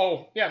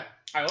 Oh, yeah,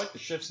 I like the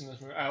shifts in this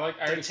movie. I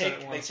already said it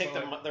They once. take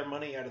but, their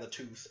money out of the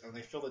tooth, and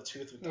they fill the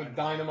tooth with with dynamite.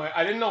 dynamite.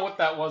 I didn't know what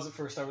that was at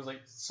first. I was like,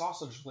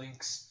 sausage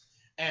links.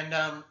 And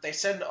they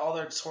send all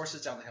their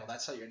horses down the hill.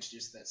 That's how you're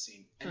introduced to that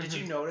scene. And did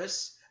you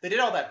notice They did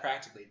all that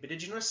practically, but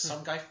did you notice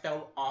some guy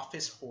fell off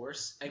his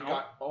horse and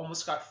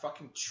almost got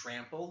fucking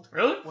trampled?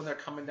 Really? When they're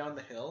coming down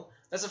the hill?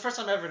 That's the first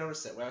time I ever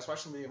noticed it. When I was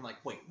watching the movie, I'm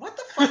like, wait, what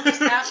the fuck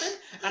just happened?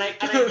 And I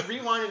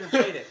rewinded and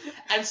played it.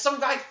 And some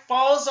guy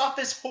falls off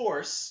his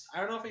horse. I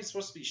don't know if he's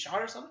supposed to be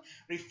shot or something,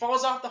 but he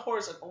falls off the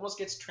horse and almost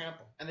gets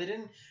trampled. And they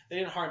didn't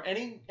harm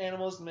any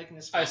animals in making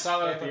this film. I saw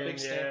that they at have the a big end,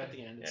 stamp yeah. at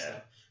the end and Yeah.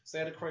 stuff. So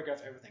they had to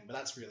choreograph everything, but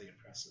that's really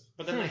impressive.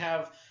 But then they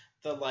have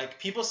the, like,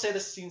 people say the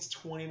scene's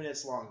 20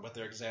 minutes long, but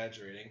they're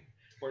exaggerating.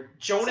 Where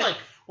Jonah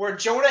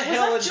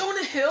Hill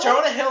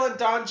and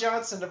Don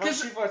Johnson, a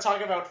bunch of people are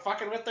talking about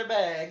fucking with their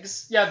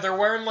bags. Yeah, they're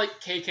wearing like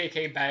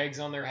KKK bags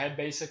on their head,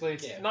 basically.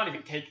 It's not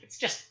even cake.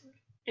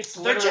 It's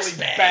literally just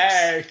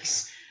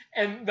bags.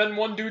 And then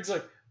one dude's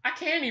like, I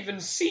can't even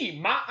see.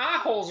 My eye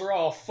holes are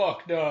all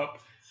fucked up.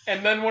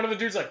 And then one of the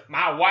dudes like,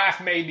 my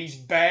wife made these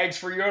bags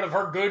for you out of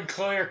her good,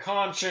 clear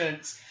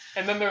conscience.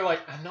 And then they're like,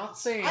 I'm not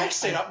saying... I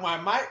stayed up,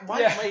 my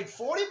wife made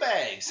 40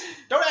 bags.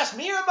 Don't ask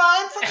me or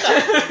mine for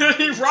nothing.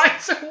 He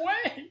rides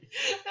away.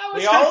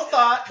 We all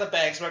thought the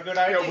bags were a good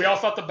idea. Yeah, we all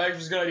thought the bags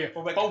was a good idea.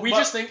 But we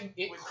just think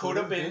it could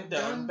have been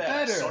done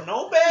better. better. So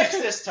no bags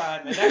this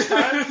time. And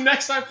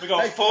next time, we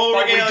go full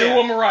regalia. We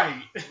do them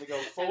right. We go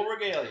full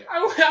regalia.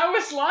 I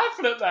was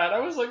laughing at that. I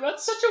was like,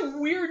 that's such a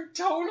weird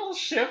tonal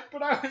shift,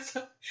 but it's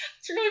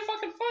really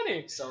fucking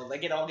funny. So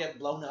they all get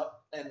blown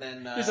up, and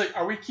then... He's like,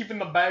 are we keeping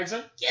the bags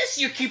on? Yes,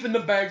 you're keeping the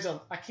bags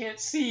on. I can't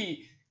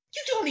see.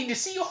 You don't need to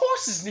see. Your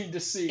horses need to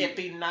see. It'd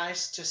be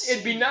nice to see.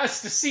 It'd be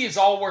nice to see is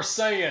all we're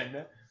saying.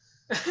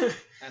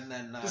 And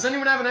then... does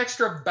anyone have an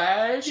extra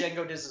bag?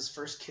 Django does his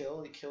first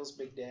kill. He kills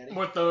Big Daddy.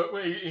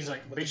 He's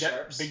like, Big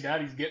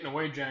Daddy's getting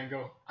away,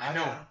 Django. I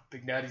know.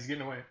 Big Daddy's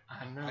getting away.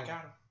 I know. I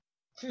got him.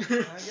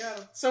 I got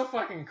him. So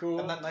fucking cool.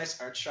 And that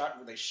nice art shot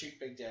where they shoot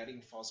Big Daddy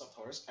and he falls off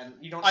the horse, and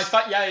you don't.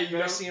 You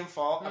don't see him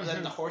fall, and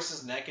then the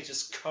horse's neck is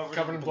just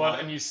covered in blood,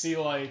 and you see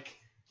like,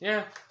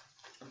 I'm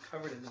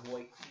covered in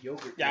white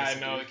yogurt. Yeah,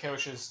 basically. I know the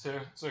couch is too.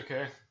 It's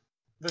okay.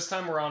 This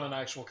time we're on an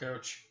actual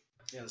couch.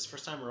 Yeah, this is the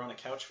first time we're on a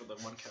couch for the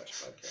One Couch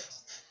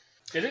podcast.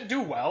 Did it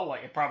do well?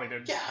 Like, it probably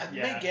did. Yeah, it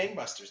made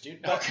gangbusters,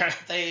 dude. But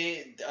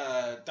okay.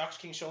 Dr.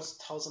 King Schultz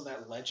tells them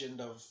that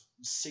legend of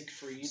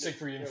Siegfried and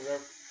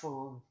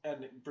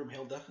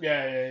Broomhilda.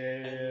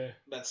 Yeah.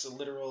 That's a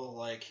literal,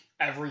 like...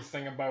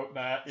 everything about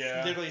that,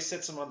 yeah. Literally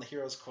sits him on the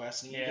hero's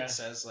quest, and he even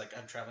says, like,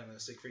 I'm traveling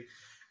with Siegfried.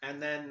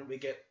 And then we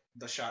get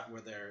the shot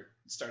where they're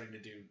starting to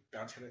do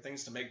bounty hunter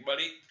things to make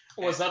money.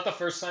 Was that the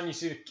first time you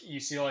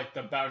see like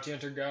the bounty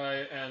hunter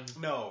guy and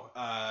no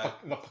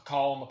the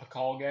Pakal and the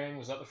Pakal gang?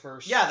 Was that the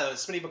first? Yeah, the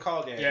Spinny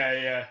Pakal gang.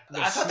 Yeah.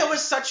 I thought that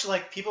was such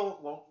like people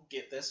won't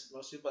get this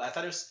most people. But I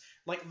thought it was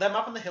like them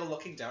up on the hill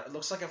looking down. It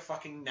looks like a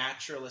fucking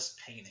naturalist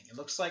painting. It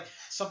looks like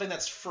something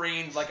that's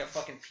framed like a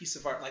fucking piece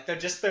of art. Like they're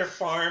just their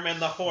farm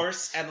and the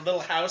horse and the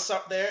little house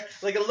up there.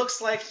 Like it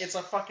looks like it's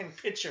a fucking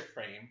picture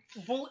frame.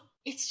 Well,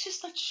 it's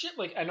just like shit.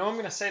 Like I know I'm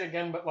gonna say it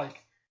again, but like.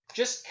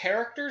 Just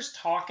characters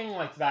talking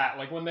like that,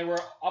 like when they were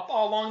up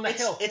all along the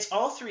hill. It's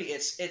all three.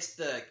 It's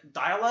the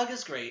dialogue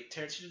is great.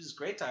 Tarantino does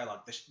great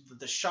dialogue.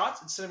 The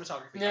shots and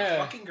cinematography are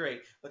fucking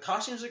great. The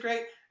costumes are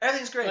great.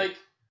 Everything's great. Like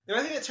the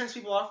only thing that turns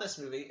people off this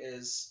movie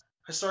is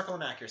historical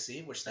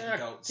inaccuracy, which they can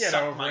go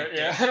suck my dick.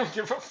 Yeah, I don't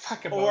give a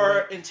fuck about or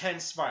it.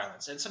 intense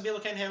violence, and some people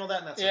can't handle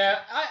that, and that's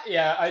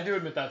I do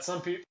admit that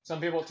some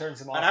people it turns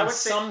them off. And I would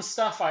say some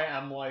stuff I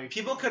am like.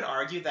 People could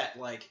argue that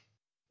like.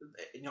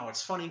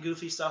 It's funny,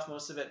 goofy stuff,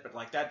 most of it, but,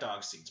 like, that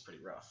dog scene's pretty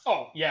rough.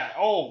 Oh, yeah.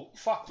 Oh,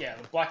 fuck yeah.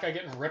 The black guy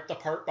getting ripped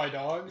apart by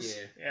dogs?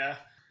 Yeah.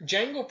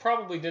 Django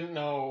probably didn't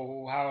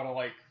know how to,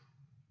 like,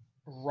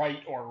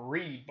 write or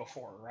read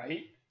before,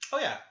 right? Oh,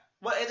 yeah.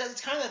 Well,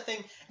 it's kind of the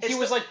thing. He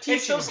was, like,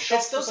 teaching him.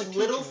 It's those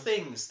little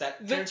things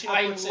that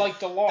Tarantino puts in. I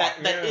liked a lot.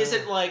 That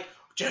isn't, like,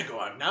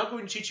 Django, I'm now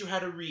going to teach you how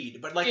to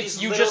read. But, like,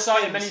 these little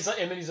things.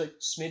 And then he's like,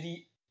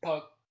 Smitty,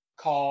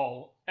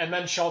 call. And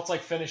then Schultz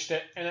like finished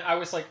it, and I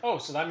was like, "Oh,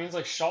 so that means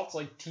like Schultz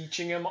like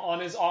teaching him on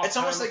his off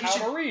time how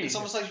to read." It's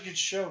almost like you could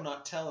show,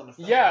 not tell in a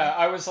film. Yeah,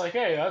 I was like,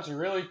 "Hey, that's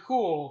really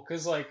cool,"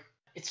 because like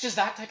it's just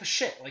that type of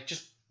shit. Like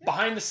just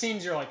behind the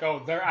scenes, you're like,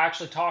 "Oh, they're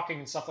actually talking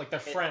and stuff like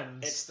they're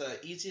friends." It's the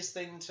easiest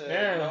thing to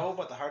know,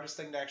 but the hardest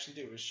thing to actually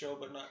do is show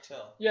but not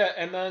tell. Yeah,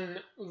 and then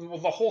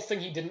the whole thing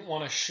he didn't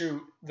want to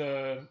shoot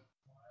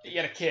He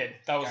had a kid.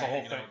 That was the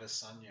whole thing. With his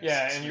son,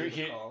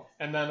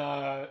 and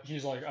then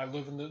he's like, "I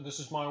live in this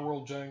is my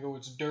world, Django.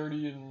 It's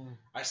dirty and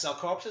I sell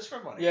corpses for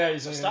money." Yeah,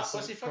 he's like, "Stop,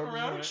 pussy, fuck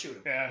around and shoot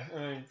him." Yeah,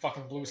 and then he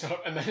fucking blew us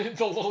up. And then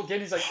the little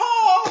kid, he's like,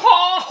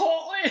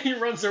 "Paul!" And he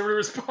runs over to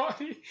his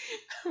body.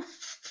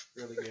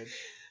 Really good.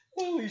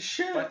 Holy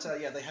shit! But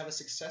they have a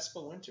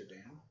successful winter,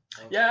 Dan.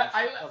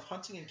 Of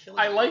hunting and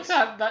killing. I like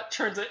that. That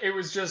turns it. It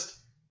was just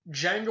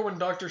Django and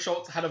Dr.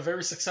 Schultz had a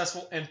very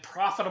successful and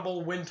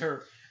profitable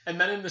winter. And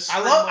then in the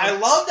spring I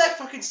love that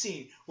fucking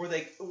scene where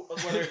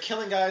they're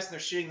killing guys and they're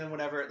shooting them,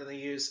 whatever.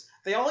 Then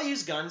they all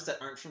use guns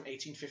that aren't from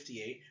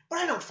 1858, but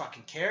I don't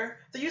fucking care.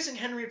 They're using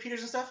Henry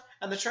Peters and stuff,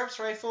 and the Sharps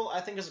rifle I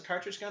think is a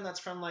cartridge gun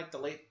that's from like the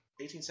late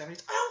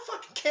 1870s. I don't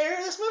fucking care.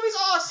 This movie's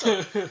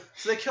awesome.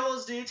 So they kill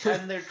those dudes,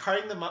 and they're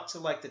carting them up to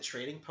like the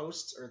trading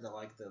posts or the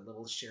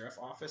little sheriff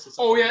office.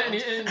 Oh yeah,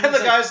 and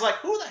the guy's like,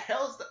 "Who the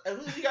hell is that?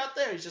 Who you got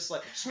there?" He's just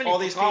like, all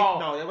these people.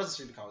 No, it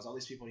wasn't Smitty Collins. All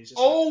these people. He's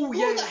just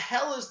who the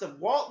hell is the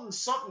Walton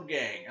something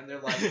gang? And they're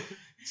like,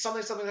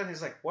 something. And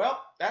he's like,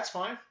 well, that's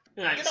fine.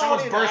 Yeah, get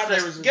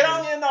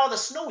on in all the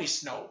snowy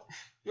snow.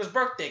 It was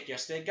birthday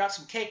yesterday. Got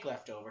some cake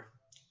left over.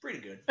 Pretty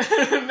good.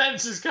 And then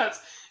just cuts.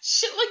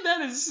 Shit like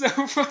that is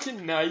so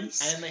fucking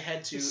nice. And they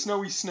head to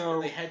snowy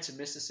snow. They head to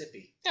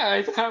Mississippi. Yeah,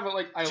 I have it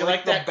like I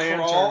like that the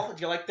banter. Crawl?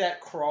 Do you like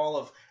that crawl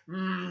of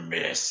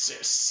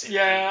Mississippi?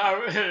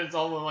 Yeah, it's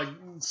all the like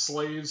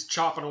slaves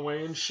chopping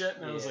away and shit,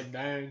 and I was like,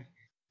 dang.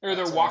 Or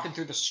they're walking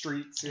through the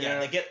streets. Yeah,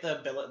 they get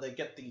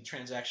the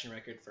transaction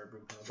record for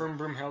Broomhild. From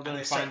Broomhild, and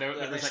they find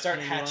out they start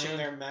hatching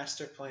their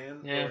master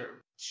plan. Yeah. Where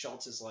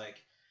Schultz is like,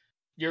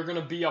 "You're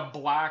gonna be a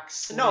black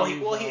slave." No,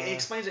 he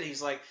explains it.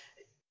 He's like,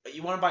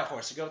 "You want to buy a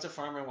horse? You go up to the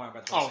farmer and want to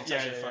buy the horse."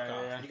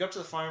 Yeah. You go up to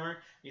the farmer.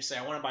 You say,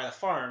 "I want to buy the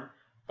farm,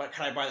 but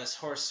can I buy this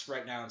horse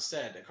right now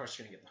instead?" Of course,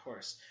 you're gonna get the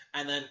horse.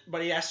 And then,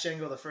 but he asks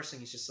Django the first thing.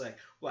 He's just like,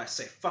 "Well, I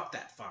say fuck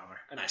that farmer,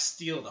 and I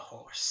steal the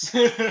horse."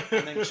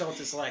 And then Schultz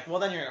is like, "Well,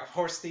 then you're a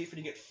horse thief, and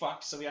you get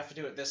fucked. So we have to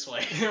do it this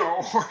way." You're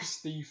a horse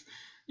thief.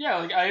 Yeah,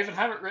 like I even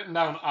have it written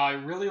down. I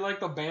really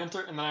like the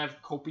banter, and then I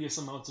have copious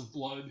amounts of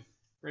blood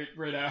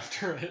right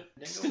after it.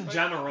 Just in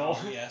general.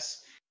 Oh,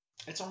 yes.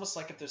 It's almost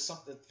like if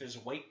there's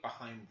weight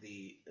behind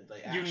the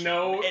action. You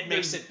know, it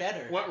makes it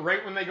better.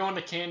 Right when they go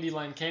into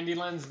Candyland.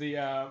 Candyland's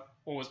the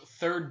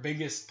third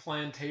biggest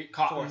fourth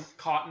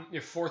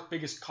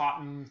biggest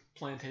cotton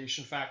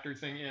plantation factory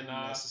thing in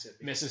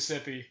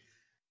Mississippi.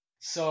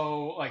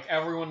 So like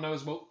everyone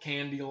knows about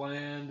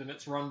Candyland, and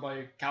it's run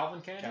by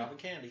Calvin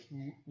Candy.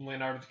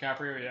 Leonardo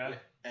DiCaprio, yeah.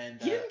 And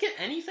he didn't get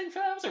anything for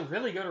that. It was a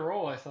really good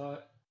role, I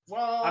thought.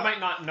 Well, I might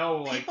not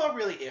know. People are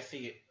really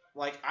iffy.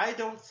 Like, I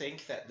don't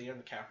think that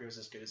Leonardo DiCaprio is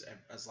as good as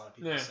a lot of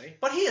people say.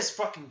 But he is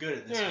fucking good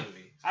in this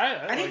movie.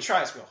 And he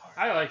tries real hard.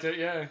 I liked it,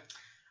 yeah.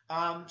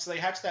 So they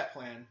hatch that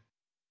plan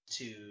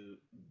to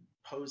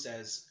pose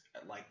as,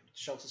 like,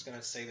 Schultz is going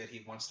to say that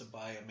he wants to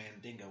buy a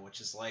Mandingo,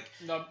 which is like,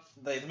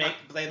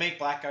 they make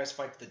black guys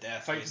fight to the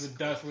death. Fight to the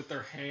death with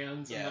their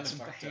hands and then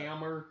the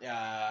hammer.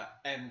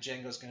 And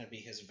Django's going to be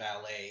his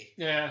valet.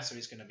 Yeah. So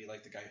he's going to be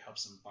like the guy who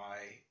helps him buy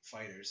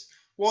fighters.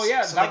 Well,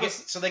 yeah,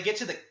 so they get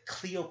to the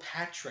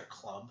Cleopatra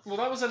Club. Well,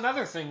 that was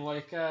another thing.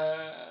 Like,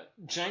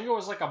 Django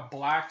was like a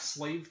black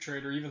slave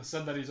trader. Even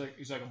said that he's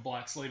like a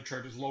black slave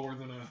trader is lower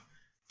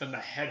than the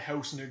head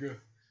house nigga.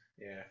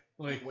 Yeah,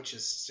 like which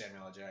is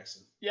Samuel L.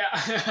 Jackson. Yeah,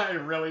 I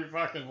really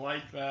fucking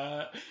like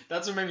that.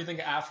 That's what made me think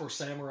of Afro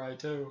Samurai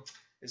too.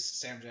 Is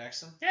Sam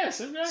Jackson? Yeah,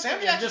 Sam Jackson.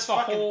 Sam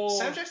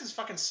Jackson's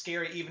fucking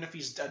scary, even if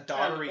he's a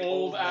doddery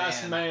old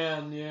ass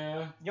man.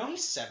 Yeah. You know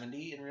he's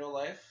 70 in real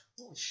life.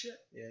 Holy shit.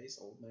 Yeah, he's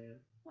an old man.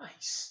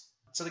 Nice.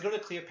 So they go to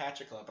the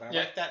Cleopatra Club, and I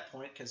like that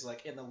point because,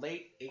 like, in the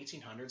late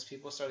 1800s,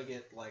 people started to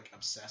get like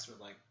obsessed with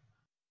like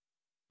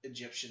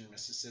Egyptian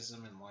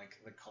mysticism and like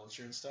the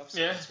culture and stuff. So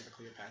that's where the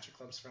Cleopatra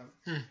Club's from.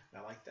 And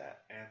I like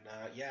that. And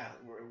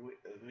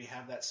we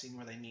have that scene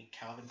where they meet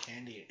Calvin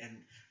Candy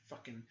and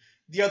fucking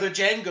the other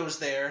Django's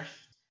there.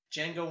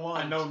 Django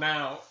 1. I know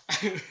now.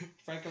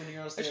 Franco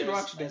Nero's there. I should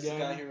watch it again.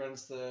 The guy who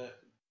owns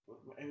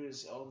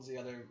the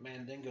other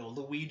Mandingo,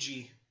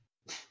 Luigi.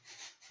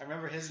 I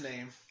remember his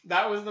name.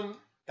 That was the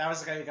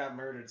guy who got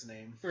murdered's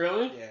name.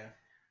 Really? Yeah.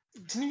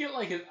 Didn't he get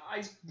like his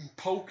eyes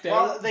poked out?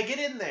 Well, they get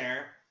in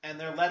there and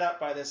they're led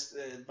up by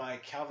by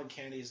Calvin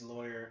Candy's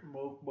lawyer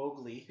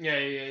Mowgli.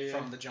 Yeah.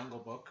 From the Jungle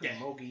Book, or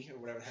Mowgli, or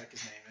whatever the heck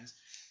his name is.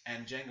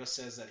 And Django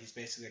says that he's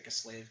basically like a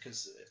slave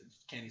because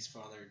Candy's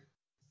father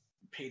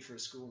paid for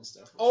his school and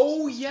stuff.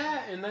 Oh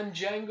yeah, and then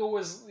Django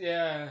was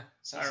I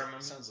remember.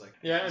 Sounds like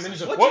and then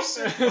he's like, what?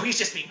 Oh, he's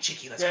just being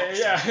cheeky. Let's go.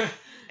 Yeah.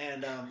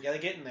 And they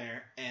get in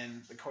there,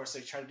 and of course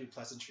they try to do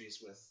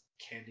pleasantries with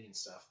Candy and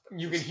stuff.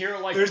 You can hear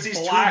like there's these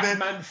black two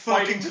men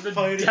fighting to the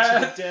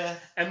death,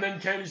 and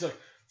then Candy's like,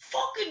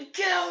 "Fucking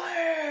kill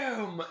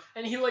him!"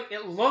 And he like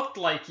it looked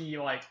like he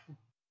like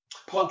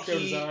poked out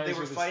his eyes. They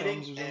were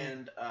fighting,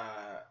 and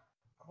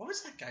what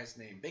was that guy's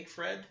name? Big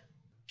Fred,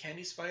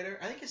 Candy's fighter.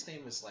 I think his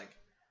name was like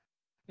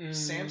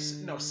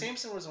Samson. No,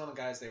 Samson was one of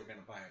the guys they were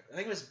gonna buy. I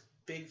think it was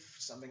Big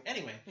something.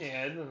 Anyway,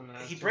 it doesn't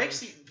matter. He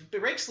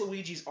breaks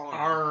Luigi's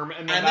arm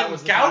and then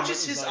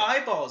gouges his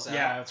eyeballs out.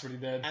 Yeah, that's what he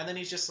did. And then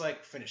he's just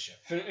like, finish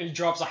him. He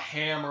drops a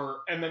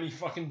hammer, and then he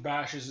fucking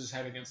bashes his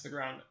head against the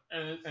ground,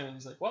 and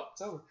he's like, "Well,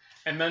 it's over."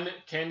 And then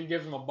Candy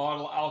gives him a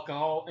bottle of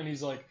alcohol, and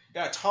he's like,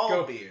 "Yeah,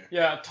 tall beer."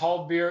 Yeah,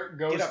 tall beer.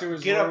 Goes to his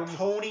room. Get a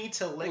pony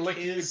to lick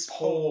his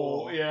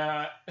pole.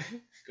 Yeah.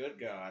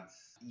 Good God.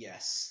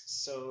 Yes.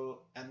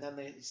 So, and then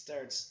he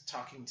starts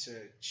talking to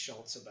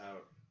Schultz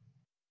about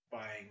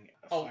buying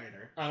a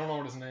fighter. I don't know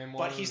what his name was.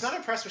 But he's not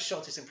impressed with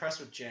Schultz, he's impressed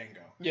with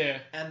Django. Yeah.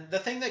 And the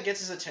thing that gets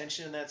his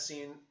attention in that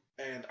scene,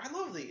 and I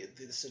love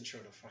this intro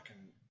to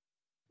fucking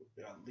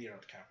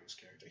Leonardo DiCaprio's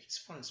character. He's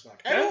fun as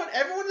fuck. Yeah.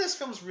 Everyone in this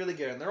film is really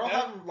good, and they're all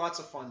having lots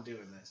of fun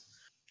doing this.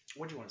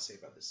 What do you want to say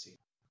about this scene?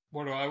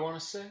 What do I want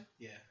to say?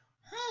 Yeah.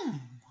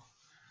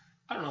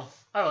 I don't know.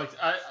 I liked it.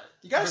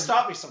 You gotta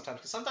stop me sometimes,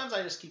 because sometimes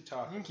I just keep I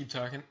talking. can keep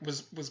talking.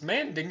 Was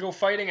Mandingo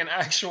fighting an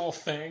actual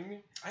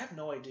thing? I have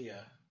no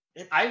idea.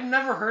 I've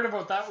never heard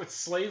about that with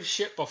slave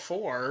shit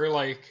before.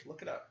 Like,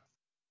 Look it up.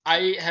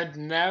 I had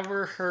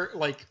never heard.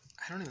 Like,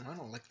 I don't even want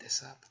to look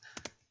this up.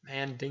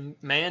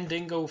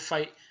 Mandingo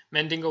fight.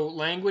 Mandingo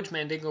language.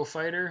 Mandingo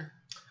fighter.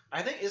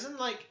 I think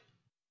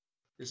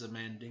there's a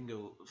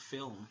Mandingo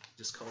film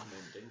just called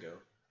Mandingo.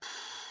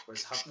 What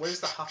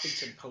does the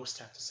Huffington Post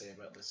have to say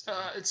about this?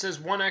 It says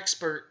one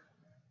expert.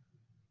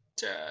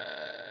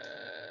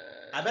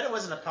 I bet it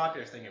wasn't a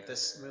popular thing if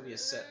this movie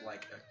is set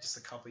like just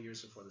a couple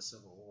years before the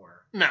Civil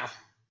War. No.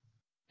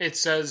 It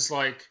says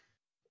like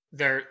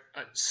they're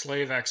a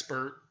slave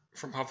expert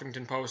from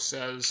Huffington Post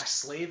says. A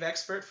slave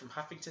expert from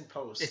Huffington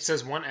Post. It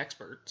says one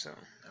expert, so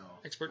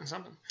expert in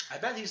something. I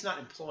bet he's not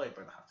employed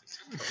by the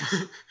Huffington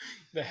Post.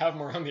 They have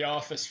him around the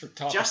office for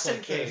topics just in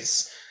like case.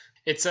 This.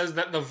 It says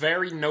that the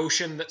very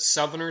notion that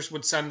Southerners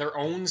would send their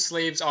own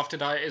slaves off to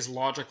die is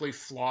logically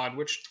flawed,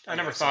 which I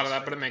never thought of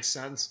that, but it makes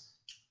sense.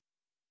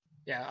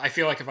 Yeah, I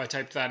feel like if I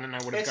typed that in,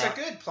 I would have got... It's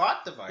a good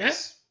plot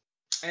device.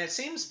 Yeah? And it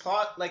seems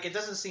it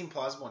doesn't seem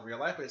plausible in real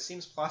life, but it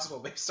seems plausible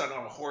based on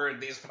how horrid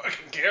these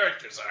fucking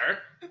characters are.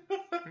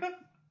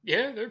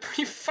 Yeah, they're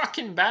pretty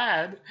fucking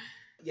bad.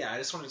 Yeah, I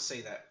just wanted to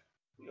say that.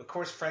 Of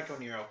course, Franco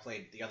Nero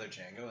played the other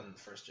Django in the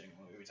first Django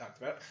movie we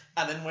talked about.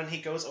 And then when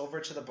he goes over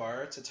to the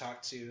bar to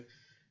talk to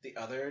the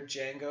other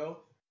Django,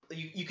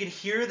 you can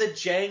hear the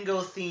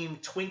Django theme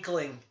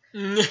twinkling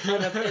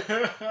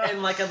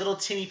and like a little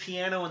tinny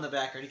piano in the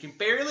background. You can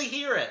barely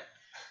hear it,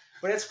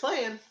 but it's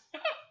playing.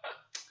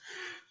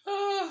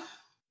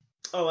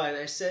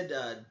 I said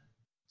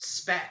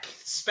Speck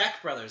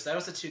Brothers. That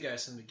was the two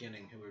guys in the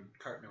beginning who were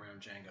carting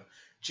around Django.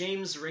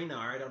 James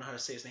Renar, I don't know how to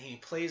say his name. He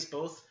plays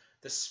both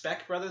the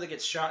Speck brother that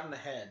gets shot in the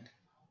head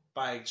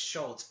by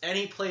Schultz, and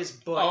he plays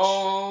Butch.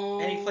 Oh.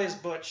 And he plays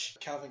Butch,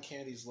 Calvin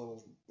Candy's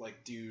little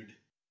like dude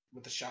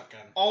with the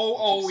shotgun.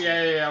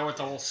 Yeah, with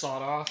the whole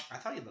sawed off. I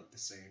thought he looked the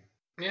same.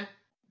 Yeah.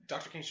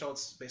 Dr. King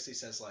Schultz basically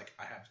says like,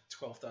 I have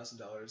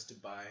 $12,000 to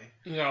buy.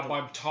 Yeah,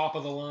 by top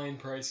of the line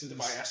prices. To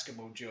buy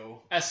Eskimo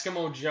Joe.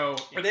 Eskimo Joe.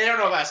 But they don't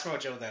know about Eskimo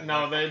Joe then.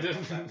 No, they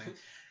didn't.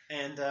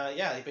 And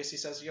he basically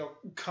says,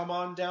 come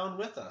on down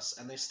with us,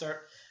 and they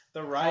start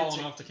the ride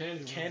off to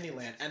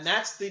Candyland, and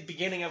that's the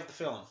beginning of the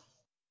film.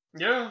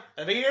 Yeah.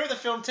 The beginning of the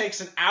film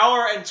takes an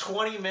hour and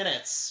 20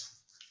 minutes.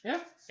 Yeah.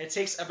 It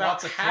takes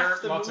about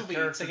half the movie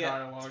to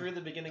get through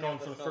the beginning of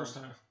the film. First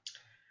time.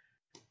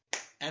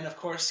 And of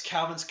course,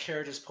 Calvin's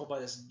carriage is pulled by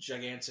this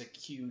gigantic,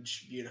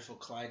 huge, beautiful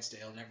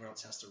Clydesdale, and everyone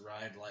else has to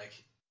ride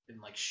in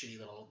shitty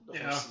little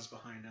horses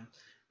behind him.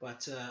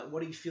 But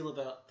what do you feel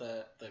about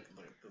the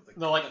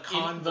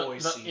convoy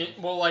scene?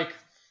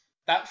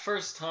 That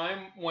first time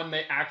when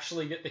they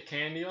actually get to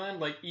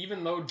Candyland,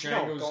 even though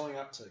Django's going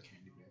up to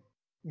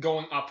Candyland,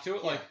 going up to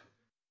it,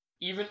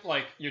 even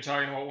you're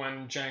talking about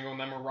when Django and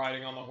them are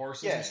riding on the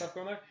horses and stuff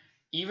going there.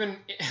 Even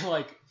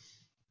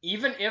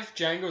if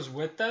Django's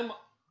with them,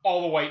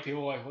 all the white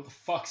people are like, what the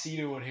fuck's he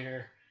doing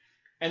here?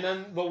 And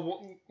then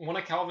one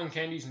of Calvin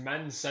Candy's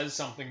men says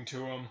something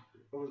to him.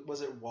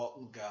 Was it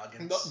Walton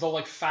Goggins?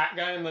 The fat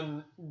guy, and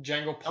then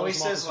Django pulls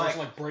him off his horse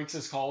and breaks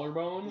his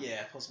collarbone.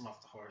 Yeah, pulls him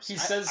off the horse. He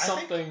says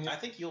something. I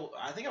think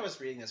I was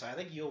reading this. I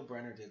think Yul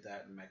Brynner did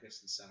that in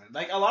Magnificent Seven.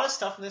 A lot of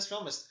stuff in this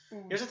film is.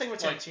 Here's the thing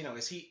with Tarantino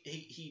is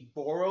he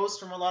borrows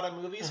from a lot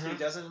of movies, but he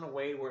does it in a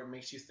way where it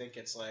makes you think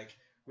it's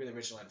really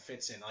original and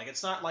fits in.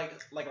 It's not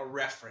like a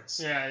reference.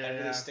 That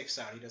really sticks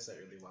out. He does that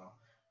really well.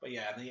 But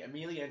yeah, and he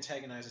immediately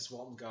antagonizes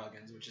Walton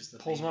Goggins, which is the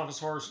pulls him off his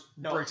horse,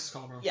 breaks his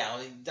collarbone. Yeah,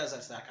 well, he does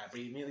that to that guy, but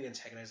he immediately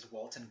antagonizes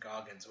Walton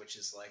Goggins, which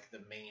is the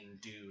main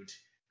dude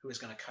who is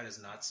gonna cut his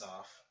nuts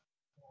off.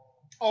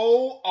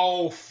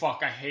 Oh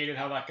fuck! I hated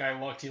how that guy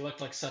looked. He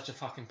looked like such a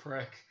fucking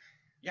prick.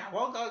 Yeah,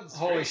 Walton Goggins.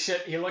 Holy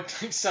shit, he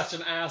looked like such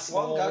an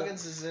asshole. Walton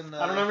Goggins is in.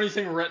 I don't have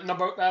anything written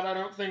about that. I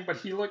don't think, but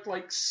he looked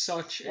like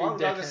such a dickhead. Walton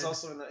Goggins is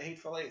also in the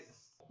Hateful Eight.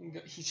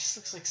 He just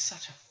looks like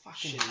such a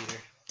fucking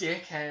shit-eater.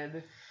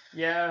 Dickhead.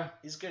 Yeah.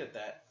 He's good at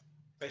that.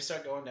 They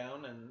start going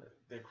down and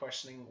they're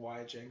questioning why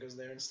Django's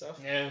there and stuff.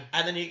 Yeah.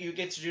 And then you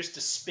get introduced to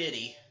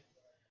Spitty,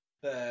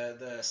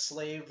 the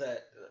slave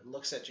that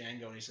looks at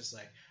Django and he's just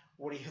like,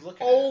 what are you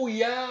looking at? Oh,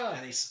 yeah.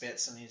 And he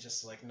spits and he's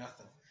just like,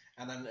 nothing.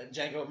 And then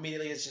Django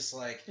immediately is just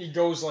like... He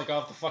goes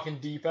off the fucking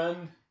deep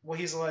end. Well,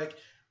 he's like...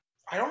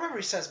 I don't remember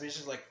what he says, but he's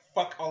just like,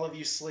 fuck all of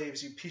you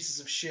slaves, you pieces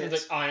of shit.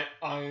 He's like,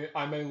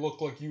 I may look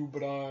like you,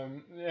 but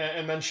I'm...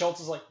 And then Schultz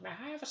is like, may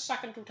I have a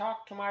second to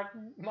talk to my...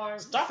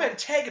 Stop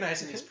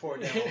antagonizing these poor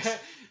devils.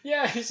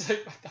 Yeah, he's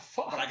like, what the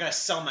fuck? But I gotta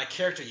sell my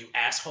character, you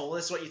asshole.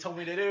 This is what you told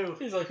me to do.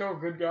 He's like, oh,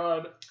 good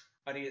God.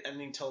 And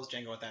he tells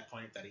Django at that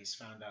point that he's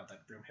found out that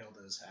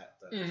Broomhilda is at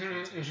the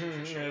plantation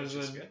for sure, which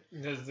is good.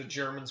 There's the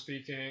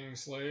German-speaking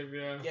slave,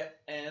 yeah. Yeah,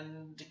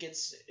 and he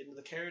gets into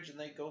the carriage and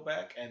they go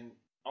back, and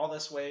all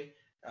this way...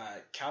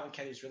 Calvin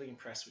Kennedy's really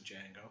impressed with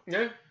Django.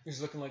 Yeah,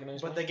 he's looking like a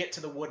nice man. But they get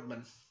to the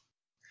Woodman.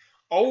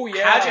 Oh,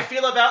 yeah. How'd you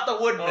feel about the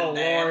Woodman, oh,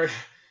 Dan? Lord.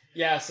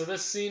 Yeah, so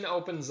this scene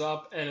opens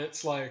up, and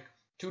it's like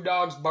two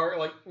dogs bark,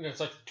 like, it's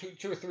like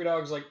two or three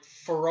dogs, like,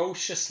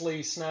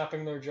 ferociously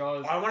snapping their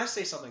jaws. I want to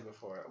say something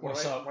before.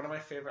 What's up? One of my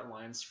favorite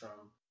lines from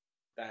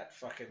that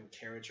fucking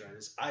carriage ride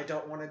is, I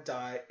don't want to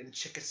die in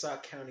Chickasaw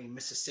County,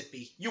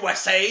 Mississippi,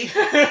 USA!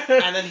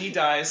 And then he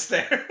dies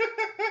there.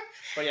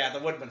 But yeah, the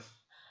woodman.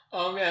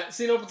 Yeah,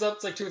 scene opens up,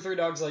 it's like two or three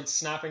dogs, like,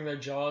 snapping their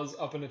jaws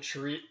up in a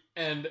tree,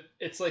 and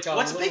it's like a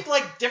What's little... big,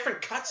 like,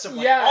 different cuts of,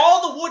 like, Yeah.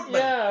 all the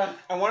woodmen. Yeah.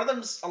 And one of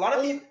them's, a lot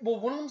of people... Well,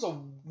 one of them's a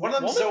One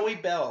of them's Zoe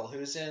Bell,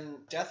 who's in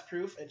Death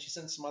Proof, and she's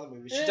in some other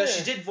movies. Yeah.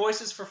 She did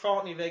voices for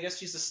Fallout New Vegas.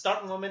 She's a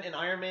stunt woman in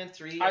Iron Man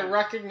 3. I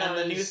recognize... And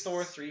the new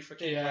Thor 3 for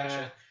Kate Yeah.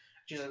 Blanchett.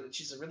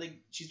 She's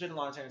been in a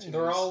lot of Tarantino movies.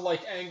 They're all,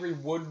 like, angry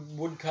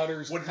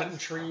woodcutters cutting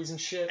trees and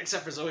shit.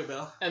 Except for Zoe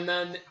Bell. And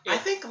then... I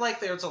think, like,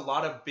 there's a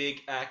lot of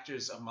big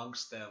actors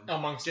amongst them.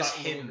 Amongst just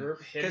that hidden.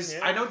 group. Because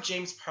I know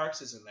James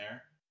Parks is in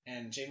there.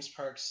 And James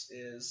Parks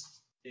is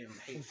in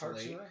Hateful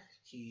Eight.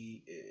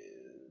 He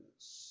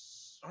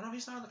is... Oh, no,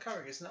 he's not on the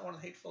cover. He's not one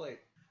of the Hateful Eight.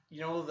 You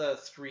know the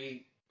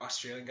three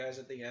Australian guys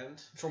at the end?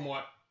 From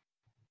what?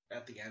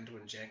 At the end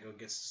when Django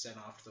gets sent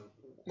off to...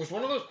 Was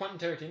one of those Quentin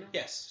Tarantino?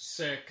 Yes.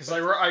 Sick. Because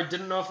I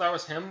didn't know if that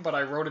was him, but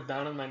I wrote it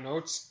down in my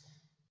notes.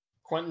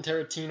 Quentin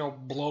Tarantino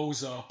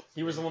blows up.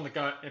 He was the one that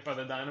got hit by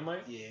the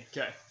dynamite? Yeah.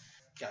 Okay.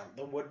 Got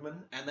the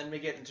woodman. And then we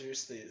get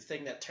introduced to the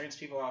thing that turns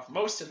people off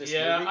most of this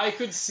yeah, movie. I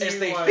could see is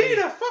they why... feed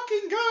a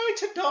fucking guy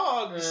to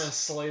dogs!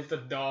 Slave the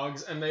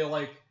dogs. And they,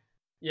 like...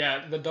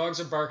 Yeah, the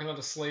dogs are barking at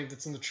a slave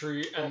that's in the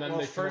tree, and then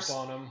they first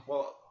on him.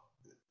 Well...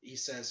 He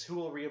says, who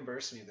will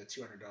reimburse me the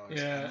 $200?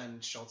 Yeah. And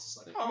then Schultz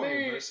is like, I'll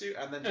reimburse you.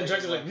 And then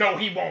Django's like, no,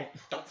 he won't.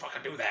 Don't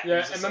fucking do that.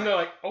 Yeah, and then they're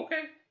like,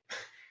 okay.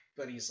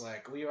 But he's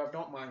like, well, you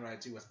don't mind what I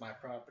do with my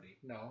property.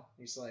 No.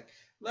 He's like,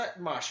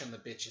 let Mosh and the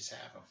bitches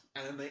have him.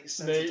 And then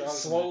they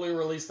slowly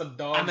release the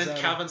dogs. And then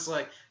Calvin's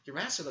like, your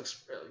master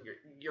looks,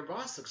 your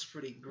boss looks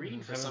pretty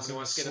green for someone who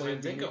wants to get a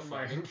Mandingo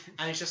farm.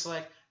 And he's just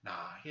like, nah,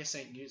 he just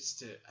ain't used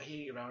to,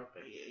 he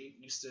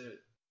used to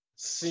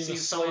seeing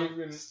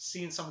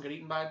someone get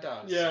eaten by a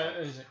dog.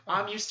 Yeah. So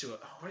I'm used to it.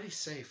 Oh, what did he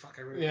say? Fuck,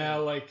 I really Yeah,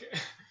 like,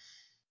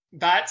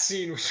 that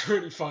scene was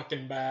pretty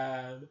fucking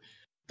bad.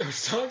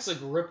 Those dogs, like,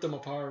 ripped him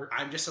apart.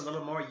 I'm just a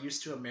little more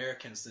used to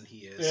Americans than he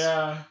is.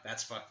 Yeah.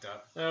 That's fucked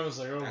up. I was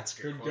like, oh, that's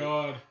good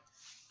God.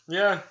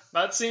 Yeah,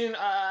 that scene,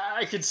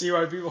 I could see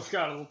why people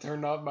got a little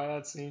turned off by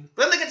that scene.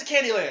 Then they get to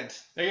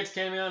Candyland. They get to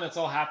Candyland, it's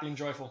all happy and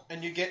joyful.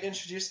 And you get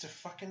introduced to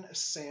fucking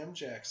Sam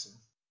Jackson,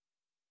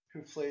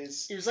 who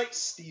plays he was like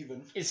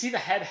Steven. Is he the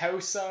head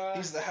house?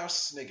 He's the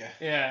house nigga.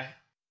 Yeah.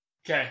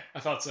 Okay, I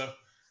thought so.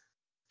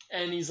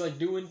 And he's like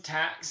doing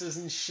taxes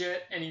and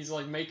shit, and he's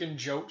like making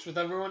jokes with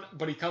everyone,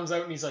 but he comes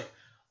out and he's like,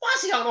 why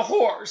is he on a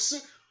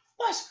horse?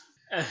 What?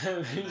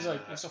 And he's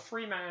like, it's a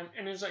free man.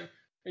 And he's like,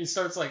 he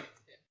starts like,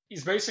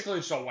 he's basically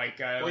just a white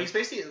guy. Well, he's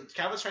basically,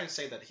 Calvin's trying to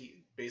say that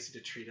he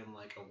basically to treat him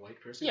like a white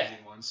person because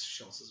he wants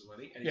Schultz's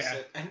wedding. And he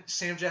said, and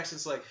Sam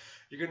Jackson's like,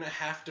 you're gonna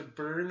have to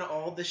burn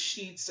all the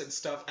sheets and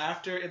stuff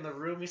after in the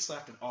room he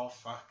slept in. Oh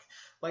fuck,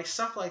 like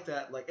stuff like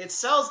that. Like it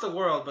sells the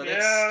world, but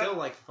it's still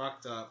like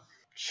fucked up.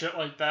 Shit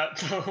like that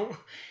though.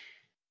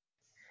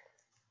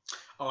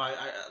 Oh,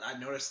 I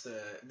noticed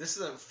this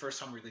is the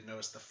first time I really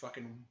noticed the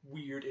fucking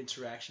weird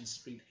interactions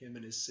between him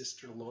and his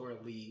sister Laura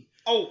Lee.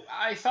 Oh,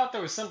 I thought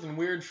there was something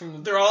weird from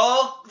the...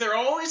 They're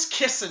always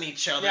kissing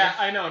each other. Yeah,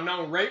 I know.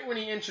 No, right when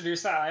he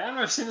introduced that, I've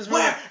never seen this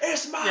movie. Where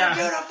is my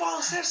beautiful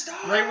sister?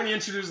 Right when he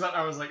introduced that,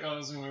 I was like, oh,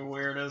 this is gonna be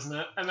weird, isn't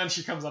it? And then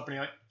she comes up and he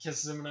like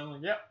kisses him, and I'm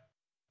like, yep.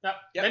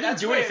 They didn't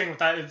do anything with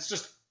that. It's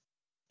just.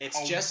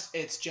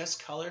 It's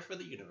just color for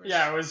the universe.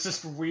 Yeah, it was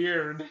just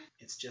weird.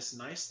 It's just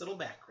nice little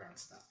background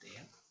stuff,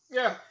 Dan.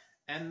 Yeah.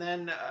 And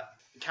then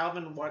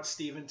Calvin wants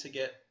Steven to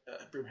get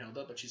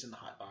Broomhilda, but she's in the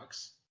hot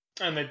box.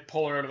 And they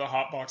pull her out of the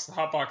hot box. The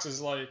hot box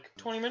is like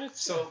 20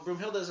 minutes. So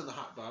Broomhilda's in the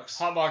hot box.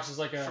 Hot box is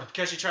like a...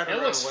 Because she tried to run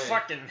away. It looks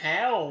fucking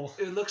hell.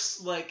 It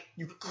looks like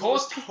the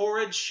most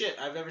horrid shit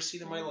I've ever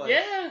seen in my life.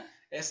 Yeah.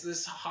 It's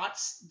this hot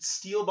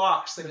steel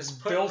box that is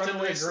put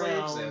runaway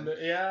slaves in.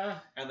 Yeah.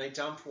 And they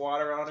dump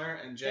water on her,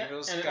 and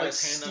Django's got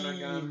his hand on her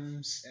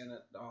gun. And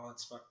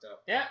it's fucked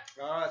up. Yeah.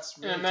 Oh, it's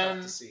really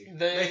tough to see.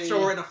 They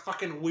throw her in a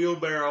fucking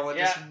wheelbarrow and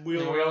just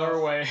wheel her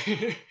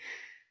away.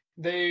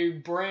 They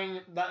bring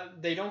that.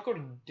 They don't go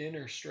to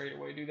dinner straight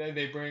away, do they?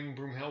 They bring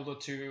Broomhilda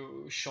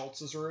to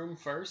Schultz's room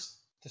first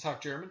to talk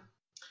German.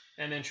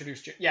 And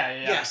introduce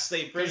Yes,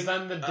 they bring... Because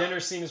then the dinner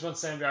scene is when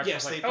Sam Jackson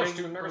was like, those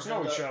two nerds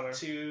know each other.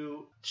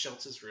 To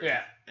Schultz's room.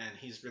 Yeah. And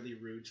he's really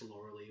rude to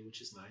Laura Lee, which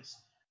is nice.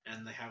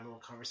 And they have a little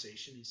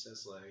conversation. He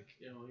says, like,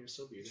 you're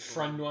so beautiful.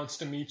 Friend wants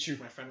to meet you.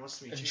 My friend wants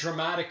to meet you. A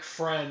dramatic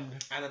friend.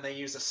 And then they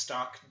use a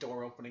stock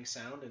door opening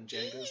sound, and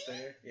Django's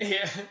there.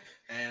 Yeah.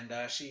 And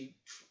she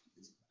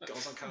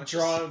goes unconscious.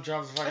 Drops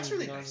fucking... That's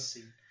really nice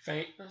scene.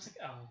 Faint. I was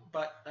like, oh.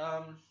 But,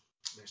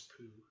 there's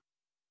Pooh.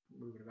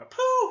 Moving about.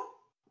 Pooh!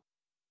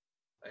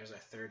 There's our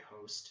third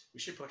host. We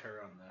should put her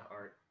on the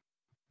art.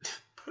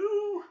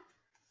 Pooh!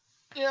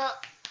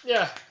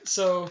 Yeah.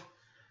 So,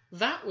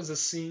 that was a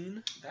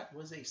scene. That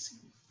was a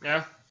scene.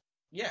 Yeah?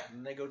 Yeah,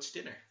 and they go to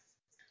dinner.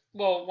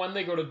 Well, when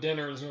they go to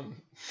dinner is when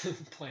the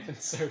plan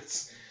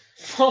starts.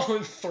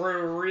 falling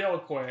through real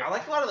quick. I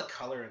like a lot of the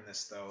color in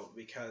this though,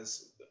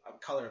 because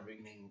color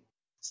being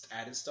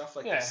added stuff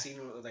like the scene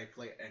where they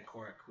play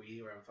Ancora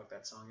Qui, whatever the fuck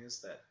that song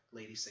is, that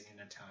lady singing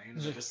in Italian,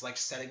 they're just like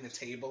setting the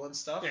table and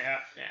stuff. Yeah.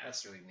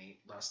 That's really neat.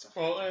 A lot of stuff.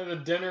 Well, the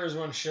dinner is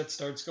when shit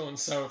starts going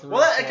south.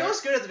 It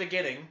goes good at the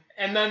beginning,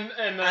 and then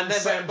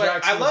Sam but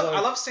Jackson. I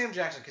love Sam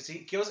Jackson because he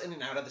goes in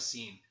and out of the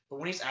scene. But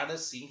when he's out of the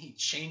scene, he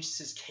changes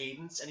his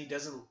cadence and he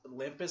doesn't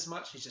limp as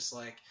much. He's just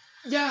like,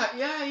 yeah.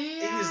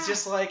 He's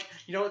just like,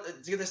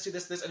 do this,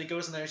 and he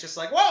goes in there. He's just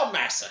like, well,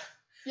 massa.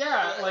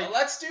 Yeah, like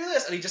let's do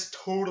this, and he just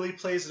totally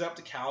plays it up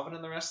to Calvin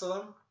and the rest of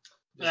them.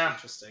 Just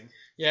interesting.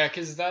 Yeah,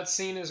 because that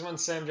scene is when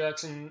Sam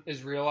Jackson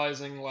is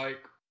realizing like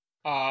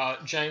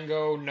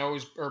Django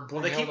knows or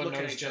Brunhilde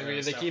knows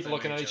Django. They keep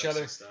looking at each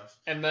other,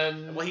 and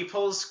then he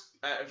pulls.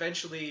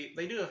 Eventually,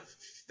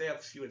 they have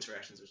a few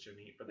interactions which are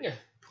neat, but he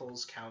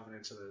pulls Calvin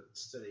into the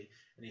city,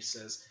 and he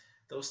says,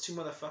 "Those two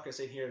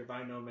motherfuckers ain't here to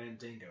buy no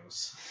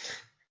mandingos."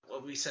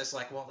 Well, he says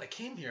like, well, they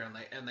came here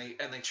and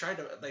they tried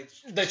to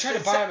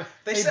buy him.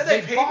 They said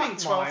they paid me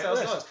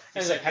 $12,000. And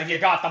he's like, have you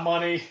got the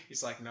money?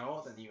 He's like,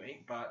 no, then you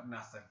ain't bought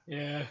nothing.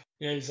 Yeah.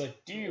 He's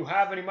like, do you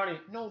have any money?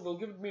 No, they'll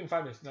give it to me in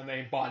 5 days. Then they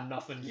ain't bought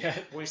nothing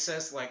yet. Well, he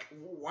says like,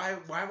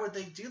 why would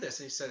they do this?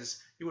 And he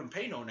says, you wouldn't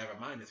pay no, never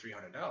mind the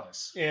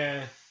 $300.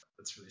 Yeah.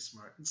 That's really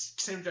smart.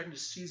 Sam Jackson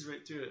just sees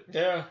right through it.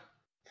 Yeah.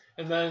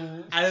 And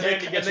then they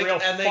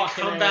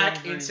come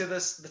back into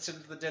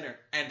the dinner,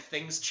 and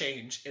things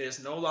change. It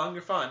is no longer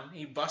fun.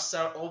 He busts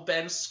out old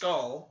Ben's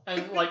skull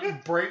and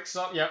like breaks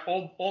up. Yeah,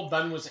 old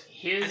Ben was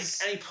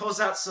his, and he pulls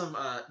out some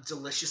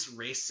delicious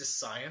racist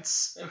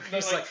science.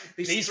 He's like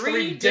these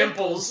 3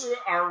 dimples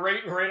are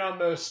right on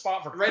the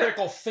spot for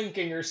critical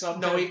thinking or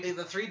something. No,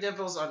 the 3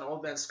 dimples on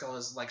old Ben's skull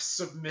is like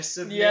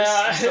submissiveness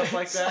and stuff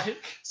like that. Like,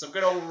 some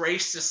good old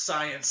racist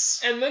science.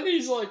 And then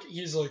he's like,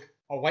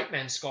 a white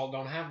man's skull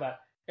don't have that.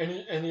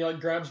 And he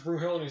like grabs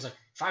Brunhilde and he's like,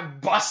 if I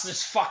bust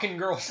this fucking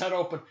girl's head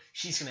open,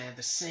 she's gonna have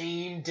the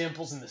same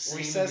dimples and the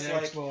same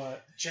neck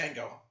spot.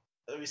 Django.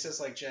 He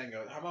says like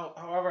Django.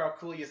 However how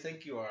cool you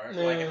think you are.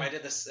 Yeah. Like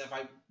if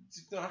I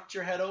knocked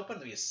your head open,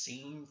 there'd be the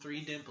same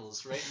 3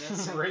 dimples right in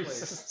that same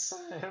place.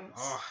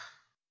 Oh.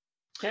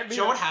 Can't be. Do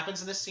you know what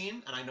happens in this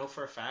scene? And I know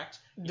for a fact.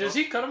 Does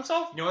he cut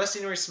himself? You know that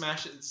scene where he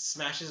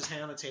smashes his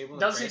hand on the table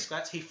and breaks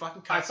glass? He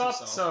fucking cuts himself. I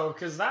thought so,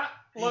 because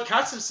he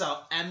cuts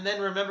himself, and then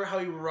remember how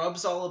he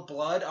rubs all the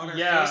blood on her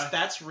face?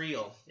 That's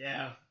real.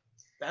 Yeah.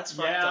 That's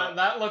fucked up. Yeah,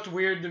 that looked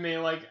weird to me.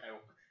 Like,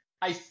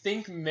 I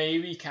think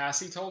maybe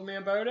Cassie told me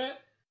about it,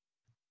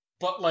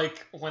 but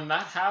like when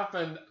that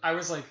happened, I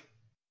was like,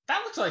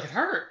 that looks like it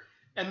hurt.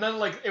 And then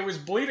like it was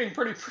bleeding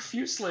pretty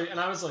profusely, and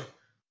I was like,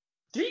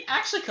 did he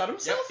actually cut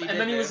himself? Yep, and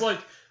then he was like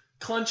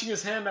clenching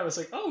his hand. I was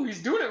like, oh,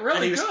 he's doing it really good.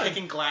 And he was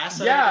picking glass.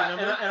 Yeah,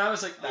 and I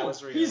was like, that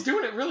was real. He's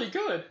doing it really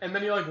good. And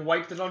then he like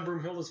wiped it on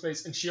Brunhilde's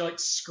face, and she like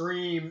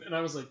screamed, and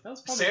I was like,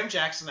 that's probably... Sam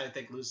Jackson, I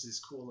think, loses his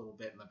cool a little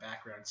bit in the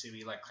background too.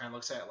 He like kind of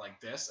looks at it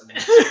like this, and then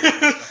he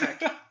goes back.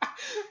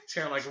 He's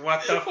kind of like,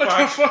 what the fuck? What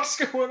the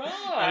fuck's going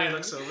on? And he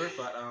looks over,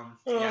 but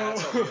yeah,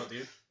 that's all real,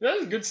 dude. That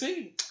was a good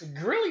scene.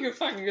 Really good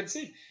fucking good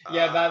scene.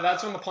 Yeah,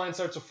 that's when the plan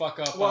starts to fuck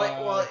up.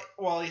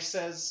 Well, he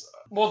says...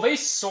 Well, they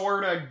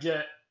sort of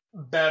get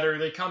better.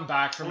 They come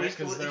back from it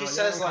because he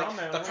says like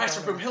the price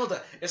for Brunhilde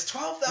is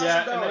 $12,000. Yeah,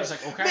 and then he's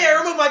like, okay. May I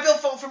remove my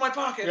billfold from my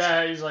pocket?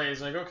 Yeah, he's like,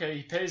 okay.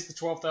 He pays the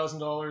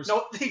 $12,000.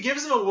 No, he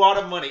gives him a lot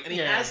of money, and he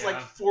has like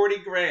 40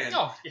 grand.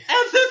 Oh, yeah.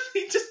 And then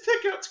he just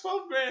pick out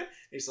 12 grand.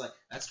 He's like,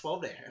 that's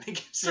 12 there, and he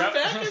gives him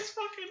back his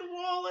fucking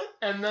wallet.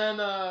 And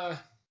then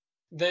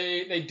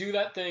they do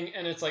that thing,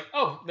 and it's like,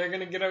 oh, they're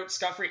gonna get out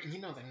scot-free. And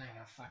you know they're not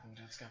gonna fucking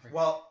get out scot-free.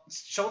 Well,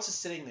 Schultz is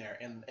sitting there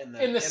in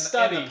the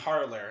study, in the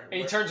parlor,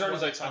 and he turns around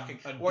and he's like,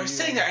 talking. Well, he's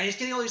sitting there, and he's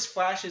getting all these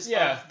flashes of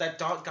that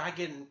guy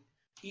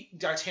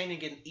D'Artagnan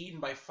getting eaten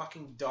by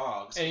fucking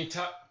dogs. And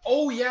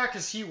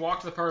because he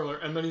walked to the parlor,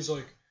 and then he's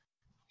like,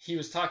 he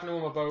was talking to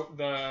him about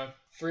the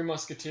 3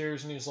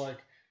 Musketeers, and he's like,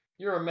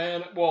 you're a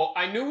man. Well,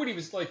 I knew what he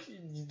was like.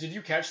 Did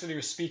you catch that he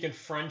was speaking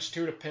French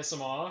too to piss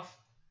him off?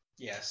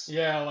 Yes.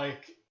 Yeah,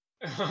 like.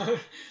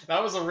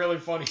 That was a really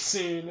funny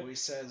scene. Well, he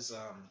says,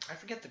 I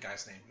forget the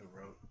guy's name who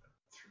wrote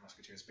 3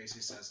 Musketeers.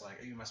 Basically says like,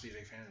 oh, you must be a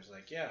big fan. He's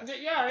like, yeah.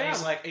 Yeah, I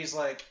am. He's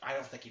like, I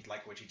don't think he'd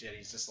like what you did.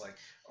 He's just like,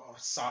 oh,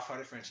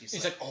 soft-hearted French.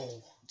 He's like,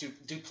 oh.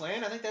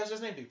 Duplain? I think that was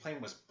his name.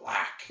 Duplain was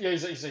black. Yeah,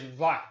 he's like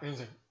black. And he's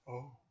like,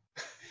 oh.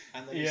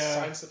 And then he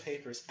signs the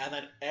papers, and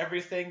then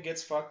everything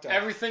gets fucked up.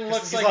 Everything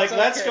looks he's like,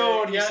 let's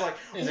go, and he's like,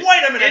 wait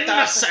a minute,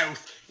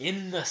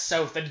 in the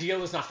South, the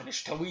deal is not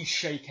finished till we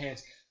shake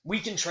hands. We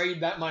can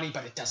trade that money,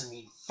 but it doesn't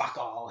mean fuck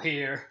all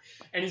here.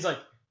 And he's like,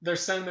 they're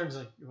standing there and he's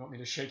like, you want me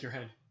to shake your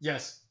hand?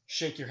 Yes,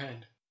 shake your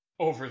hand.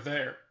 Over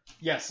there.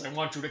 Yes, I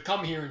want you to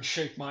come here and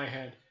shake my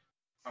hand.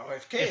 Oh,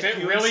 if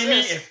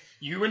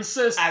you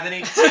insist. And then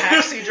he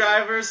taxi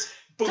drivers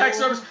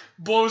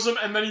blows him,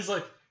 and then he's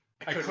like,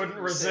 I couldn't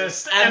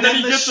resist. And then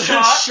he gets a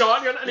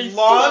shotgun and he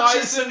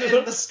launches him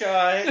in the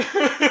sky.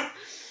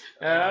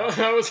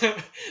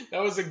 That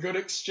was a good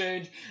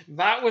exchange.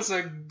 That was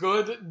a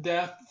good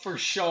death for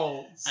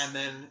Schultz. And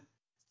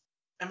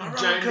then Am I wrong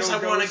Django because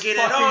I want to goes get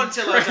it on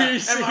till I die?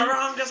 crazy. Am I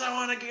wrong because I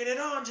want to get it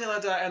on till I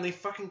die? And they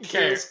fucking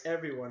kills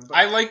everyone. But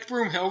I liked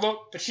Broomhilda,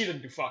 but she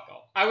didn't do fuck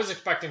all. I was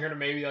expecting her to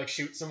maybe like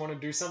shoot someone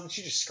and do something.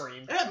 She just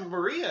screamed. Yeah,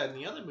 Maria in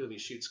the other movie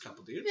shoots a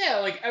couple dudes. Yeah,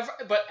 like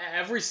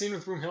every scene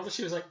with Broomhilda,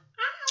 she was like,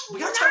 we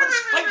gotta talk about this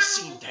fight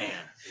scene, Dan.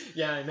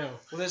 Yeah, I know.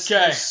 Well, this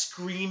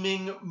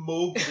screaming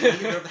Mowgli,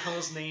 whatever the hell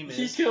his name is.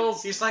 He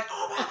kills. He's like,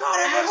 oh my god,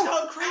 everyone's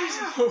going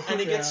crazy. And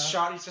he gets Yeah.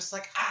 shot. He's just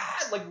like,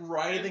 like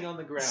writhing on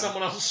the ground.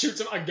 Someone else shoots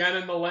him again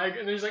in the leg,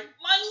 and he's like,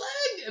 my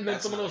leg! And then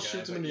That's someone not else good,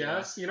 shoots him in but the yeah.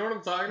 ass. You know what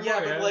I'm talking Yeah,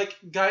 about? but like,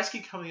 guys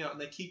keep coming out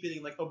and they keep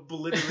getting like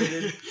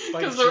obliterated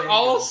by Because they're Django.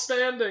 all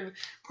standing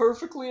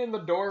perfectly in the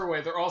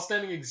doorway. They're all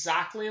standing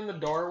exactly in the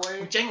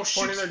doorway. Django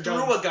shoots their through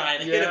guns. a guy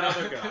to Yeah. hit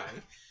another guy.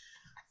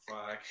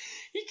 Fuck.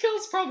 He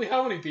kills probably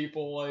how many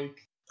people? Like,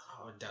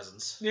 Oh,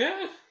 dozens.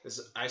 yeah.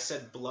 I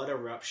said Blood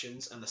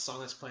Eruptions, and the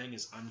song that's playing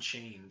is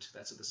Unchained.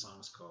 That's what the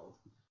song's called.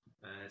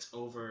 And it's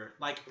over,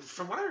 like,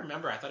 from what I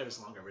remember, I thought it was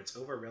longer, but it's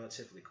over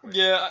relatively quick.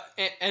 Yeah,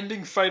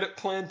 ending fight at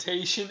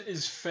Plantation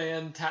is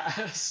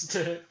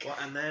fantastic. Well,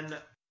 and then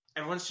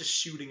everyone's just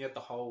shooting at the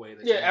hallway.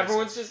 Yeah,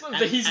 everyone's just. And-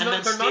 they're and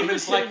not then even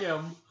Steven's hitting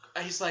him.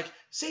 And he's like,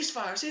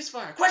 ceasefire,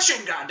 ceasefire, question,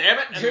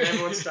 goddammit! And then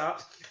everyone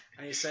stops.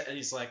 And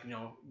he's like,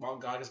 while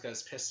Goggins got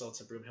his pistol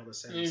to Broomhilda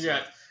Sands. You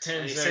got 10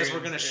 And he seconds. says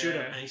we're gonna shoot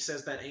him, Yeah. and he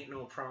says that ain't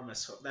no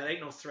promise, that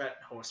ain't no threat,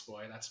 horse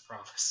boy, that's a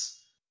promise.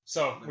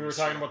 So, we were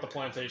talking about the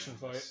Plantation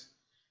fight.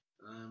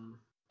 Um,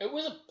 It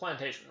was a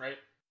plantation, right?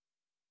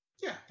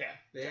 yeah, Yeah.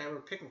 they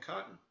were picking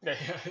cotton. Yeah,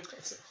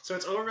 that's it. So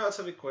it's over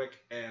relatively quick,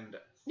 and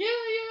Yeah,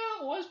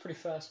 it was pretty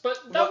fast.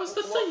 But that was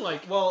the thing,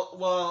 like...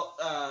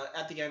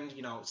 at the end,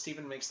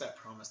 Steven makes that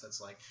promise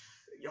that's like,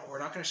 we're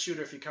not gonna shoot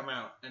her if you come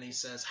out, and he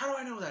says, how do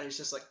I know that? He's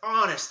just like,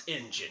 honest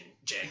engine,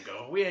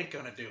 Django, we ain't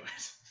gonna do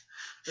it.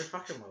 They're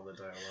fucking well the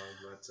dialogue,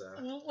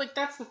 but Like,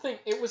 that's the thing.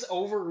 It was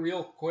over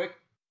real quick,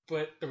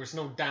 but there was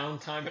no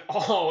downtime at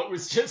all. It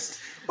was just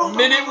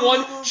minute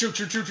one, shoot,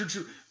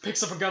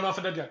 picks up a gun off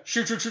a dead guy,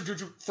 shoot,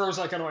 throws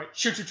that gun away,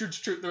 shoot.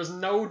 There was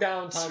no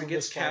downtime. So he in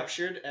gets this fight.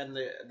 captured, and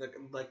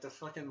the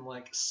fucking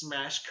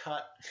smash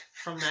cut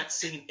from that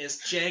scene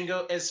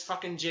is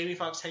fucking Jamie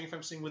Foxx hanging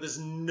from scene with his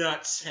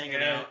nuts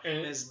hanging out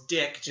and his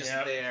dick just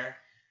there.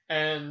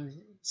 And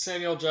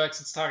Samuel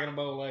Jackson's talking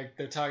about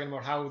they're talking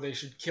about how they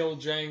should kill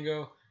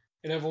Django,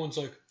 and everyone's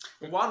like,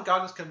 Walton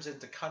Goggins comes in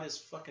to cut his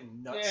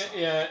fucking nuts off.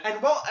 Yeah.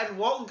 And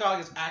Walton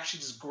Goggins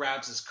actually just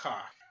grabs his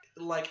cock.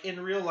 Like, in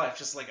real life,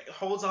 just,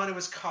 holds onto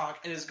his cock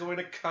and is going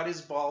to cut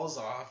his balls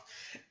off.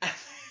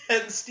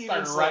 And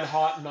Steven's red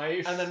hot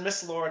knife. And then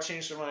Miss Laura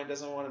changed her mind,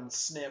 doesn't want him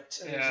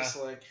snipped. And he's just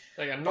like,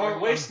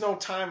 waste no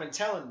time in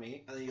telling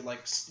me. And then he,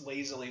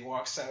 lazily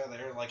walks out of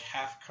there,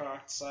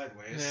 half-cocked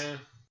sideways. Yeah.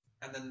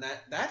 And then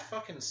that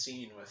fucking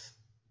scene with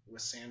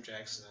Sam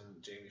Jackson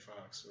and Jamie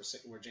Foxx,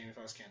 where Jamie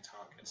Foxx can't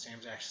talk, and Sam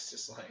Jackson's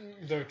just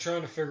like... They're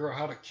trying to figure out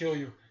how to kill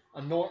you.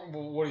 A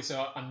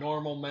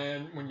normal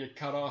man, when you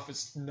cut off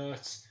his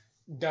nuts,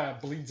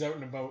 bleeds out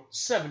in about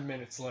 7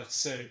 minutes, let's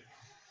say.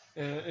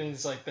 And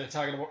it's like they're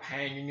talking about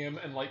hanging him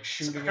and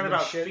shooting him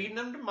and shit. Feeding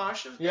him to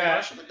Marsha. Yeah,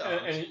 Marsha the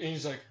dogs. and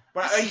he's like...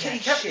 But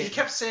he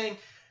kept saying...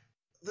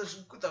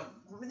 The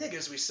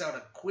niggas we sell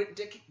to Quint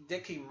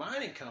Dickey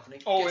Mining Company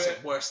gets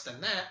it worse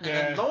than that. And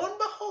then lo and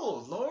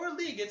behold, Laura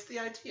Lee gets the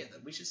idea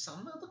that we should sell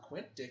them to the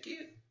Quint Dickey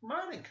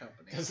Mining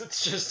Company. Because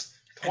it's just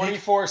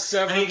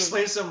 24/7. And he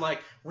explains to him,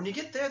 when you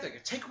get there, they're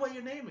going to take away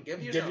your name and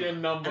give you a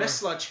number. And a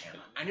sledgehammer.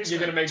 And you're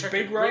going to make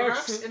big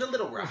rocks into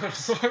little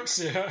rocks.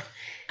 Yeah.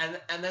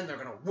 And then they're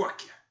going to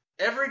work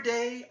you. Every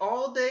day,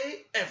 all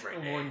day, every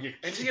day.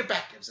 Until your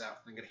back gives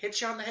out. They're going to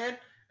hit you on the head.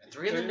 And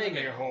 3 in the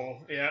nigger hole.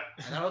 Yeah.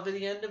 And that'll be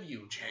the end of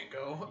you,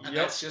 Django. And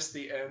that's just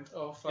the end.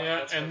 Oh, fuck.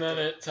 Yeah, and then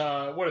it,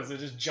 what is it?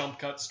 Just jump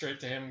cut straight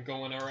to him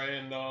going away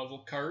in the little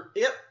cart.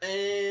 Yep,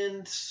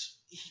 and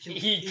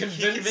he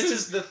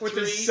convinces the with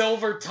his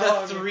silver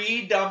tongue. The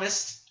 3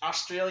 dumbest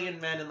Australian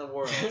men in the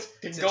world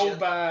to go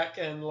back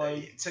and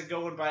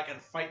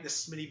fight the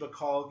Smitty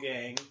Bacall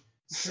gang.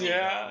 So,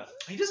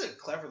 he does it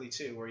cleverly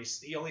too, where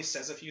he only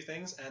says a few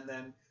things, and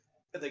then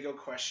they go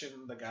question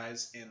the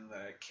guys in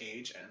the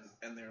cage,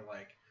 and they're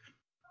like,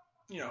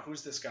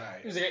 who's this guy?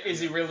 Is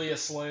he really a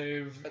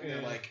slave? And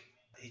they're like,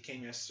 he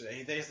came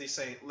yesterday. They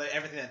say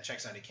everything that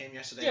checks out. He came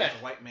yesterday with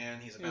a white man.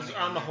 He was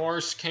on the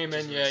horse, came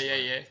in,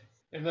 yeah.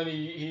 And then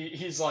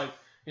he's like,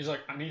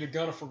 I need a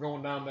gun if we're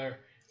going down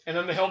there. And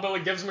then the hillbilly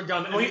gives him a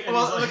gun.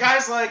 The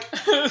guy's like,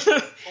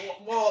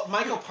 well,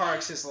 Michael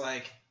Parks is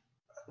like,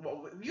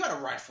 well, you got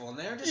a rifle in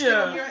there. Just give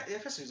him your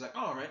pistol. He's like,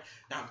 all right.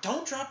 Now,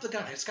 don't drop the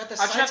gun. It's got the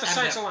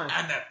sights aligned.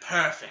 And they're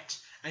perfect.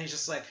 And he's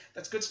just like,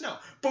 that's good to know.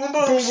 Boom,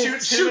 boom,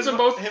 shoots them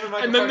both.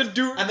 And then the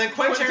dude, and then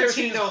Quentin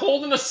Tarantino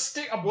holding a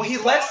stick. He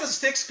lets the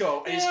sticks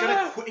go,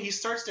 and he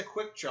starts to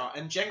quick draw,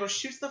 and Django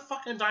shoots the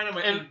fucking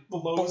dynamite and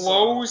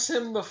blows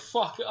him the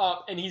fuck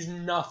up, and he's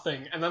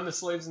nothing. And then the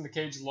slaves in the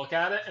cage look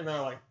at it, and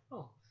they're like,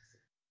 oh.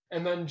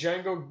 And then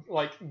Django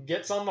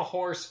gets on the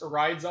horse,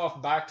 rides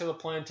off back to the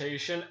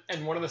plantation,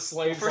 and one of the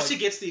slaves first he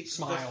gets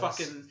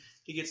smiles.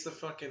 he gets the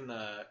fucking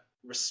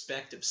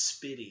respect of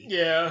Spitty.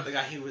 Yeah. The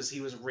guy he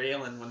was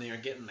railing when they were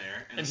getting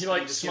there, and he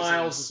like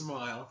smiles,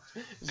 smile,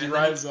 as he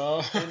rides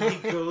off. And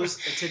he goes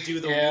to do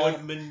the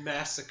Woodman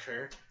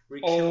massacre, where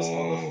he kills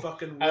all the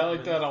fucking woodmen. I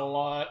like that a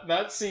lot.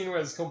 That scene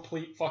was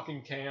complete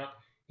fucking camp.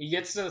 He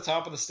gets to the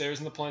top of the stairs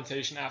in the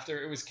plantation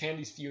after it was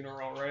Candy's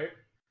funeral, right?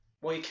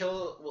 Well,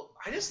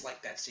 I just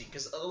like that scene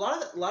because a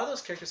lot of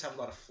those characters have a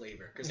lot of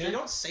flavor because they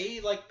don't say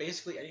like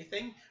basically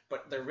anything,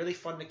 but they're really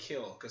fun to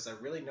kill because they're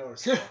really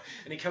noticeable.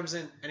 And he comes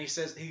in and he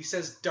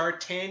says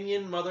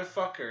D'Artagnan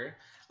motherfucker,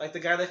 like the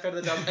guy they fed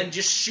to the devil, and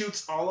just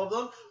shoots all of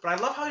them. But I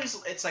love how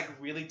it's like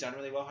really done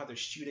really well how they're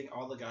shooting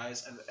all the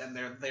guys and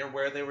they're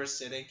where they were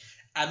sitting,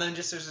 and then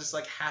just there's this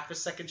like half a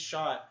second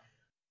shot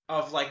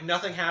of like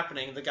nothing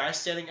happening, the guy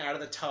standing out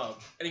of the tub,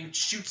 and he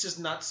shoots his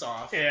nuts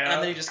off, and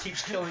then he just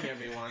keeps killing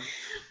everyone.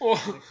 Well,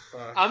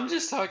 I'm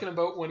just talking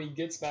about when he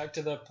gets back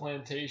to the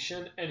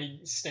plantation and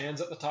he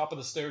stands at the top of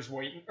the stairs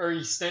waiting, or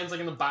he stands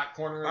like in the back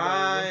corner.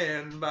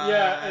 And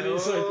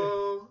he's like,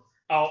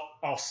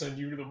 I'll send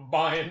you to the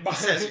by and by. He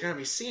says you're gonna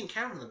be seeing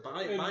Calvin in the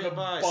by and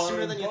by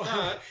sooner than you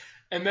thought.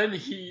 And then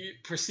he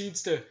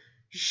proceeds to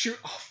shoot.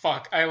 Oh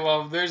fuck!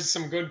 There's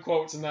some good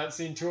quotes in that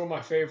scene. Two of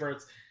my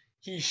favorites.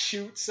 He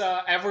shoots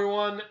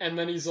everyone, and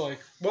then he's like...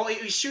 Well,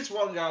 he shoots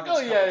one guy a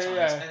couple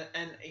times,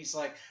 and he's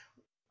like...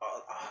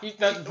 one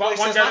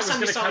guy was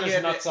going to cut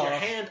his nuts off. Your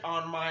hand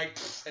on my...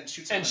 And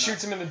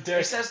shoots him in the dick.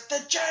 He says, the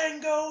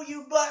Django,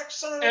 you black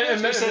son of a bitch.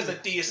 And he says, the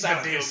D is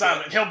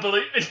silent.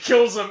 It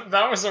kills him.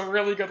 That was a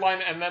really good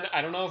line. And then,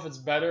 I don't know if it's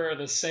better or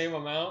the same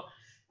amount.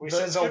 He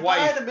says,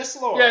 goodbye to Miss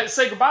Laura. Yeah,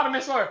 say goodbye to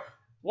Miss Laura.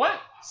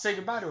 What? Say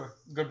goodbye to her.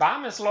 Goodbye,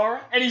 Miss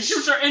Laura. And he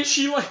shoots her, and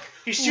she like...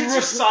 He shoots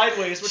her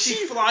sideways, but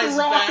she flies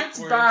rockets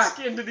back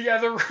into the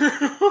other room.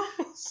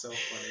 So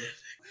funny.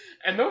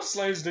 And those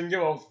slaves didn't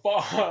give a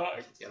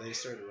fuck. Yeah, they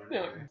started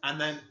running. Yeah. And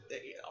then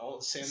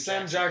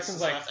Sam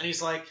Jackson's like... Left, and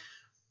he's like,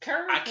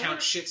 I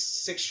count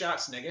 6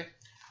 shots, nigga.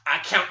 I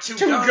count 2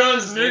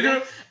 guns,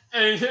 nigga.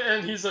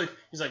 And he's like,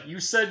 you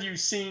said you've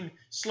seen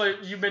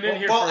you've been in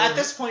here. Well, at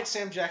this point,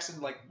 Sam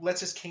Jackson like lets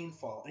his cane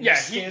fall. And he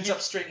stands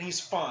up straight, and he's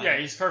fine. Yeah,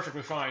 he's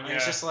perfectly fine. And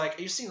he's just like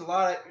you've seen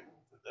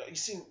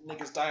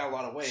niggas die a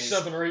lot of ways.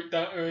 7 or 8.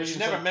 You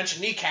never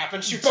mentioned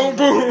kneecapping. Shoots boom,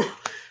 boom.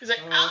 He's like,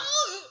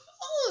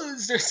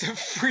 starts to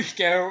freak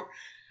out.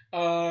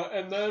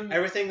 And then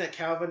everything that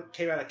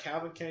came out of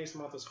Calvin Kennedy's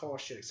mouth was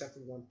horseshit, except for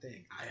one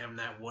thing. I am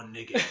that one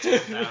nigga in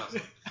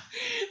 10,000.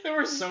 There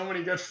were so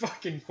many good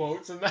fucking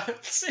quotes in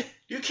that scene.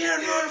 You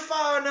can't run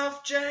far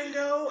enough,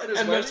 Django.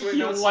 And then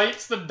he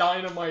lights the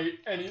dynamite,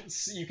 and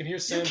you can hear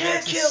Sam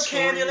Jackson. You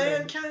can't kill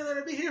Candyland. Candyland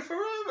will be here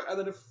forever. And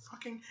then it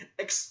fucking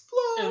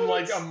explodes. In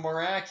like a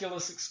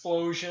miraculous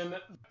explosion.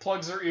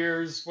 Plugs her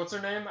ears. What's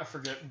her name? I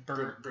forget.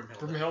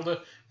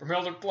 Brumhilde.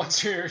 Brumhilde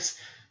plugs her ears.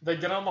 They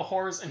get on the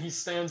horse, and he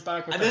stands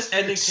back with this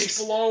ending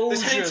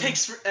explosion. This ending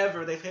takes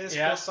forever. They play this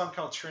cool song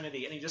called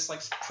Trinity, and he just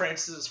like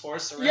prances his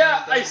horse around.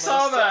 Yeah, I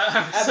saw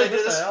that. And they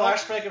do this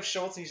flashback of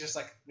Schultz, and he's just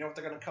like, you know what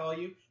they're gonna call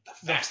you?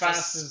 The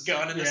fastest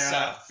gun in the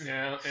South.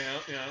 Yeah.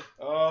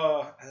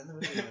 Oh, and then the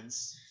movie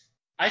ends.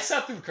 I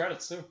sat through the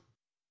credits too.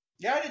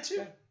 Yeah, I did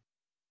too.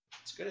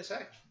 It's good as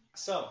heck.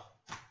 So,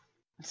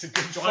 it's a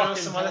good. Do you want to know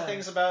some other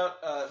things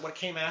about what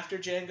came after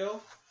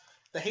Django?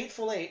 The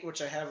Hateful Eight,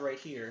 which I have right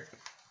here.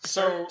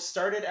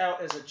 Started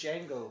out as a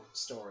Django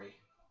story.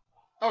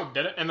 Oh,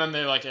 did it? And then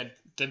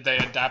did they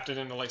adapt it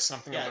into like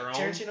something of their own?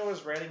 Tarantino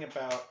was writing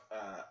about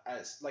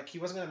he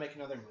wasn't gonna make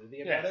another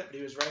movie about it, but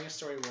he was writing a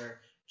story where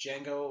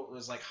Django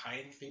was like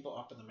hiding people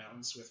up in the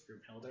mountains with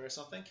Brumhilde or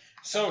something.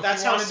 So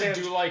that's how to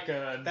do like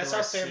a. That's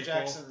how Sam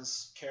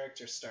Jackson's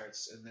character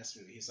starts in this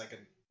movie. He's like a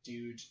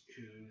dude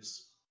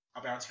who's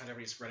a bounty hunter, but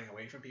he's running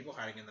away from people,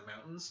 hiding in the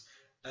mountains.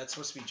 That's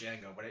supposed to be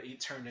Django, but it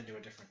turned into a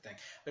different thing.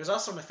 There's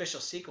also an official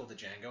sequel to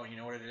Django, and you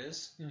know what it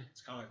is? It's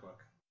a comic book.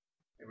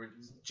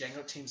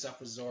 Django teams up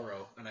with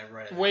Zorro, and I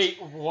read it.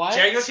 Wait, what?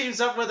 Django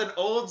teams up with an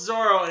old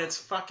Zorro, and it's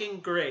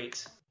fucking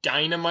great.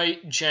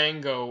 Dynamite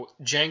Django,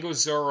 Django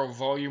Zorro,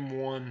 Volume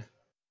 1.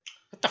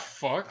 What the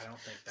fuck? I don't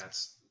think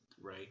that's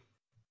right.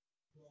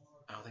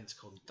 I don't think it's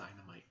called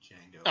Dynamite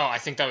Django. Oh, I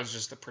think that was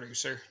just the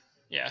producer.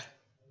 Yeah.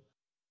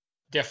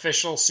 The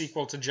official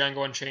sequel to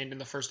Django Unchained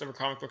and the first ever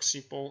comic book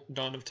sequel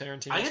done of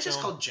Tarantino. I think it's just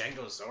called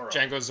Django Zorro.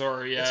 Django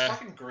Zorro, yeah. It's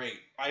fucking great.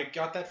 I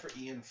got that for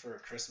Ian for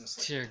Christmas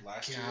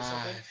last year or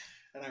something,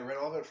 and I read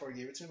all of it before I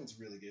gave it to him. It's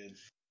really good.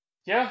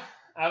 Yeah,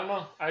 I don't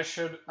know. I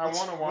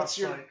want to watch.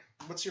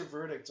 What's your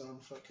verdict on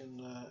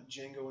fucking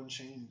Django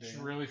Unchained? It's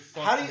really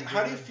fucking.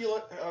 How do you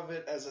feel of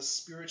it as a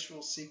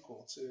spiritual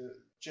sequel to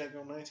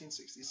Django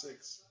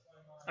 1966?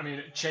 I mean,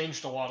 it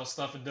changed a lot of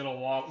stuff. It did a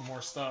lot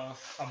more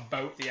stuff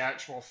about the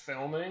actual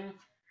filming.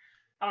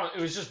 I don't know.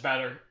 It was just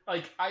better.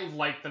 Like, I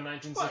like the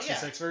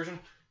 1966 version,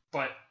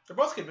 but... They're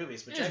both good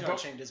movies, but Django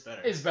Unchained is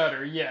better. It's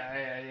better,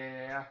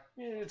 yeah.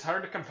 It's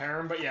hard to compare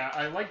them, but yeah,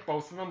 I like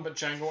both of them, but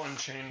Django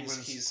Unchained was...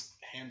 He's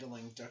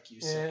handling Duck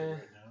You Sucker right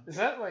now. Is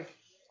that, like...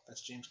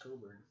 That's James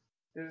Coburn.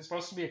 Is it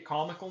supposed to be a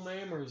comical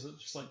name, or is it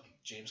just, like...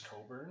 James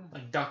Coburn?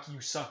 Like Duck You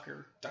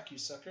Sucker. Duck You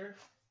Sucker?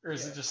 Or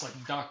is it just,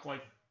 like, Duck,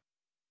 like...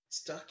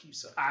 It's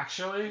Dakusucker.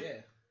 Actually?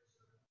 Yeah.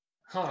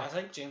 Huh. I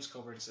think James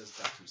Coburn says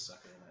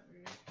Dakusucker in that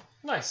movie.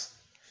 Nice.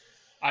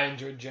 I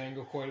enjoyed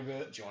Django quite a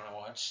bit. Do you want to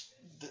watch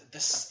the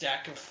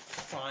stack of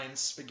fine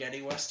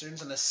spaghetti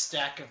westerns and the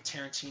stack of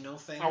Tarantino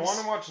things? I want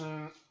to watch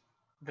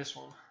this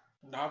one.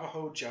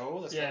 Navajo Joe?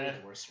 That's probably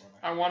the worst one.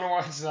 I want to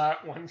watch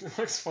that one. It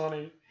looks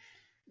funny.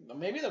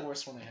 Maybe the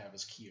worst one I have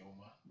is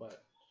Keoma,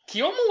 but...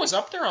 Keoma was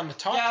up there on the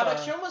top. Yeah, but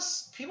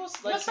Keoma's... People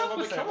like What's up Keoma,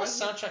 with but it?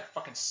 Keoma's soundtrack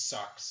fucking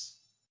sucks.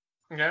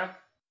 Yeah?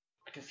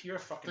 Like, if you're a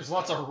fucking... There's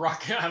lots of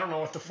rock... I don't know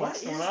what the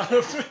fuck's going on.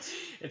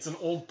 It's an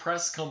old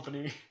press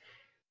company.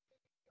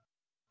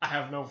 I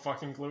have no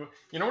fucking clue.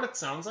 You know what it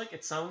sounds like?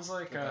 It sounds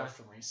like...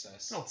 From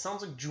Recess. No, it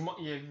sounds like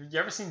Jumanji. You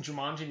ever seen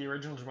Jumanji, the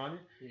original Jumanji?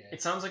 Yeah.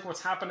 It sounds like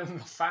what's happening in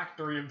the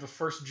factory of the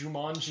first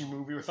Jumanji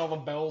movie with all the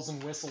bells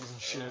and whistles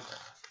and shit. Ugh.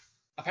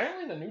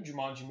 Apparently the new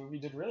Jumanji movie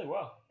did really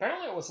well.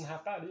 Apparently it wasn't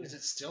half bad either. Is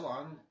it still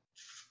on?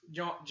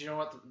 Do you know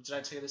what? Did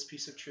I tell you this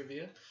piece of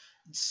trivia?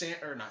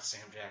 Not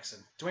Sam Jackson.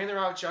 Dwayne The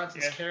Rock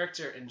Johnson's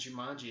character in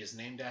Jumanji is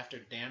named after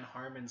Dan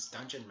Harmon's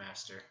Dungeon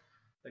Master,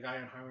 the guy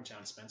in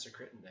Harmontown, Spencer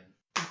Crittenden.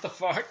 What the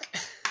fuck?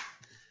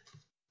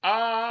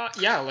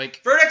 Yeah,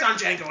 like... Verdict on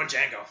Django and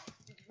Django.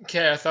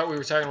 Okay, I thought we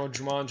were talking about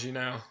Jumanji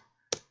now.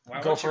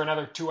 Go for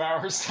another 2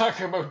 hours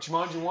talking about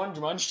Jumanji 1,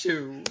 Jumanji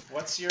 2.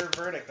 What's your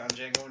verdict on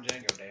Django and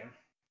Django, Dan?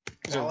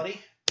 Quality?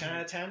 10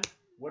 out of 10?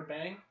 Would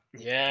bang?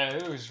 Yeah,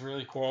 it was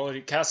really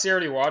quality. Cassie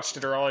already watched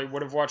it, or I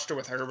would have watched it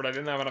with her, but I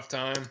didn't have enough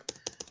time.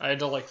 I had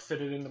to, like,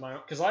 fit it into my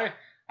own... Because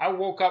I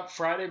woke up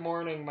Friday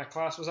morning, my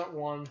class was at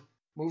 1,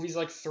 movie's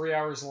like 3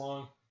 hours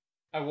long.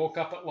 I woke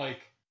up at,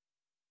 like,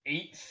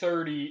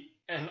 8:30,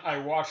 and I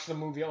watched the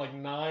movie at, like,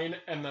 9,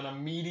 and then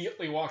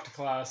immediately walked to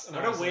class. And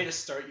what a way to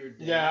start your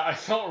day. Yeah, I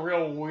felt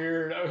real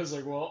weird. I was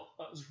like, well,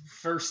 that was the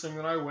first thing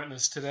that I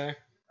witnessed today.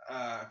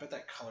 I bet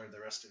that colored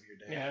the rest of your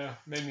day. Yeah,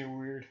 made me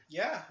weird.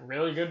 Yeah.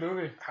 Really good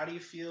movie. How do you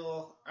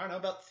feel, I don't know,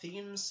 about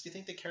themes? Do you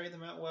think they carry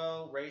them out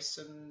well? Race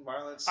and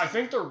violence? I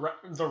think the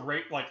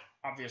rate, like,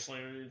 obviously,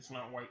 it's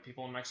not white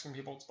people and Mexican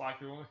people, it's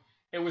black people.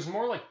 It was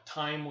more, like,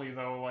 timely,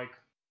 though. Like,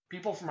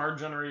 people from our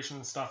generation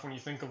and stuff, when you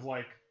think of,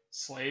 like,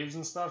 slaves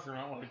and stuff, you're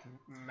not, like,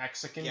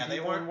 Mexican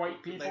people and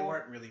white people. They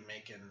weren't really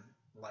making,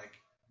 like...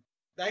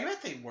 I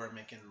bet they were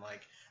making,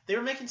 like... They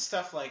were making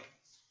stuff, like...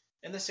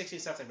 In the 60s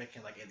stuff, they're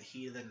making, like, In the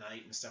Heat of the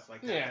Night and stuff like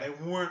that. Yeah. They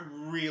weren't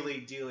really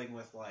dealing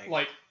with, like...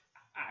 Like,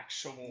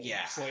 actual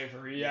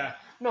slavery, yeah.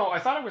 No, I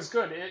thought it was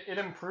good. It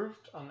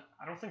improved on...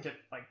 I don't think it,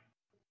 like,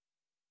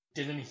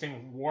 did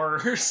anything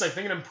worse. I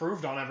think it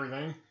improved on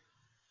everything.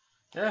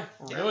 Yeah,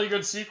 really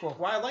good sequel.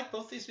 Well, I like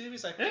both these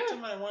movies. I picked them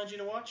and I wanted you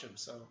to watch them,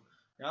 so...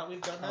 Now that we've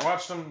done that... I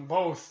watched them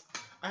both.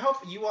 I hope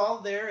you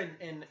all there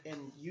in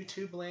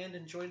YouTube land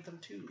enjoyed them,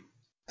 too.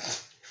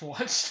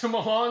 Watched them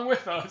along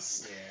with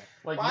us. Yeah.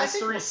 Like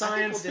Mystery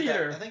Science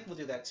Theater. I think we'll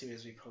do that too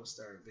as we post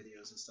our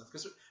videos and stuff.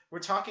 Because we're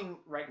talking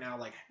right now,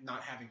 like,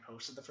 not having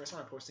posted the first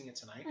one. I'm posting it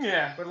tonight.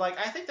 Yeah. But, like,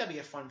 I think that'd be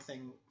a fun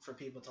thing for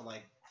people to,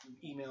 like,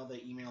 email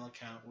the email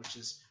account, which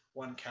is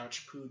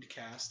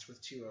onecouchpodcast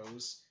with 2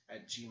 O's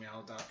at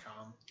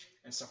gmail.com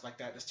and stuff like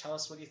that. Just tell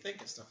us what you think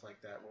and stuff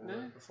like that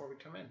before we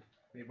come in.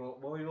 Maybe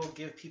we'll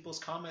give people's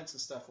comments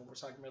and stuff when we're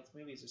talking about the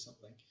movies or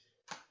something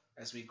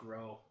as we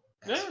grow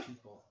as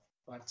people.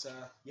 But,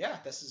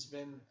 this has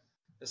been...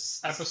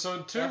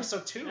 Episode 2.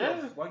 Episode 2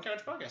 of One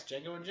Couch Podcast,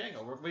 Django and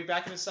Django. We'll be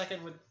back in a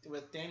second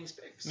with Danny's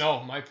picks.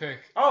 No, my pick.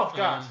 Oh,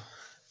 God.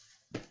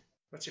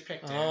 What's your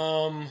pick,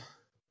 Dan?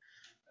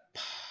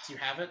 Do you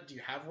have it? Do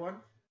you have one?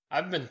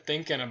 I've been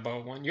thinking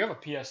about one. You have a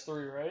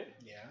PS3, right?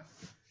 Yeah.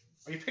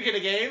 Are you picking a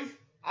game?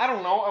 I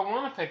don't know. I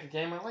want to pick a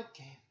game. I like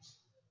games.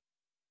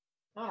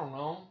 I don't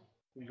know.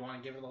 You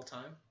want to give it a little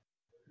time?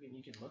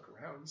 You can look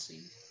around and see.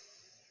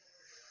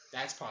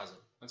 Let's pause it.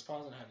 Let's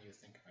pause and have you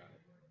think about it.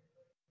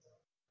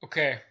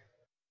 Okay.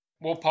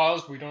 We'll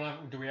pause. We don't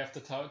have. Do we have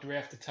to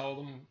tell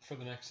them for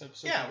the next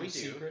episode? Yeah, we do.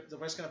 Secret?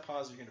 We're just gonna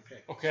pause. You're gonna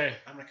pick. Okay.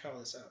 I'm gonna cover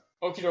this up.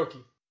 Okie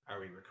dokie. Are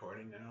we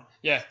recording now?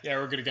 Yeah,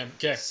 we're good again.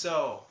 Okay.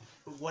 So,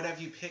 what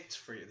have you picked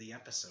for the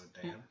episode,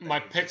 Dan?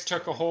 My pick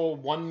took a whole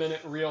 1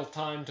 minute real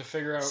time to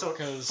figure out. So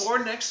for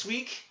next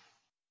week,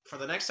 for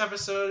the next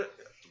episode,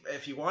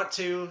 if you want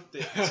to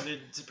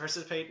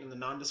participate in the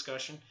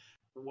non-discussion.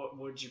 What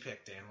would you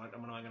pick, Dan? What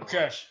am I going to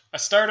watch? I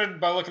started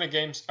by looking at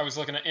games. I was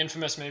looking at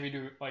Infamous,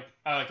 I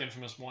like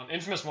Infamous 1.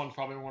 Infamous 1 is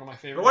probably one of my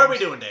favorite But what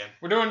games. are we doing, Dan?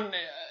 We're doing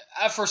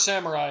Afro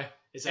Samurai.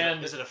 Is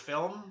it a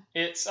film?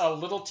 It's a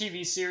little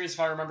TV series, if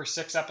I remember,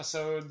 6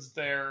 episodes.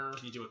 Can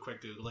you do a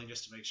quick Googling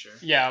just to make sure?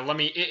 Yeah,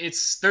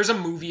 there's a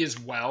movie as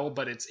well,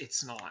 but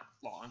it's not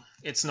long.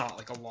 It's not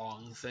like a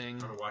long thing.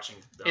 We're watching...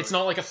 It's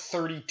not like a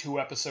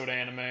 32 episode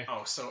anime.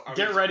 Oh, so...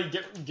 Get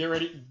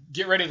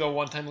ready though,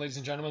 one time, ladies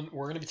and gentlemen.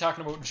 We're going to be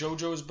talking about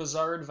JoJo's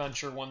Bizarre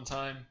Adventure one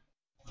time.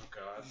 Oh,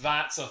 God.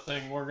 That's a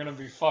thing we're going to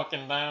be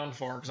fucking down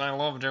for, because I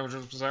love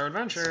JoJo's Bizarre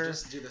Adventure. So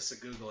just do this at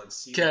Google and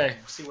see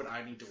what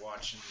I need to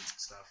watch and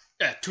stuff.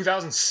 Yeah,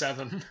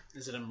 2007.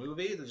 Is it a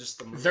movie? Just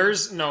the movie?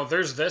 There's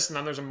this, and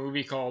then there's a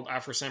movie called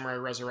Afro Samurai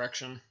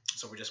Resurrection.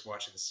 So we're just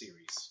watching the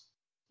series.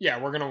 Yeah,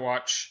 we're gonna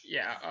watch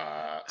many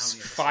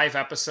 5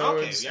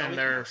 episodes, Okay, yeah, we and can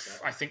they're watch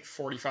that. I think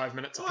 45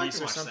 minutes Oh, I apiece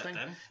can or watch that something.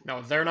 then.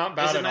 No, they're not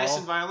bad Is it at nice all.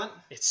 and violent?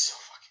 It's so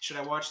fucking. Should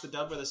I watch the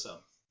dub or the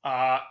sub?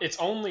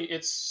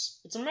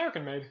 It's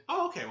American made.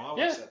 Oh, okay. Well, I'll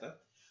Yeah. watch that then.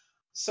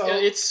 So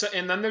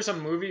And then there's a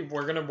movie.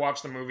 We're gonna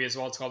watch the movie as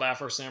well. It's called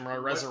Afro Samurai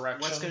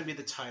Resurrection. What's going to be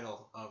the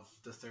title of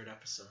the 3rd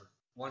episode?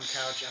 One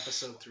Couch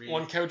episode 3.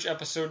 One Couch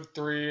episode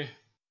 3.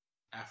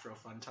 Afro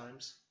Fun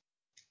Times.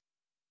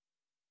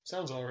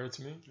 Sounds alright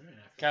to me. All right,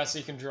 Afro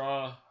Cassie can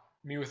draw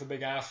me with a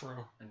big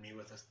afro. And me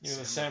with a You know,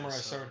 the samurai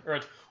sword.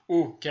 Alright.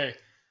 Ooh, okay.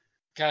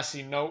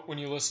 Cassie, note when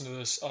you listen to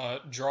this,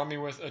 draw me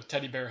with a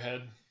teddy bear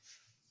head.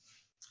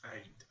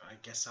 I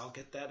guess I'll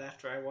get that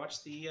after I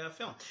watch the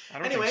film. I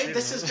don't Anyway, think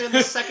this she has knows. been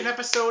the second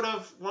episode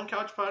of One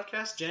Couch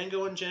Podcast,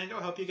 Django and Django.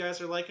 Hope you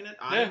guys are liking it.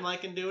 I'm Yeah.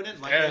 liking doing it.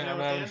 Yeah, Hanging out I'm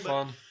with having Dan,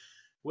 fun.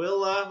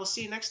 But we'll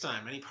see you next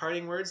time. Any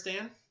parting words,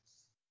 Dan?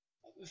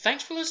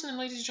 Thanks for listening,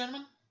 ladies and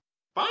gentlemen.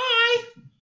 Bye!